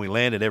when we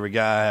landed, every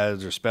guy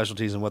has their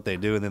specialties and what they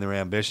do, and then their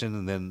ambition,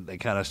 and then they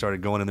kind of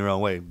started going in their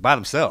own way by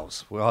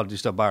themselves. We all had to do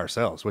stuff by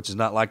ourselves, which is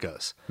not like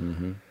us.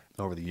 Mm-hmm.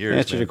 Over the years,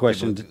 answer your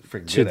question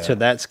to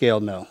that scale,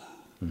 no,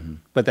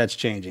 but that's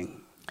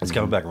changing. It's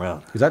coming back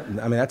around. Because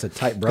that's a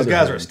tight brotherhood. Because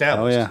guys are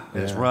established. Oh, yeah.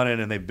 And it's running,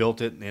 and they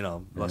built it.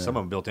 Some of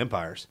them built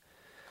empires.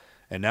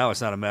 And now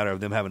it's not a matter of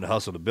them having to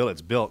hustle to build it.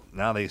 It's built.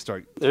 Now they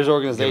start. There's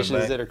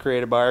organizations that are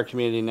created by our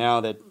community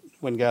now that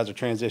when guys are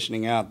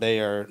transitioning out,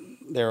 there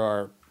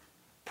are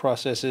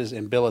processes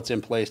and billets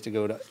in place to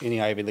go to any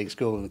Ivy League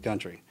school in the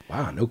country.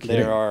 Wow, no kidding.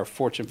 There are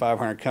Fortune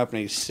 500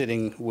 companies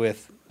sitting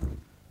with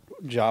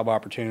job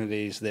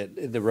opportunities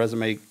that the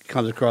resume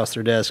comes across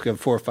their desk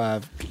of 4 or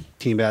 5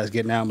 team guys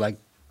getting out. I'm like,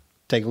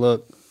 take a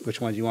look, which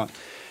ones you want.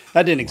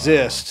 That didn't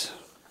exist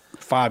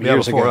 5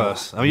 years before ago.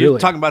 us. I mean, you're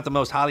talking about the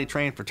most highly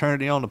trained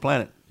fraternity on the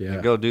planet. Yeah.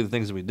 To go do the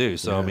things that we do.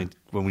 So, I mean,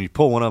 when you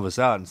pull one of us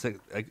out and say,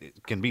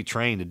 it can be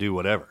trained to do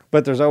whatever.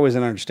 But there's always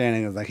an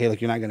understanding of like, hey,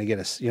 look, you're not going to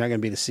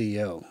be the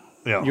CEO.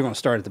 Yeah. You're going to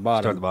start at the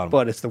bottom.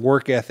 But it's the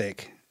work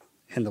ethic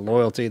and the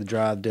loyalty, the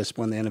drive,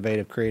 discipline, the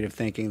innovative, creative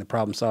thinking, the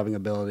problem-solving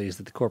abilities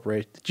that the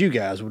corporation, that you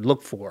guys would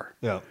look for.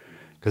 Yeah.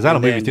 Because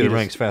that'll move you through the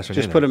ranks faster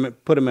than just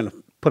put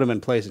them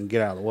in place and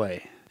get out of the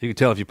way. You can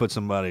tell if you put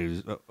somebody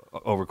who's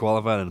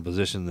overqualified in a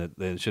position that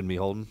they shouldn't be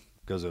holding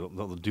because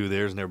they'll do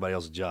theirs and everybody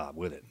else's job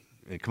with it.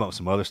 And come up with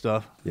some other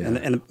stuff. Yeah.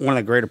 And one of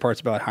the greater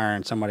parts about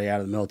hiring somebody out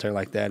of the military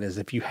like that is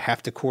if you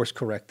have to course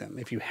correct them,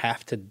 if you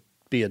have to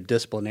be a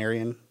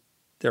disciplinarian,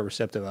 they're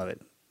receptive of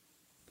it.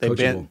 They've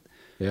been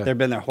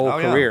their whole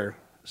career.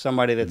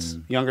 Somebody that's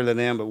younger than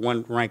them but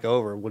one rank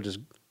over will just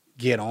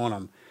get on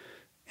them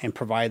and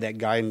provide that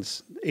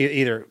guidance.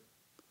 Either,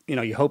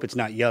 you hope it's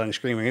not yelling,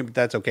 screaming, but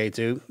that's okay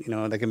too.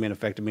 That can be an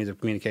effective means of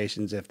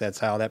communications if that's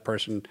how that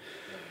person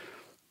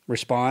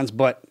responds.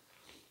 But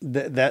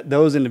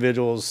those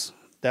individuals,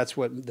 that's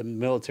what the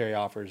military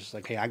offers. It's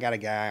like, hey, I got a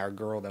guy or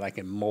girl that I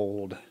can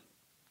mold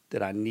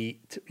that I need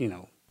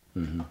to,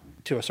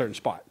 to a certain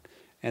spot.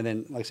 And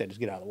then, like I said, just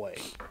get out of the way.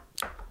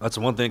 That's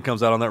the one thing that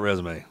comes out on that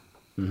resume.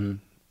 Mm-hmm.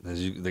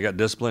 They got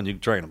discipline, you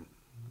can train them.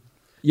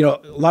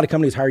 A lot of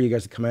companies hire you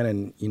guys to come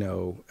in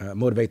and,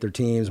 motivate their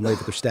teams,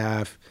 motivate their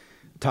staff,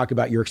 talk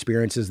about your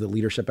experiences, the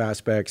leadership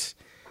aspects.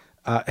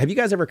 Have you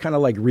guys ever kind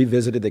of like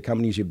revisited the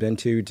companies you've been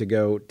to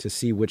go to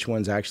see which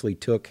ones actually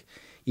took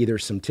either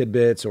some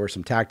tidbits or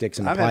some tactics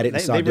and applied it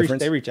and saw a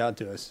difference? They reach out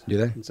to us. Do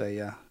they? And say,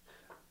 yeah.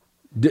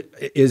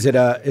 Is it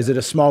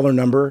a smaller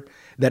number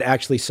that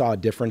actually saw a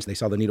difference? They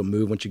saw the needle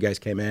move once you guys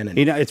came in. And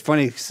it's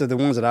funny. So the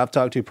ones that I've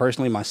talked to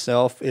personally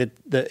myself,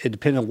 it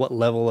depended on what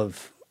level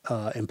of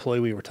employee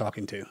we were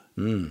talking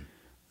to.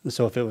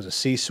 So if it was a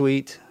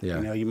C-suite,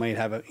 Yeah. you may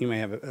have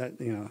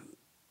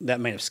that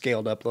may have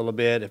scaled up a little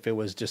bit. If it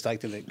was just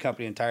like the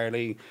company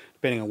entirely,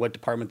 depending on what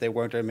department they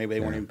worked in, maybe they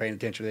weren't even paying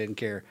attention. They didn't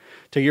care.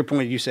 To your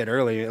point, you said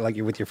earlier, like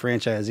you're with your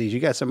franchisees, you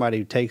got somebody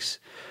who takes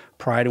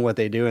pride in what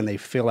they do and they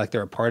feel like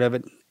they're a part of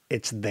it.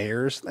 It's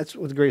theirs. That's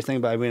what the greatest thing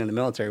about being in the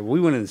military. We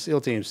went in the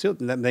SEAL team.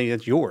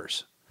 That's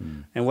yours.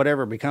 And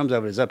whatever becomes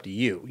of it is up to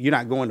you. You're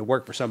not going to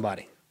work for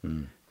somebody.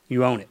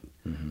 You own it.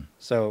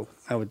 So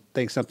I would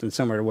think something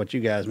similar to what you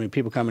guys. I mean,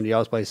 people come into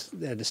y'all's place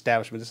at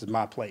establishment. This is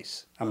my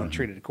place. I'm going to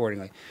treat it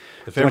accordingly.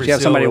 If So every once you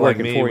have SEAL somebody were like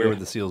working me, for where you, would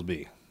the SEALs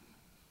be?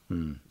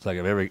 It's like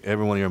if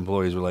every one of your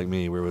employees were like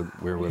me, where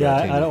would Yeah,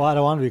 our team I be? don't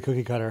want to be a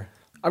cookie cutter.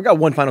 I've got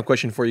one final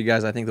question for you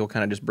guys. I think they'll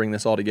kind of just bring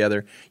this all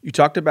together. You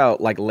talked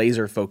about like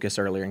laser focus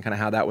earlier and kind of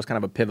how that was kind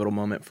of a pivotal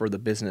moment for the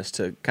business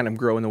to kind of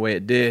grow in the way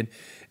it did.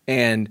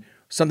 And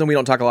something we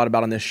don't talk a lot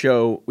about on this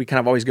show, we kind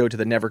of always go to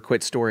the never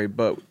quit story,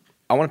 but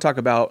I want to talk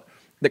about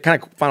the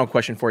kind of final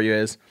question for you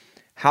is,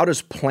 how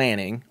does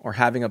planning or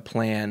having a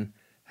plan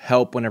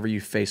help whenever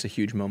you face a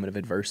huge moment of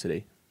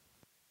adversity?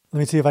 Let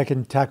me see if I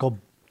can tackle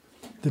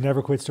the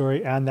never quit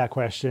story and that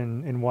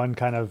question in one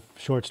kind of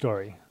short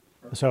story.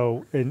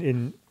 So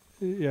in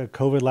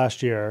COVID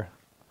last year,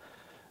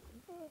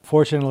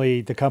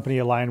 fortunately, the company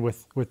aligned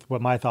with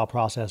what my thought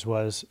process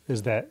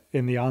is that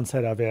in the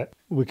onset of it,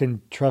 we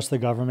can trust the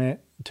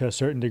government to a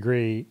certain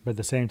degree, but at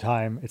the same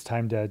time, it's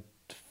time to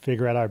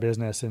figure out our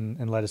business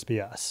and let us be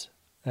us.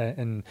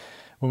 And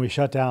when we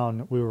shut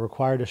down, we were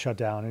required to shut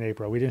down in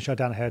April. We didn't shut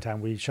down ahead of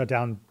time. We shut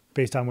down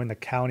based on when the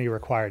county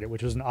required it,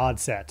 which was an odd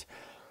set.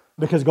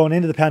 Because going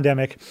into the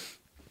pandemic,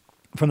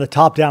 from the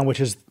top down, which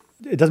is,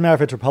 it doesn't matter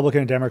if it's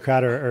Republican or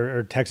Democrat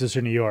or Texas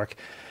or New York,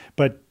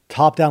 but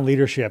top down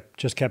leadership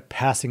just kept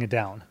passing it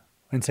down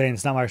and saying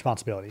it's not my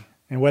responsibility.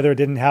 And whether it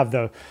didn't have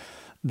the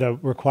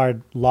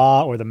required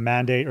law or the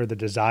mandate or the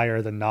desire,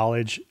 or the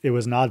knowledge, it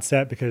was an odd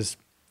set because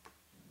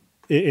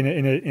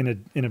in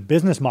a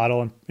business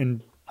model,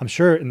 and I'm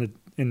sure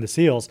in the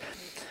SEALs,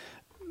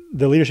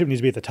 the leadership needs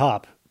to be at the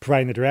top,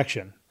 providing the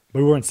direction. But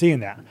we weren't seeing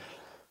that.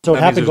 So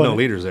That means there's no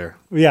leaders there.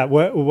 Yeah,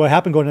 what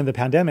happened going into the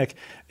pandemic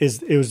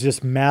is it was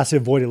just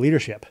massive void of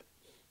leadership.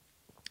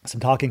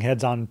 Some talking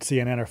heads on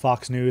CNN or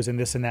Fox News and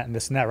this and that and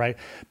this and that, right?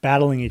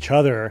 Battling each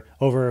other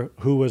over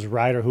who was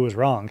right or who was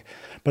wrong,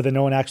 but then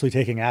no one actually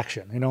taking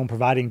action, no one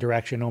providing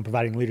direction, no one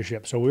providing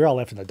leadership. So we were all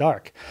left in the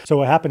dark. So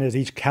what happened is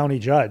each county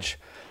judge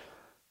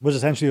was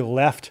essentially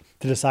left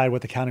to decide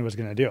what the county was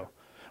going to do,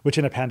 which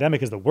in a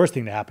pandemic is the worst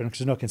thing to happen because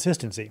there's no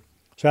consistency.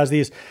 So as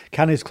these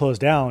counties close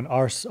down,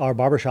 our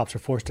barbershops are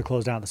forced to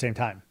close down at the same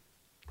time.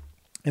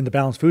 In the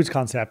balanced foods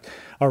concept,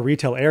 our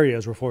retail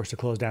areas were forced to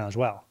close down as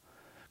well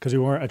because we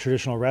weren't a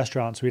traditional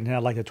restaurant, so we didn't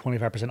have like the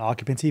 25%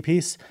 occupancy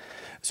piece.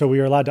 So we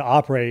were allowed to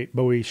operate,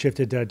 but we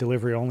shifted to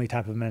delivery only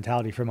type of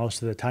mentality for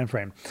most of the time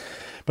frame.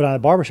 But on the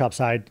barbershop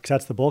side, because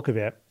that's the bulk of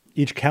it,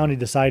 each county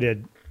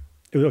decided,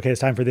 okay,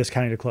 it's time for this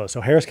county to close.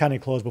 So Harris County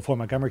closed before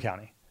Montgomery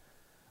County,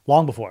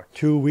 long before,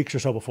 2 weeks or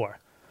so before,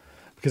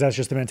 because that's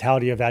just the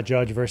mentality of that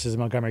judge versus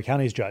Montgomery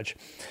County's judge.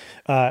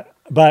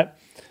 But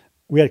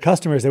we had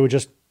customers that would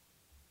just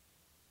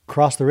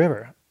cross the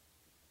river.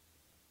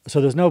 So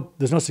there's no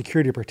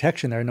security or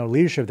protection there, no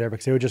leadership there,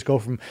 because they would just go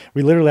from,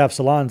 we literally have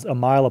salons a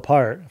mile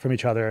apart from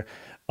each other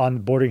on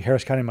bordering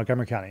Harris County and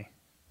Montgomery County.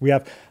 We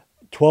have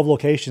 12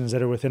 locations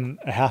that are within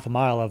a half a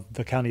mile of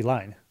the county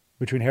line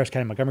between Harris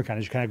County and Montgomery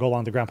County. You kind of go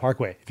along the Grand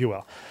Parkway, if you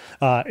will,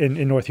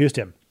 in North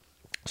Houston.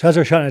 So as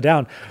they're shutting it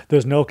down,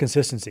 there's no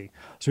consistency.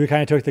 So we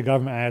kind of took the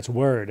government at its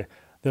word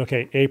that,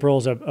 okay,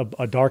 April's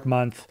a dark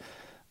month.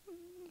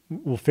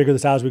 We'll figure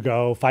this out as we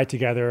go, fight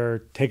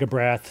together, take a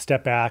breath,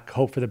 step back,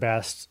 hope for the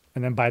best.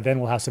 And then by then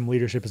we'll have some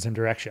leadership and some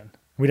direction.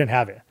 We didn't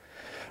have it.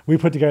 We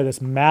put together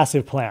this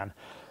massive plan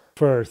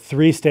for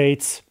 3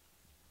 states,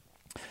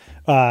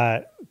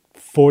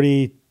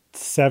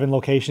 47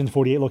 locations,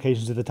 48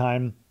 locations at the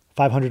time,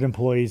 500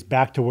 employees,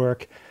 back to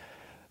work,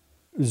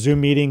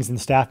 Zoom meetings and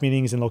staff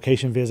meetings and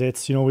location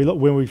visits.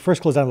 When we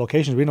first closed down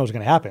locations, we didn't know what was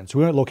going to happen. So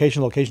we went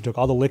location to location, took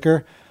all the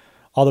liquor,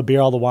 all the beer,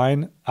 all the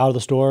wine out of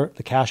the store,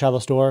 the cash out of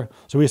the store.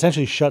 So we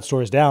essentially shut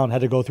stores down,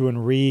 had to go through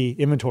and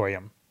re-inventory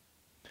them.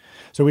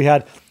 So we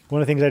had,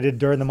 one of the things I did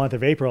during the month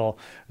of April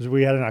is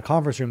we had in our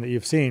conference room that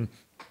you've seen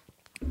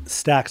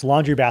stacks,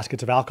 laundry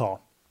baskets of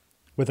alcohol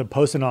with a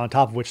post-it on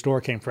top of which store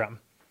it came from.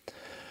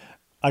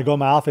 I'd go in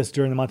my office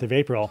during the month of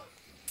April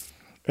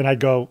and I'd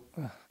go,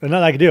 there's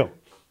nothing I could do.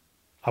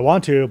 I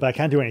want to, but I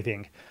can't do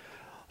anything.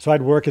 So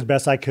I'd work as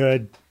best I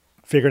could,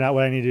 figuring out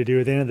what I needed to do.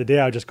 At the end of the day,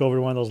 I would just go over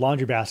to one of those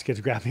laundry baskets,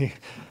 grab me,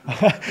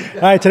 all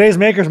right, today's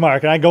Maker's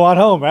Mark, and I'd go on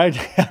home, right?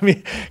 Have me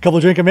a couple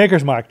of drink of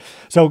Maker's Mark.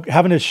 So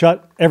having to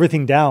shut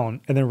everything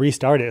down and then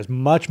restart it is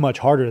much, much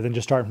harder than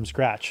just starting from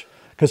scratch.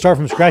 Because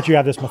starting from scratch, you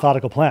have this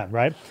methodical plan,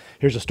 right?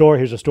 Here's a store,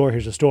 here's a store,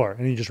 here's a store,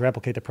 and you just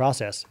replicate the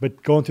process.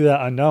 But going through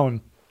that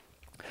unknown,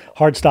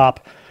 hard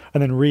stop,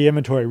 and then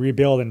re-inventory,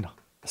 rebuild, and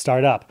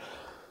start up.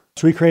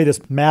 So we created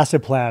this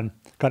massive plan,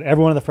 got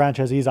every one of the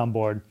franchisees on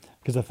board,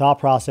 because the thought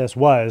process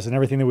was, and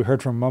everything that we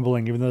heard from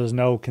Mumbling, even though there's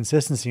no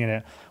consistency in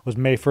it, was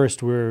May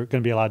 1st, we're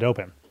going to be allowed to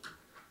open.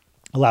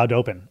 allowed to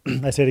open.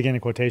 I say it again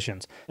in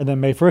quotations. And then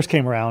May 1st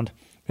came around,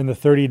 and the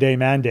 30-day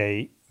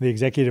mandate, the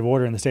executive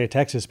order in the state of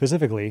Texas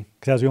specifically,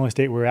 because that was the only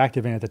state we were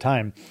active in at the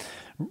time,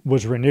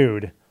 was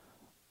renewed.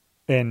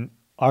 And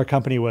our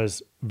company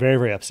was very,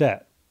 very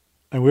upset.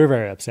 And we were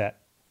very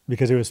upset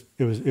because it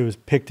was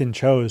picked and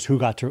chose who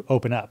got to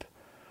open up.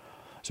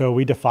 So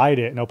we defied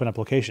it and opened up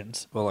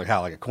locations. Well, like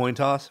how? Like a coin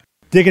toss?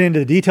 Digging into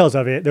the details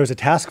of it, there was a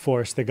task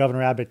force that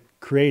Governor Abbott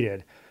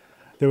created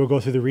that would go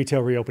through the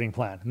retail reopening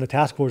plan. And the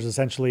task force is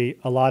essentially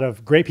a lot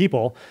of great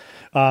people,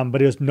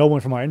 but it was no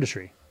one from our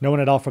industry. No one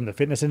at all from the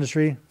fitness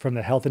industry, from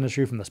the health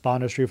industry, from the spa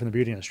industry, from the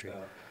beauty industry,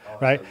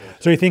 right?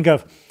 So you think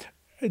of,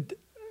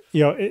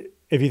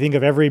 if you think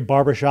of every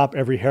barbershop,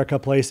 every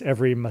haircut place,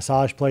 every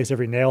massage place,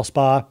 every nail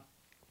spa,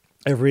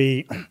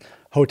 every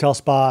hotel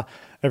spa,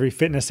 every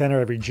fitness center,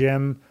 every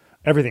gym,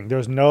 everything.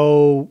 There's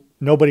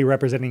nobody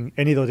representing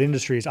any of those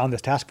industries on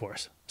this task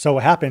force. So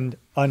what happened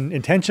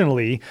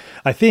unintentionally,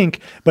 I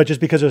think, but just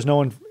because there's no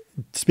one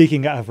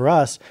speaking for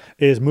us,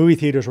 is movie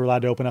theaters were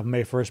allowed to open up on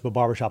May 1st, but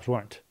barbershops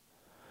weren't.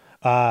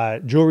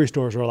 Jewelry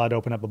stores were allowed to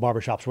open up, but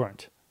barbershops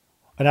weren't.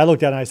 And I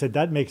looked at it and I said,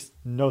 that makes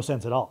no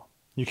sense at all.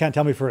 You can't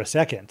tell me for a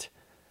second.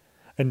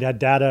 And that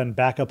data and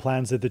backup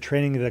plans that the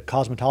training the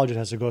cosmetologist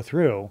has to go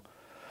through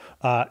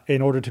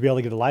in order to be able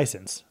to get a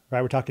license,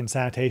 right? We're talking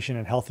sanitation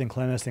and health and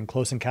cleanliness and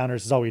close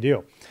encounters is all we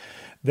do.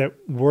 That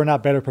we're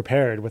not better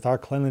prepared with our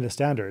cleanliness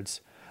standards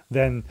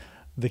than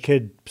the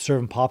kid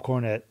serving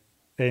popcorn at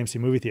AMC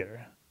movie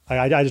theater.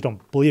 I just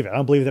don't believe it. I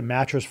don't believe that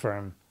Mattress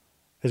Firm,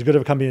 as good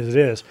of a company as it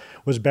is,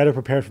 was better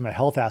prepared from a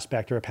health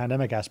aspect or a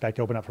pandemic aspect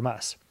to open up from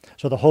us.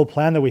 So the whole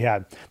plan that we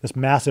had, this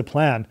massive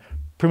plan,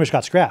 pretty much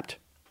got scrapped.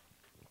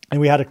 And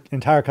we had an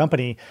entire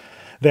company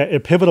that a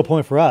pivotal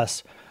point for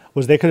us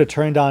was they could have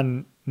turned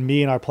on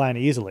me and our plan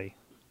easily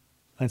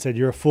and said,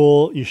 you're a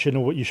fool. You should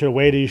have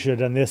waited. You should have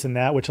done this and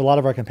that, which a lot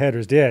of our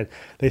competitors did.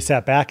 They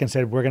sat back and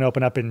said, we're going to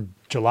open up in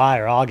July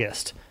or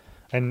August.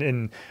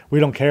 And we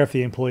don't care if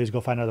the employees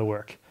go find other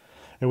work.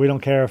 And we don't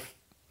care if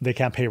they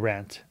can't pay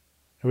rent.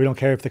 And we don't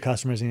care if the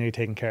customers need to be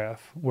taken care of.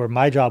 Where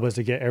my job was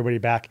to get everybody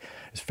back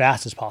as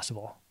fast as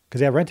possible because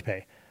they have rent to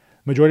pay.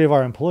 Majority of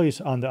our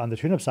employees on the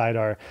tune-up side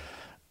are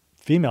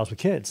females with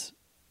kids.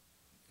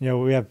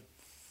 We have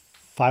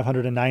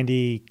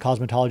 590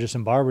 cosmetologists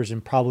and barbers,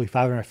 and probably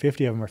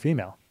 550 of them are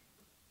female.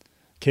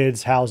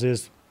 Kids,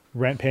 houses,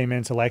 rent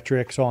payments,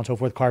 electric, so on and so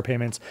forth, car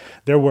payments.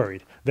 They're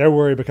worried. Their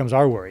worry becomes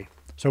our worry.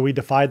 So we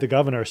defied the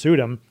governor, sued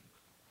him,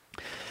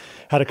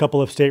 had a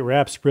couple of state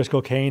reps,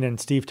 Briscoe Kane and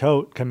Steve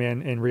Tote, come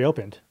in and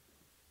reopened.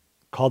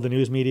 Called the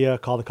news media,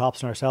 called the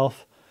cops and ourselves,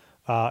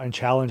 and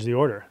challenged the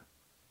order.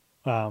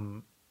 They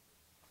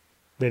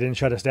didn't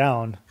shut us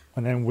down,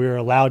 and then we were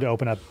allowed to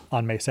open up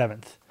on May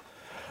 7th.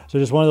 So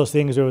just one of those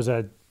things, there was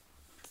a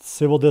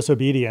civil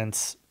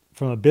disobedience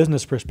from a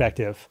business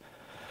perspective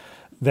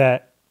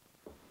that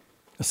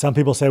some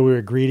people say we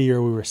were greedy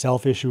or we were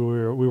selfish,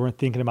 or we weren't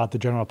thinking about the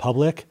general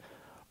public.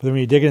 But then when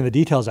you dig into the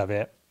details of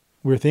it,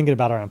 we were thinking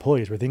about our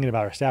employees, we're thinking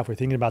about our staff, we're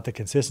thinking about the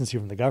consistency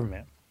from the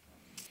government.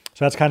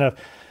 So that's kind of,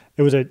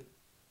 it was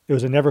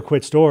a never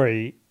quit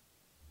story.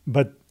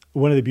 But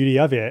one of the beauty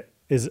of it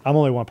is I'm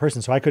only one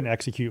person, so I couldn't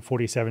execute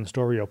 47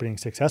 store reopenings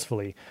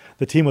successfully.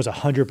 The team was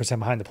 100%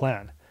 behind the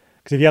plan.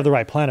 Because if you have the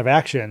right plan of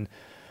action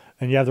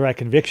and you have the right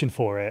conviction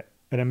for it,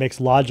 and it makes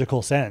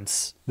logical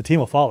sense, the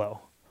team will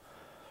follow.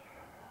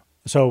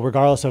 So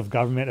regardless of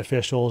government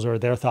officials or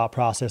their thought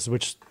process,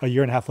 which a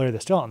year and a half later,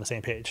 they're still on the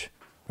same page,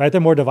 right? They're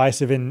more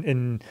divisive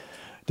in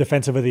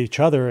defensive of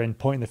each other and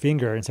pointing the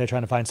finger instead of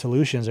trying to find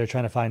solutions. They're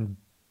trying to find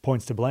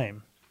points to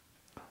blame.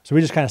 So we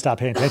just kind of stopped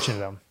paying attention to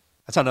them.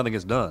 That's how nothing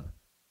gets done.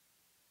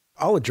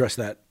 I'll address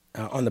that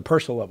on the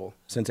personal level,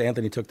 since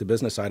Anthony took the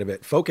business side of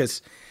it.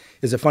 Focus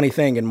is a funny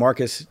thing, and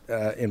Marcus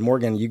and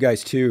Morgan, you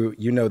guys too,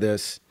 you know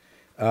this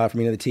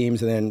from the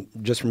teams, and then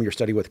just from your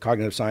study with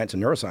cognitive science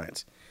and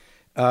neuroscience.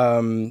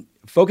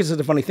 Focus is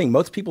a funny thing.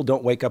 Most people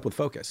don't wake up with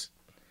focus.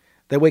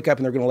 They wake up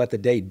and they're going to let the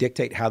day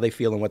dictate how they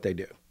feel and what they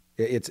do.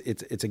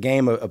 It's a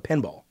game of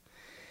pinball.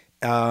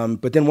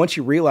 But then once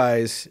you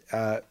realize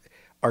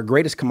our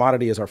greatest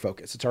commodity is our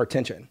focus, it's our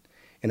attention.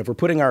 And if we're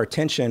putting our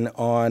attention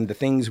on the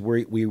things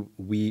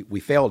we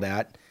failed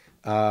at,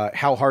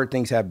 how hard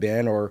things have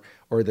been, or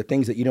the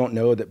things that you don't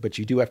know but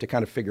you do have to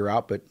kind of figure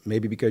out, but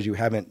maybe because you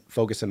haven't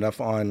focused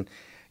enough on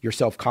your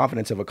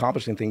self-confidence of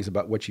accomplishing things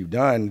about what you've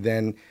done,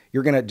 then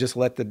you're going to just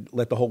let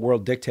the whole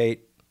world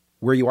dictate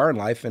where you are in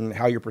life and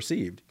how you're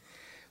perceived.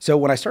 So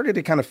when I started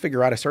to kind of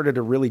figure out, I started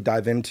to really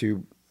dive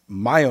into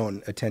my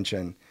own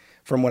attention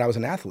from when I was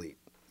an athlete.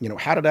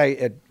 How did I,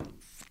 at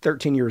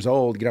 13 years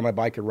old, get on my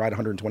bike and ride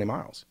 120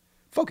 miles?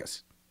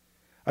 Focus.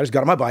 I just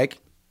got on my bike,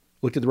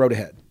 looked at the road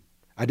ahead.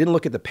 I didn't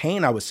look at the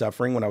pain I was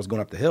suffering when I was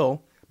going up the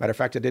hill. Matter of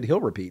fact, I did hill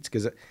repeats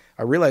because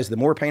I realized the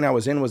more pain I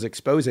was in was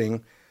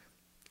exposing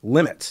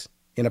limits.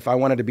 And if I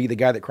wanted to be the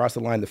guy that crossed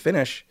the line to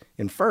finish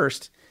in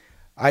first,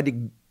 I had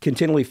to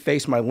continually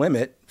face my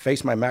limit,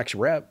 face my max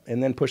rep,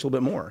 and then push a little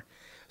bit more.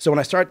 So when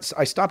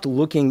I stopped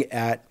looking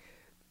at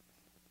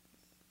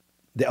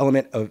the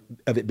element of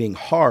it being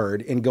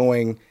hard and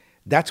going,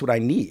 that's what I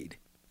need.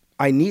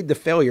 I need the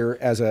failure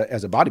as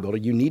a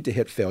bodybuilder. You need to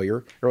hit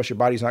failure, or else your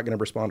body's not going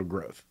to respond to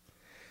growth.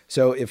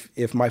 So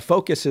if my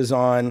focus is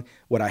on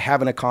what I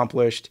haven't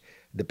accomplished,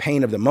 the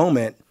pain of the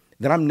moment,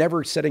 then I'm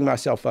never setting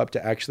myself up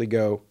to actually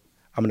go,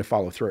 I'm going to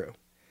follow through.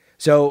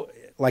 So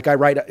like I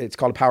write, it's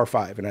called a Power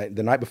 5. And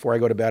the night before I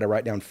go to bed, I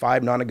write down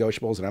 5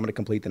 non-negotiables that I'm going to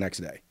complete the next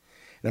day.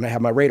 Then I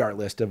have my radar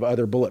list of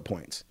other bullet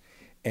points.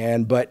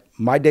 But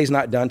my day's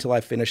not done till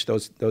I finish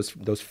those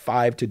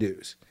 5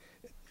 to-dos,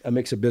 a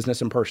mix of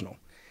business and personal.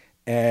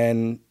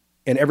 And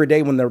every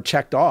day when they're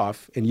checked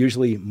off, and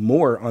usually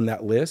more on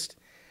that list,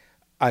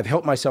 I've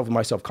helped myself with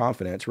my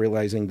self-confidence,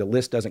 realizing the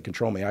list doesn't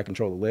control me. I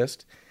control the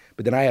list.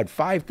 But then I had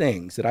 5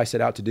 things that I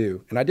set out to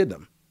do, and I did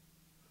them.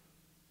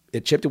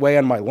 It chipped away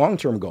on my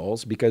long-term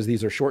goals, because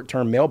these are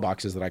short-term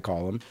mailboxes that I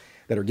call them,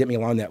 that are getting me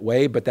along that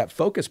way. But that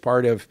focus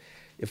part of,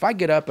 if I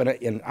get up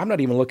and I'm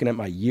not even looking at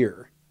my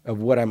year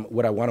of what I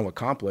want to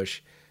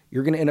accomplish,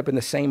 you're going to end up in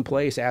the same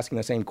place asking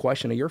the same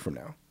question a year from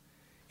now.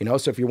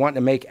 So if you're wanting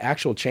to make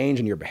actual change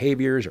in your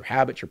behaviors, your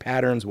habits, your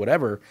patterns,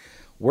 whatever,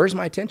 where's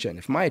my attention?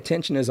 If my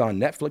attention is on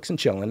Netflix and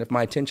chilling, if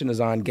my attention is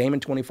on gaming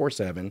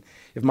 24/7,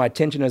 if my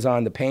attention is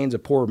on the pains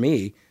of poor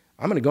me,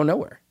 I'm going to go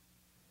nowhere.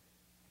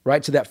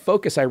 Right? So that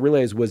focus, I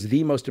realized, was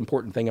the most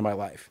important thing in my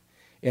life.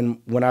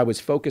 And when I was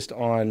focused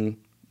on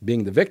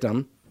being the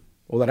victim,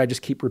 well, then I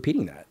just keep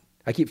repeating that.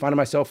 I keep finding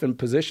myself in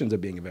positions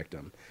of being a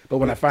victim. But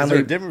when I finally... Is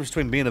there a difference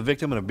between being a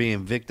victim and being a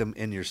victim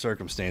in your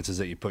circumstances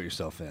that you put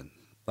yourself in?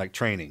 Like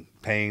training,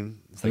 pain.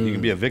 It's like you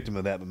can be a victim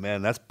of that, but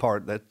man, that's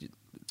part that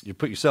you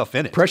put yourself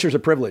in it. Pressure's a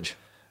privilege.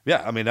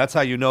 Yeah, I mean, that's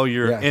how you know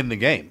you're in the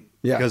game.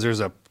 Yeah. Because there's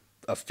a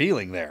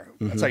feeling there.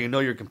 That's how you know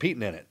you're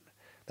competing in it.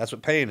 That's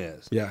what pain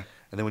is. Yeah.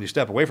 And then when you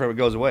step away from it, it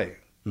goes away.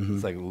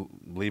 It's like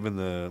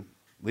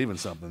leaving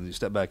something. You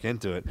step back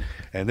into it,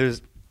 and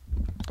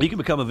you can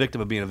become a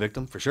victim of being a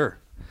victim for sure.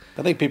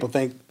 I think people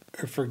think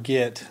or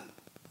forget.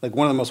 Like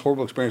one of the most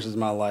horrible experiences in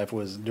my life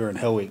was during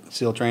Hell Week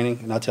SEAL training,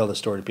 and I tell this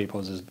story to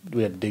people.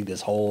 We had to dig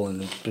this hole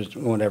and just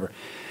whatever.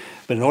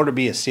 But in order to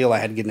be a SEAL, I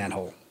had to get in that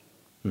hole.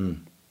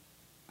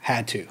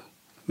 Had to.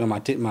 My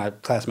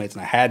classmates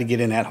and I had to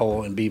get in that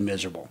hole and be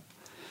miserable.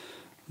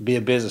 Be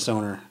a business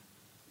owner,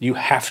 you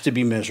have to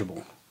be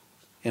miserable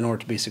in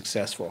order to be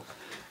successful.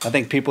 I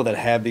think people that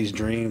have these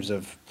dreams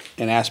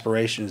and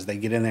aspirations, they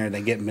get in there and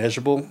they get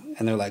miserable,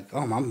 and they're like, "Oh,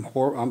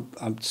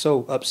 I'm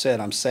so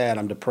upset. I'm sad.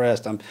 I'm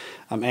depressed. I'm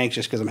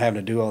anxious because I'm having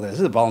to do all this."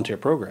 This is a volunteer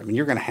program, and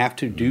you're going to have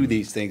to do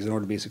these things in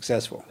order to be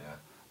successful.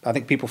 Yeah. I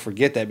think people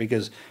forget that,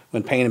 because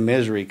when pain and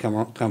misery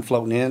come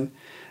floating in,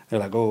 they're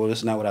like, "Oh, this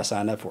is not what I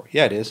signed up for."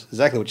 Yeah, it is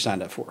exactly what you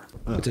signed up for.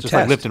 It's a just test.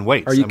 like lifting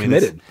weights. Are you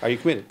committed? Are you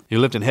committed? You're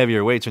lifting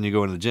heavier weights when you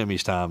go into the gym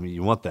each time.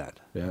 You want that.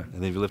 Yeah.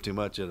 And then if you lift too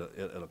much,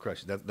 it'll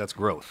crush you. That's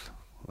growth.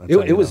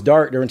 It was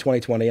dark during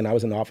 2020, and I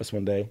was in the office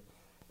one day,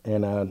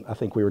 and I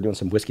think we were doing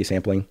some whiskey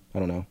sampling. I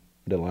don't know.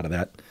 We did a lot of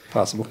that.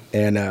 Possible.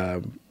 And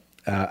I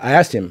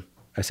asked him,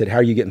 I said, "How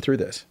are you getting through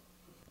this?"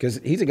 Because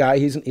he's a guy,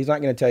 he's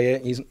not going to tell you,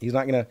 he's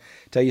not going to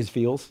tell you his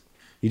feels.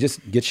 You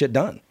just get shit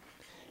done.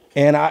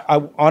 And I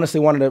honestly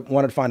wanted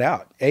to find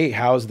out,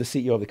 how's the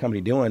CEO of the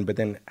company doing? But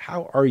then,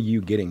 how are you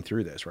getting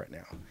through this right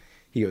now?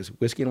 He goes,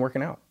 whiskey and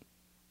working out.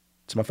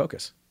 It's my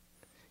focus.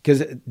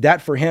 Because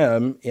that for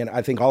him, and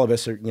I think all of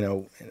us are,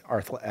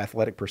 our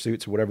athletic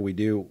pursuits or whatever we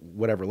do,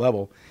 whatever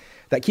level,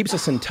 that keeps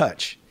us in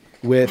touch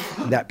with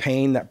that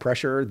pain, that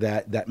pressure,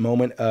 that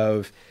moment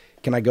of,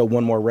 can I go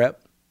one more rep?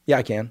 Yeah,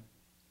 I can.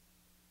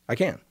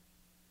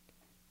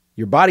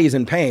 Your body is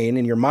in pain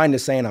and your mind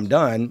is saying I'm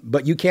done,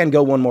 but you can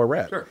go one more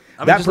rep. Sure.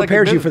 I mean, that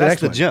prepares you for the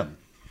next one. That's the gym.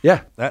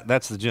 Yeah.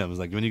 That's the gym. It's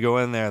like when you go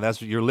in there,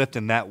 you're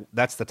lifting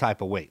that's the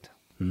type of weight.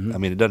 I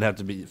mean, it doesn't have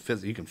to be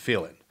physical. You can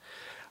feel it.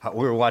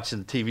 We were watching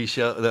the TV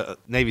show, the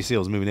Navy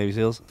SEALs, Navy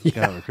SEALs,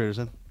 kind of recruiters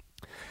in.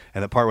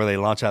 And the part where they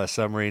launch out of the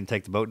submarine and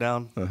take the boat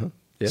down,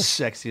 Yeah.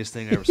 Sexiest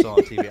thing I ever saw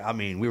on TV. I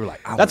mean, we were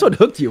like, that's what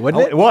hooked you,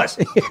 wasn't it? It was.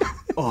 I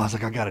was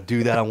like, I got to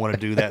do that. I want to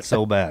do that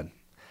so bad.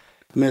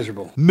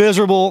 Miserable.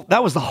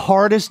 That was the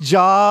hardest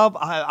job.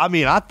 I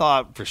mean, I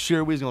thought for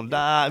sure we was going to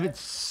die. I mean, it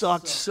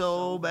sucked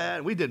so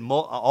bad. We did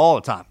all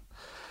the time.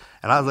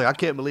 And I was like, I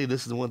can't believe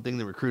this is the one thing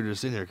that recruited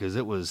us in here, because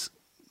it was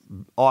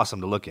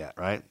awesome to look at,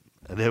 right?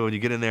 And then when you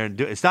get in there and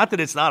do it, it's not that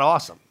it's not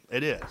awesome.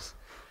 It is.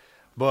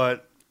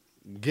 But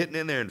getting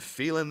in there and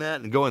feeling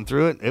that and going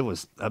through it,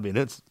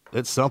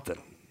 it's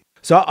something.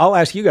 So I'll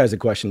ask you guys a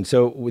question.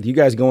 So with you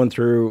guys going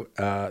through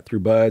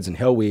Buds and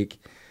Hell Week,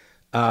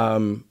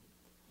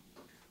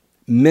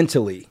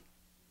 mentally,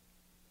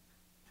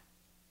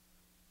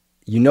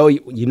 you know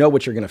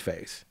what you're going to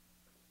face,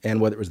 and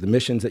whether it was the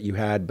missions that you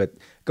had, but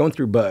going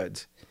through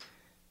Buds,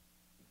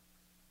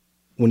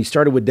 when you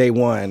started with day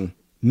one,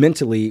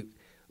 mentally,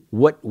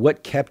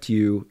 what kept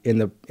you in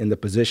the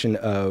position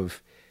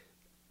of,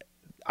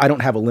 I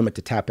don't have a limit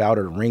to tap out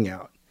or to ring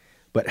out,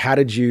 but how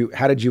did you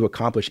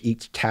accomplish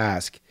each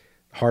task?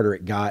 The harder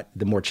it got,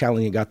 the more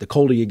challenging it got, the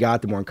colder you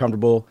got, the more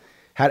uncomfortable.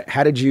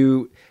 How did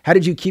you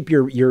keep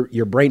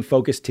your brain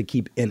focused to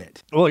keep in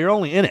it? Well, you're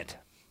only in it.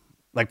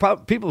 Like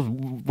people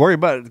worry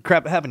about the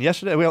crap that happened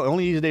yesterday. Well,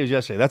 only easy day was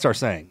yesterday. That's our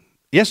saying.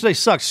 Yesterday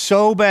sucked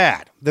so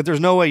bad that there's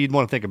no way you'd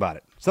want to think about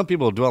it. Some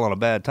people dwell on a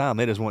bad time.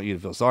 They just want you to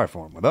feel sorry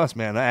for them. With us,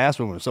 man, that ass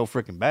woman was so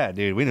freaking bad,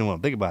 dude. We didn't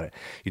want to think about it.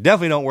 You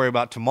definitely don't worry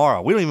about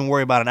tomorrow. We don't even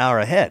worry about an hour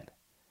ahead.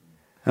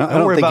 I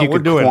don't think you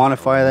could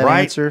quantify that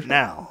right answer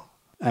now.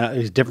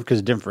 It's different because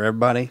it's different for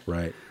everybody.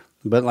 Right.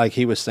 But like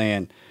he was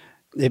saying,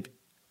 if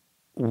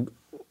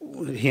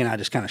he and I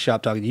just kind of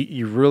shop talking,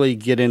 you really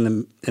get in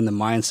the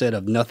mindset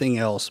of nothing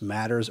else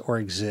matters or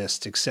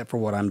exists except for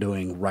what I'm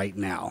doing right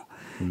now,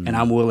 and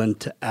I'm willing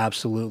to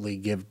absolutely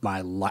give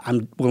my life.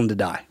 I'm willing to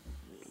die.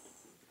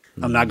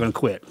 I'm not going to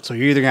quit. So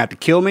you're either going to have to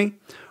kill me,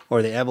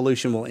 or the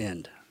evolution will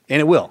end, and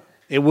it will.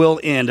 It will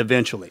end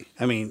eventually.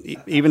 I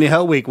mean, even the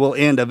Hell Week will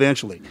end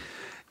eventually.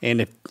 And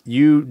if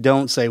you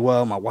don't say,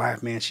 well, my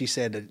wife, man, she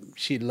said that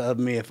she'd love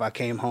me if I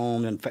came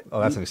home. And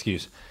that's an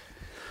excuse.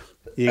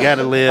 You got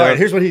to live. All right,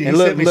 here's what he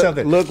sent me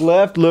something. Look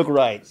left, look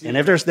right. And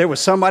if there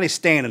was somebody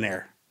standing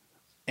there,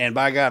 and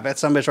by God, if that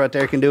some bitch right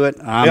there can do it,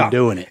 I'm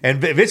doing it.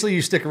 And eventually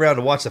you stick around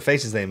to watch the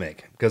faces they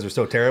make because they're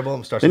so terrible.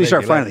 Then you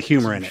start finding the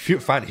humor in it.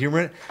 Find humor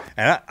in it.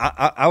 And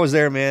I was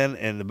there, man,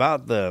 and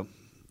about the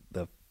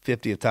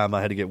 50th time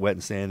I had to get wet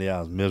and sandy, I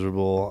was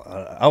miserable.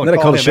 I would Isn't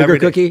that call called a him sugar every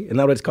day. cookie? Isn't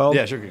that what it's called?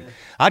 Yeah, sugar cookie.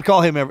 I'd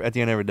call him at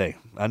the end every day.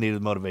 I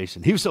needed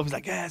motivation. He's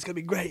like, yeah, it's going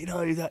to be great. You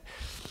know, he's like,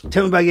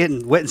 tell me about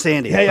getting wet and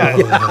sandy. Yeah.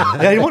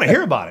 Yeah, you want to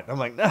hear about it. I'm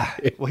like, nah.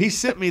 Well, he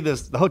sent me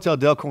the Hotel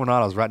Del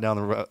Coronado is right down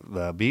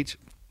the beach.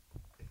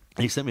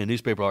 He sent me a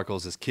newspaper article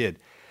as this kid.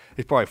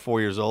 He's probably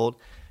 4 years old.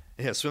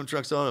 He had swim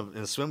trunks on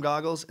and swim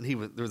goggles, and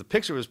the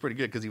picture was pretty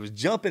good because he was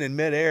jumping in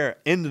midair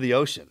into the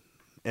ocean.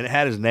 And it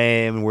had his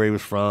name and where he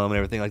was from and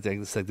everything like that.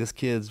 It's like this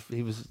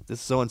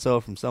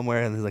so-and-so from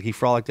somewhere. And he's like, he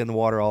frolicked in the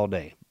water all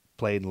day,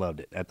 played and loved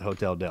it at the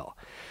Hotel Del.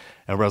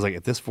 And I was like,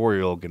 if this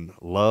 4-year-old can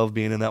love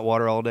being in that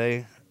water all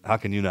day, how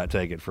can you not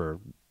take it for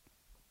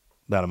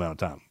that amount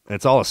of time? And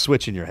it's all a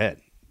switch in your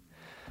head.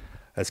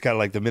 That's kind of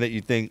like the minute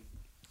you think.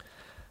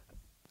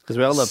 Because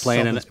we all love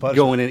playing and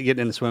going in,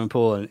 getting in the swimming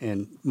pool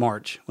in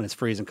March when it's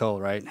freezing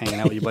cold, right? Hanging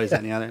out with your buddies that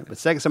and the other. But the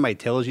second somebody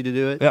tells you to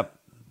do it, yep,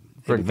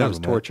 it becomes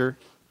torture.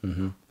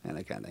 Mm-hmm. And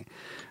that kind of thing.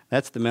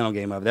 That's the mental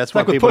game of it. That's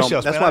like why people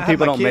don't. That's why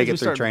people don't make it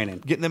through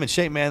training. Getting them in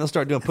shape, man. They'll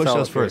start doing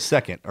push-ups for a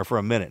second or for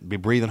a minute, be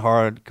breathing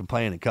hard,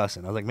 complaining and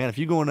cussing. I was like, man, if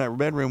you go in that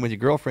bedroom with your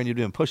girlfriend, you're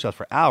doing push-ups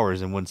for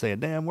hours and wouldn't say a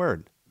damn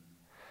word.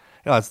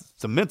 You know,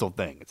 it's a mental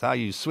thing. It's how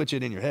you switch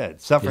it in your head.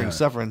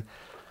 Suffering.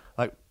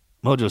 Like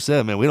Mojo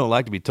said, man, we don't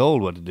like to be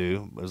told what to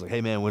do. But it's like,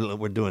 hey, man,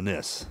 we're doing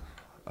this.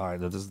 All right,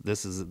 this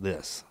is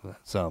this.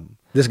 So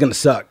this is gonna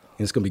suck.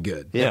 And it's gonna be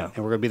good. Yeah,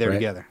 and we're gonna be there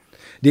together.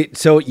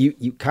 So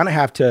you kind of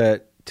have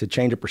to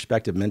change a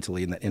perspective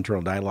mentally in that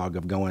internal dialogue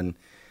of going,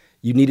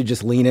 you need to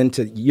just lean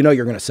into, you're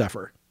going to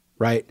suffer,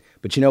 right?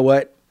 But you know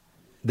what?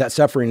 That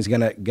suffering is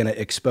going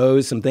to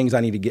expose some things I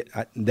need to get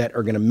that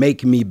are going to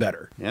make me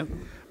better. Yep.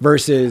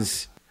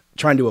 Versus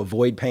trying to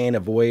avoid pain,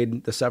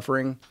 avoid the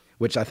suffering,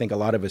 which I think a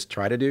lot of us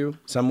try to do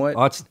somewhat.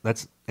 Oh,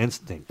 that's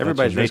instinct.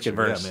 Everybody's risk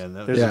adverse. Yeah,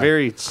 man. There's a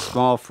very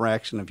small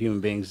fraction of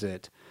human beings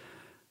that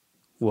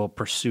will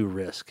pursue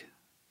risk.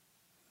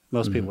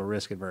 Most people are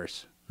risk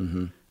adverse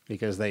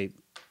because they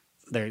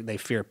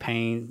fear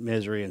pain,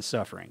 misery, and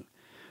suffering,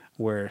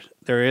 where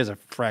there is a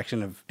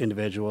fraction of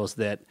individuals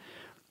that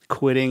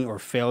quitting or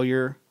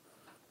failure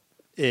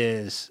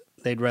is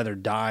they'd rather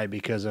die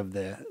because of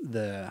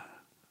the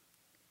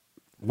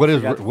what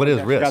is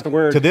risk?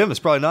 To them, it's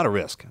probably not a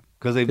risk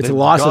because it's a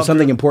loss of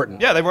something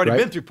important. Yeah, they've already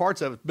been through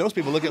parts of it. Most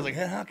people look at it like,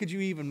 hey, how could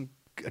you even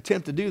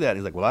attempt to do that?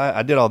 He's like, well,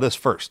 I did all this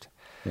first.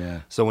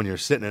 Yeah. So when you're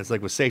sitting, it's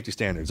like with safety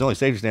standards. Only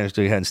safety standards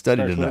till you hadn't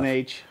studied Starts enough. with an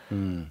H.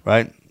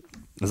 Right?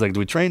 It's like, do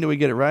we train till we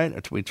get it right, or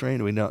do we train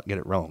till we not get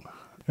it wrong?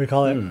 We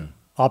call it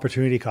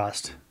opportunity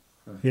cost.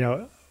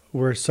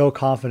 We're so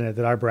confident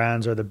that our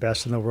brands are the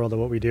best in the world at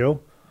what we do.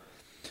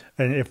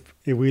 And if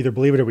we either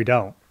believe it or we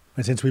don't.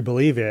 And since we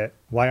believe it,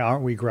 why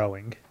aren't we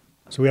growing?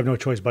 So we have no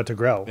choice but to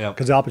grow.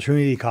 Because the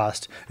opportunity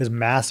cost is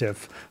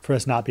massive for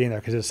us not being there.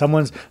 Because if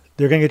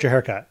they're going to get your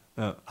haircut.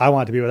 I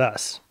want it to be with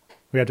us.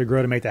 We have to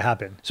grow to make that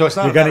happen. So it's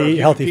not you're going to eat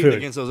healthy food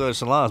against those other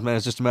salons, man.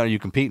 It's just a matter of you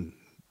competing.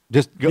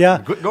 Just go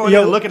in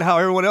and look at how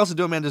everyone else is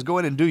doing, man. Just go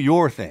in and do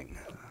your thing.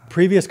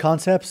 Previous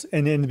concepts,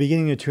 and in the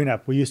beginning of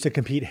TuneUp, we used to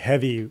compete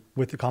heavy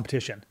with the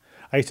competition.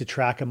 I used to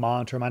track and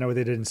monitor them. I know what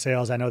they did in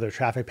sales. I know their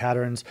traffic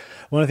patterns.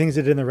 One of the things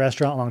they did in the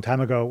restaurant a long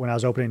time ago when I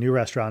was opening new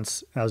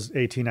restaurants, I was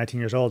 18, 19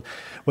 years old,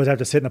 was I have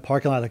to sit in the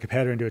parking lot of the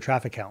competitor and do a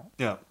traffic count.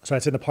 Yeah. So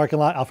I'd sit in the parking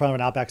lot out front of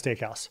an Outback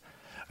Steakhouse.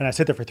 And I'd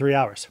sit there for 3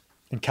 hours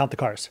and count the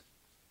cars.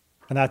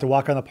 And I have to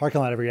walk around the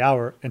parking lot every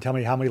hour and tell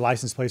me how many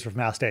license plates were from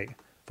Mass State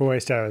for what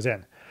state I was in.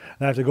 And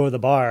I have to go to the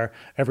bar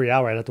every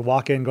hour. I'd have to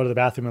walk in, go to the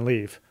bathroom, and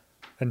leave,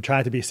 and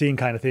try to be seen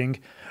kind of thing,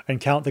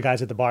 and count the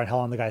guys at the bar and how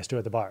long the guys stood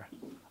at the bar.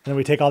 And then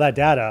we take all that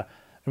data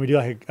and we do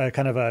like a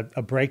kind of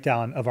a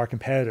breakdown of our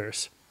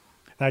competitors.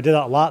 And I did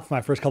that a lot for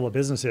my first couple of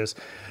businesses,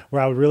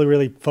 where I would really,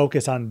 really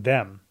focus on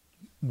them.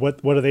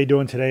 What are they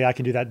doing today? I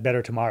can do that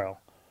better tomorrow.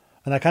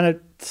 And I kind of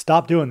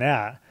stopped doing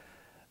that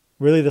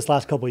really this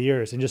last couple of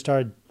years and just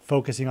started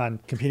focusing on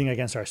competing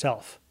against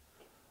ourselves.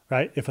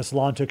 Right? If a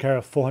salon took care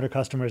of 400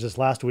 customers this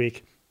last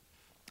week,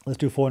 Let's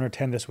do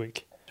 410 this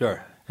week,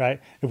 Sure. right?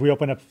 If we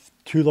open up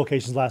 2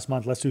 locations last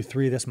month, let's do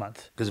 3 this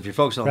month. Because if you're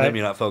focusing on Right. them,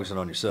 you're not focusing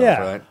on yourself, Yeah.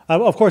 right?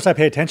 Of course, I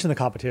pay attention to the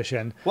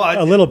competition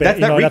Well, a little bit. That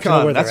you know, enough to know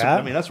recon, where that's they're at.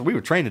 I mean, that's what we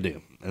were trained to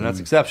do, and that's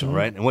exceptional,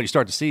 right? And what you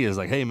start to see is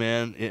like, hey,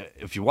 man,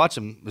 if you watch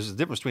them, there's a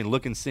difference between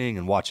looking, seeing,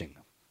 and watching.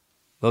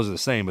 Those are the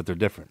same, but they're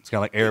different. It's kind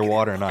of like air,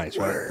 water, and ice,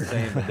 right? Same, but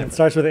It different.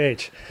 starts with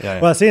H. Yeah,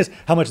 yeah. Well, the thing is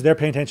how much they're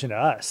paying attention to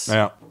us.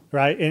 Yeah.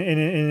 Right.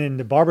 In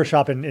the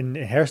barbershop and in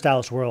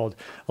hairstylist world,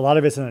 a lot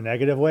of it's in a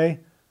negative way.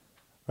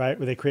 Right.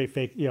 Where they create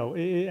fake, you know,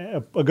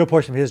 a good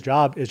portion of his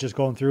job is just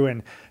going through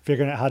and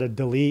figuring out how to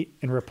delete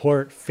and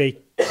report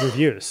fake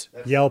reviews,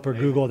 Yelp or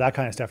Google, that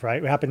kind of stuff.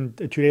 Right. It happened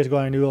 2 days ago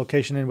in a new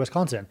location in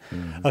Wisconsin.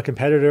 A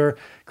competitor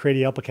created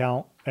a Yelp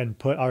account and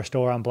put our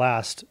store on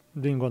blast.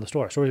 Didn't even go in the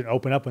store. Store didn't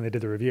open up when they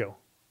did the review.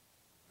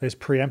 They just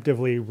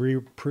preemptively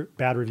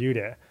bad reviewed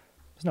it.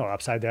 There's no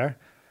upside there.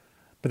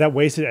 But that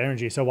wasted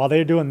energy. So while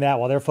they're doing that,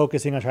 while they're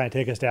focusing on trying to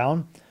take us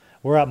down,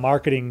 we're out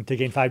marketing to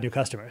gain 5 new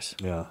customers.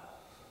 Yeah.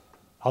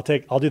 I'll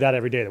do that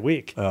every day of the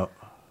week. Oh,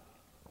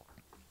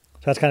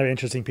 So that's kind of an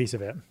interesting piece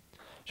of it.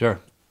 sure.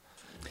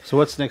 So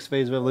what's the next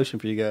phase of evolution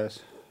for you guys?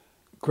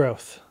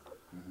 Growth.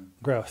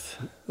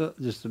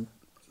 Just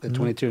the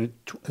 2022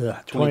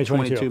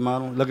 2022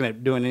 model. Looking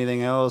at doing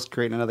anything else,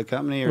 creating another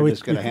company, or We-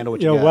 just going to handle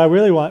what you you know, got? what I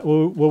really want,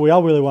 what we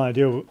all really want to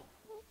do,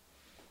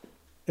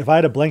 if I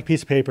had a blank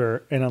piece of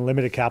paper and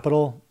unlimited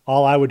capital,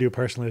 all I would do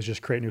personally is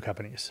just create new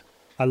companies.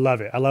 I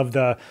love it. I love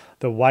the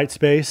white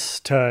space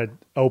to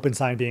open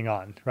sign being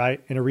on,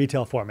 right? In a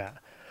retail format,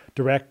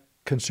 direct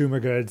consumer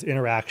goods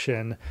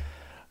interaction.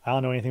 I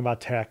don't know anything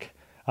about tech.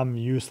 I'm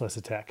useless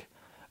at tech.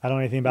 I don't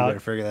know anything You about. better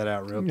figure that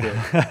out real quick.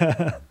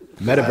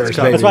 Metaverse,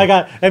 That's why I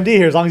got MD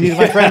here. As long as he's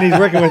my friend, he's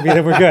working with me,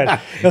 then we're good.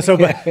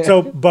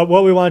 No, but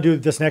what we want to do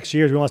this next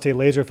year is we want to stay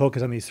laser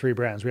focused on these 3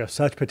 brands. We have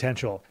such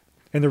potential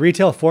in the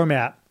retail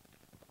format.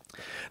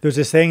 There's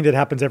this thing that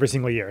happens every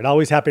single year. It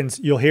always happens.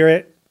 You'll hear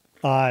it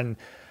on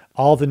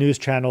all the news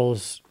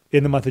channels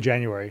in the month of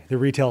January. The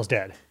retail's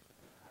dead.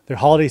 Their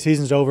holiday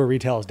season's over.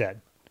 Retail is dead.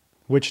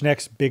 Which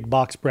next big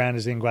box brand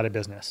is going to go out of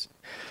business?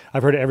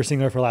 I've heard it every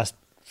single year for the last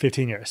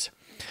 15 years.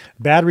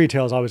 Bad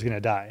retail is always going to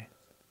die.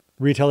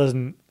 Retail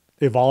doesn't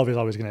evolve, is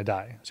always going to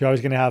die. So you're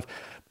always going to have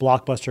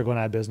Blockbuster going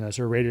out of business,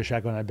 or Radio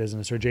Shack going out of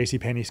business, or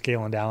JCPenney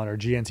scaling down, or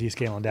GNC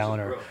scaling down,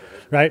 or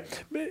right?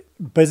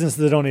 Businesses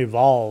that don't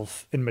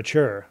evolve and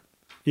mature.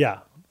 Yeah.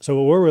 So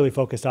what we're really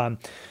focused on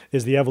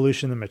is the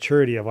evolution and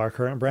maturity of our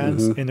current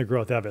brands and the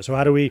growth of it. So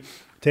how do we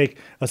take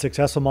a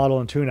successful model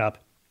and tune up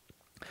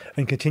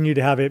and continue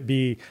to have it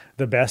be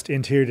the best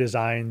interior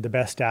design, the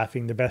best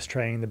staffing, the best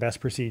training, the best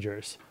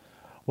procedures,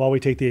 while we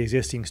take the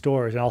existing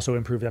stores and also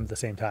improve them at the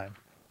same time?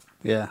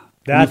 Yeah.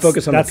 That's,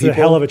 focus on the that's a people,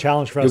 hell of a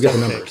challenge for us You'll get to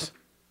the take. numbers.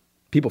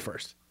 People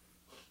first.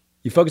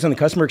 You focus on the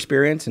customer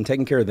experience and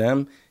taking care of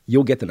them,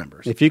 you'll get the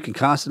numbers. If you can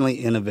constantly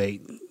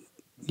innovate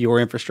your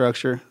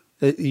infrastructure,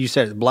 you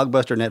said it,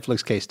 Blockbuster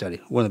Netflix case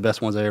study, one of the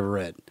best ones I ever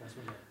read.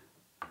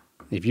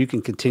 If you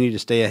can continue to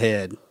stay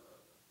ahead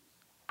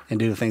and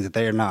do the things that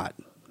they are not,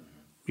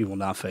 you will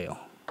not fail.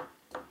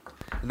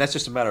 And that's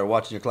just a matter of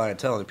watching your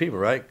clientele and the people,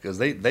 right? Because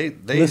they Listen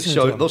to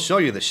show them. they'll show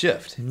you the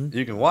shift.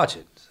 You can watch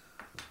it.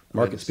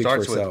 Market It speaks for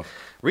starts with- itself.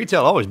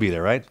 Retail will always be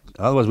there, right?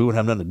 Otherwise, we wouldn't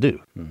have nothing to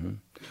do.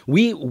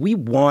 We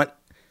want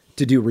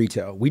to do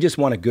retail. We just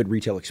want a good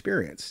retail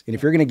experience. And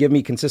if you're going to give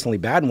me consistently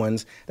bad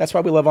ones, that's why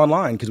we love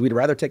online, because we'd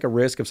rather take a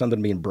risk of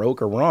something being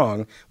broke or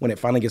wrong when it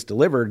finally gets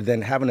delivered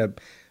than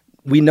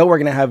we know we're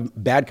going to have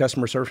bad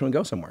customer service when we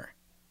go somewhere.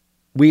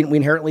 We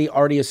inherently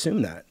already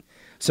assume that.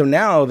 So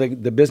now the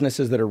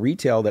businesses that are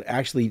retail that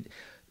actually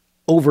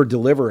over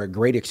deliver a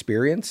great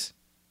experience,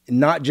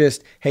 not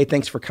just, hey,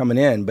 thanks for coming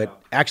in,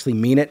 but actually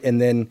mean it,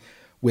 and then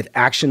with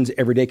actions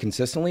every day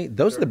consistently,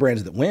 those are the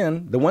brands that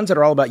win. The ones that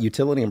are all about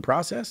utility and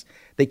process,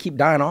 they keep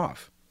dying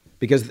off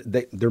because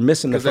they're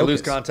missing the Because they focus.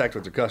 lose contact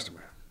with their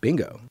customer.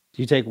 Bingo.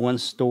 Do you take one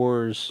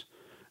store's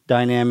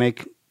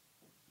dynamic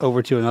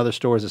over to another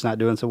store's that's not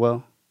doing so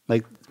well?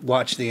 Like,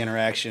 watch the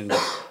interaction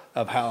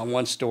of how in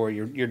one store,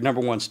 your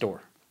number one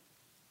store.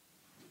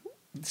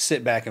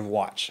 Sit back and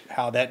watch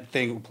how that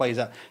thing plays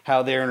out,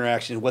 how their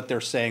interaction, what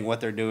they're saying, what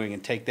they're doing,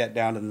 and take that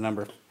down to the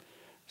number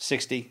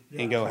 60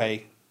 and go,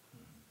 hey,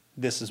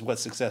 this is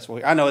what's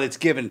successful. I know it's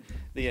given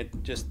the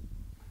just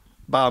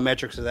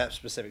biometrics of that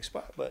specific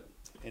spot, but,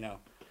 I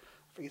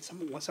forget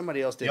what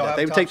somebody else did. Y'all That. have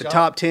They would Top take the Shop?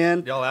 top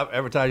 10 Y'all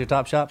advertise your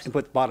top shops? and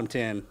put the bottom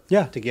 10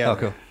 Yeah. together. Oh,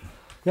 cool.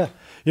 Yeah.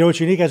 You know, what's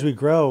unique as we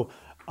grow,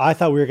 I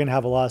thought we were going to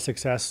have a lot of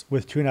success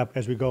with tune-up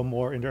as we go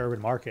more into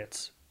urban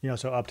markets.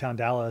 So Uptown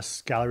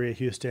Dallas, Galleria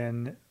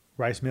Houston,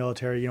 Rice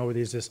Military, where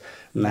there's this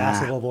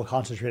massive level of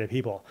concentrated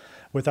people.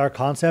 With our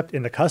concept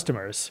and the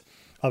customers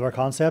of our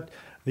concept,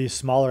 these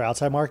smaller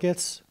outside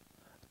markets,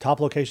 top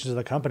locations of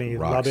the company,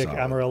 Lubbock, solid.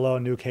 Amarillo,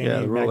 New Caney,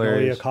 Yeah, the rural Magnolia,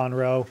 areas.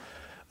 Conroe,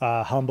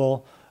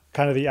 Humble,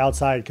 kind of the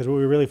outside, because what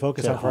we really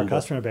focus on for our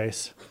customer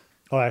base.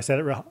 Oh, I said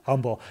it real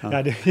humble. Yeah,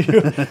 I do.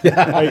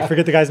 I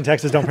forget the guys in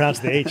Texas don't pronounce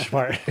the H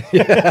part.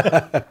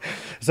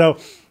 So,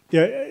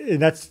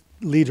 and that's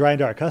leads right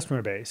into our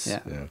customer base. Yeah.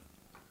 Yeah.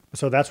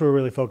 So that's where we're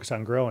really focused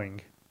on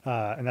growing.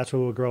 And that's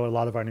where we'll grow a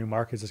lot of our new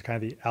markets, is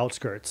kind of the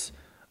outskirts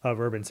of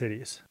urban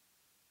cities.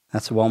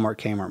 That's the Walmart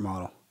Kmart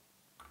model.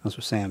 That's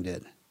what Sam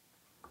did.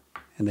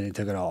 And then he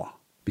took it all.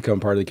 Become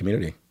part of the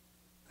community.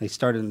 They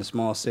started in the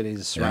small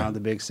cities, surround the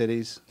big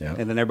cities. Yeah.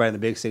 And then everybody in the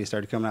big cities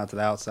started coming out to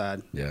the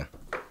outside. Yeah.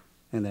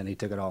 And then he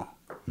took it all.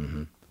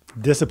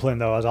 Discipline,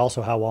 though, is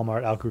also how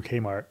Walmart outgrew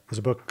Kmart. There's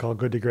a book called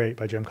Good to Great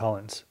by Jim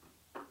Collins.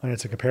 And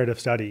it's a comparative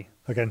study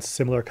against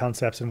similar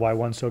concepts and why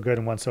one's so good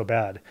and one's so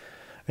bad.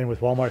 And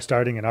with Walmart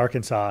starting in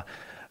Arkansas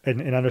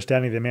and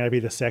understanding they may not be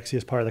the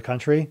sexiest part of the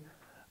country,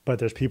 but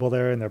there's people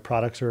there and their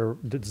products are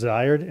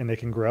desired and they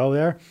can grow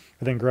there,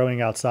 and then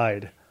growing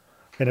outside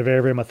in a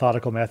very, very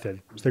methodical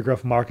method. So they grow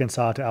from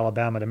Arkansas to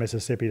Alabama to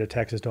Mississippi to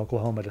Texas to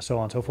Oklahoma to so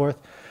on and so forth.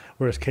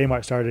 Whereas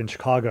Kmart started in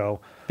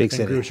Chicago, Big and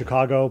city. grew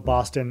Chicago,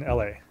 Boston,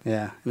 LA.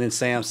 Yeah. And then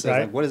Sam says,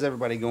 Right. like, what is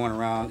everybody going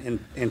around in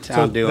So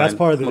town doing? that's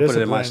part of the I'm gonna put it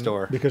discipline in my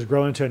store. because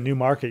growing to a new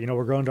market,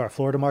 we're growing to our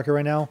Florida market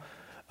right now,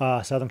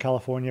 Southern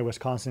California,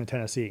 Wisconsin, and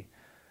Tennessee.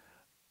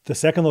 The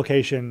second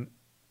location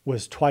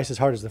was twice as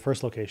hard as the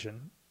first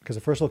location because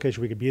the first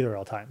location we could be there at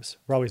all times.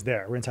 We're always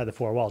there. We're inside the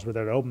four walls. We're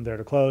there to open, there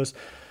to close,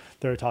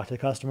 there to talk to the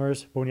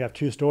customers. But when you have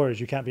two stores,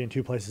 you can't be in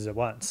two places at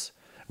once.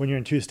 When you're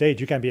in two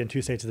states, you can't be in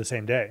two states at the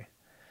same day.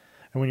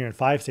 And when you're in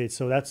 5 states,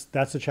 so that's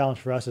the challenge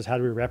for us, is how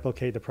do we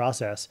replicate the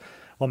process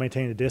while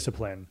maintaining the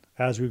discipline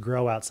as we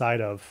grow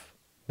outside of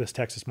this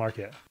Texas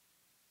market.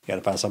 Got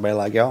to find somebody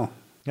like y'all.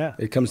 Yeah.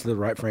 It comes to the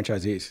right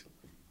franchisees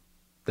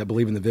that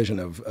believe in the vision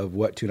of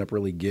what Tune Up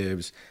really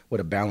gives, what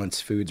a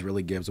Balanced Foods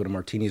really gives, what a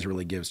Martini's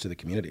really gives to the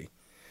community.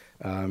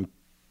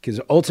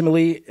 Because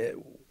ultimately,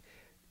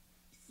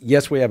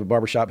 yes, we have a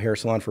barbershop, hair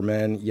salon for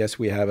men. Yes,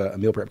 we have a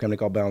meal prep company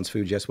called Balanced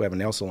Foods. Yes, we have a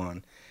nail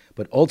salon.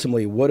 But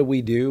ultimately, what do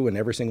we do in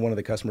every single one of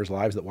the customers'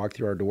 lives that walk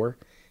through our door?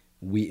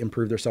 We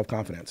improve their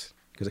self-confidence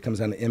because it comes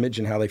down to image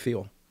and how they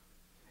feel.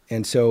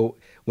 And so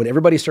when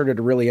everybody started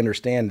to really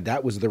understand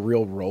that was the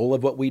real role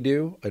of what we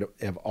do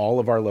of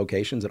all of our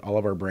locations and all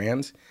of our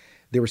brands,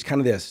 there was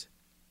kind of this,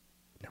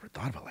 never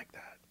thought of it like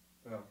that.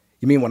 Yeah.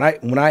 You mean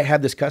when I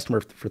have this customer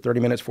for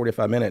 30 minutes,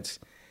 45 minutes,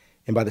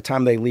 and by the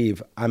time they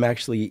leave, I'm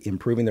actually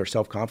improving their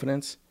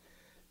self-confidence,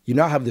 you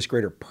now have this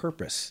greater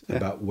purpose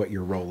about what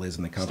your role is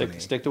in the company.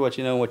 Stick to what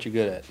you know and what you're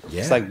good at.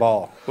 Yeah. It's like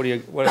Ball. What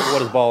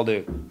does Ball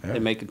do? Yeah. They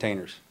make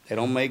containers. They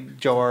don't make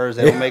jars.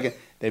 They don't make it.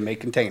 They make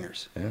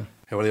containers. Yeah.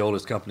 And we're the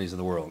oldest companies in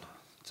the world.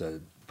 It's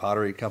a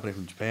pottery company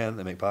from Japan.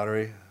 They make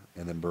pottery,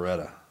 and then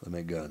Beretta. They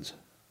make guns.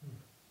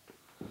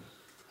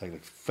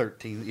 Like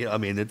 13.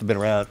 It's been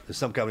around. There's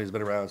some companies that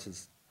have been around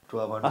since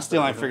 1200. I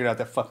still ain't figured out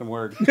that fucking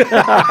word.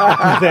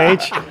 The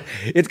H.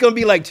 It's going to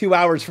be like 2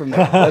 hours from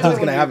now. That's what's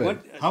going to happen.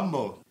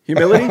 Humble.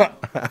 Humility? We're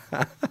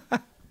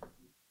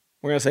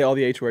going to say all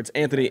the H words.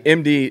 Anthony,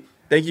 MD,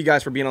 thank you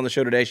guys for being on the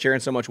show today, sharing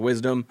so much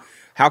wisdom.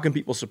 How can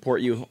people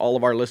support you? All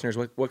of our listeners,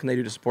 what can they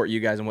do to support you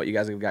guys and what you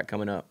guys have got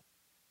coming up?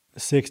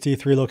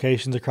 63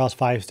 locations across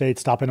 5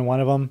 states. Stop into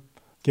one of them.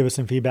 Give us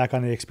some feedback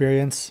on the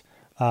experience.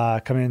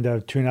 Come in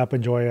to tune up,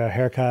 enjoy a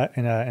haircut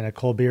and a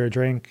cold beer or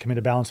drink. Come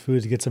into Balanced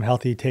Foods to get some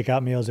healthy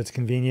takeout meals. It's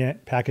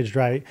convenient, packaged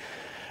right.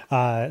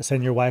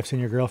 Send your wife,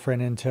 send your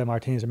girlfriend into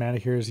Martini's and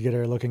Manicures to get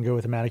her looking good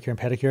with a manicure and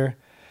pedicure.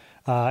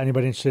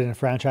 Anybody interested in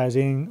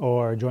franchising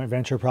or joint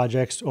venture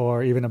projects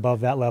or even above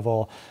that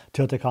level,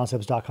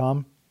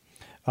 tiltedconcepts.com.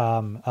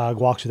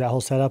 Walks through that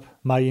whole setup.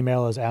 My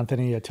email is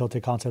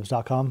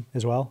anthony@tiltedconcepts.com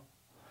as well.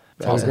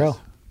 That's how we grow.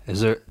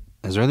 Is there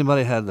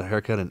anybody had the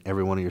haircut in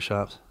every one of your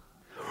shops?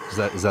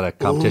 Is that a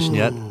competition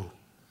yet?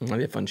 That'd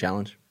be a fun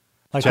challenge.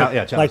 Like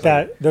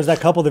that. There's that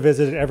couple that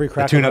visited every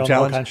Cracker Barrel in the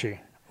whole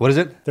country. What is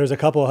it? There's a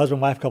couple,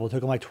 husband-wife couple. It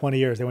took them like 20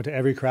 years. They went to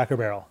every Cracker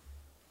Barrel.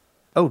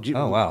 Oh,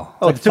 wow.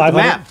 Oh, it's like the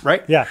map,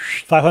 right? Yeah,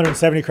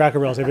 570 Cracker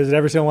Barrels. They visited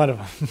every single one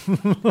of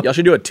them. Y'all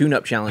should do a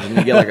tune-up challenge and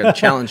you get like a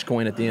challenge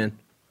coin at the end.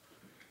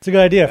 It's a good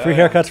idea. Free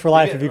haircuts for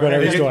life if you go to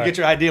every store. Get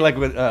your ID like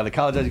with the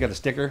college age, you got a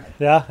sticker.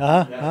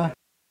 Yeah,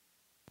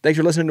 Thanks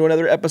for listening to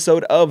another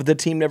episode of the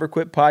Team Never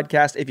Quit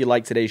podcast. If you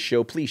like today's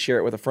show, please share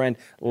it with a friend.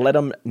 Let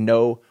them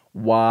know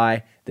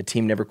why the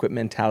Team Never Quit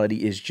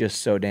mentality is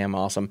just so damn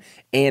awesome.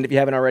 And if you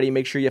haven't already,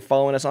 make sure you're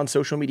following us on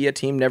social media,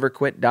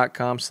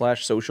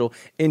 teamneverquit.com/social.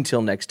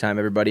 Until next time,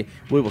 everybody,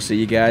 we will see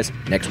you guys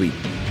next week.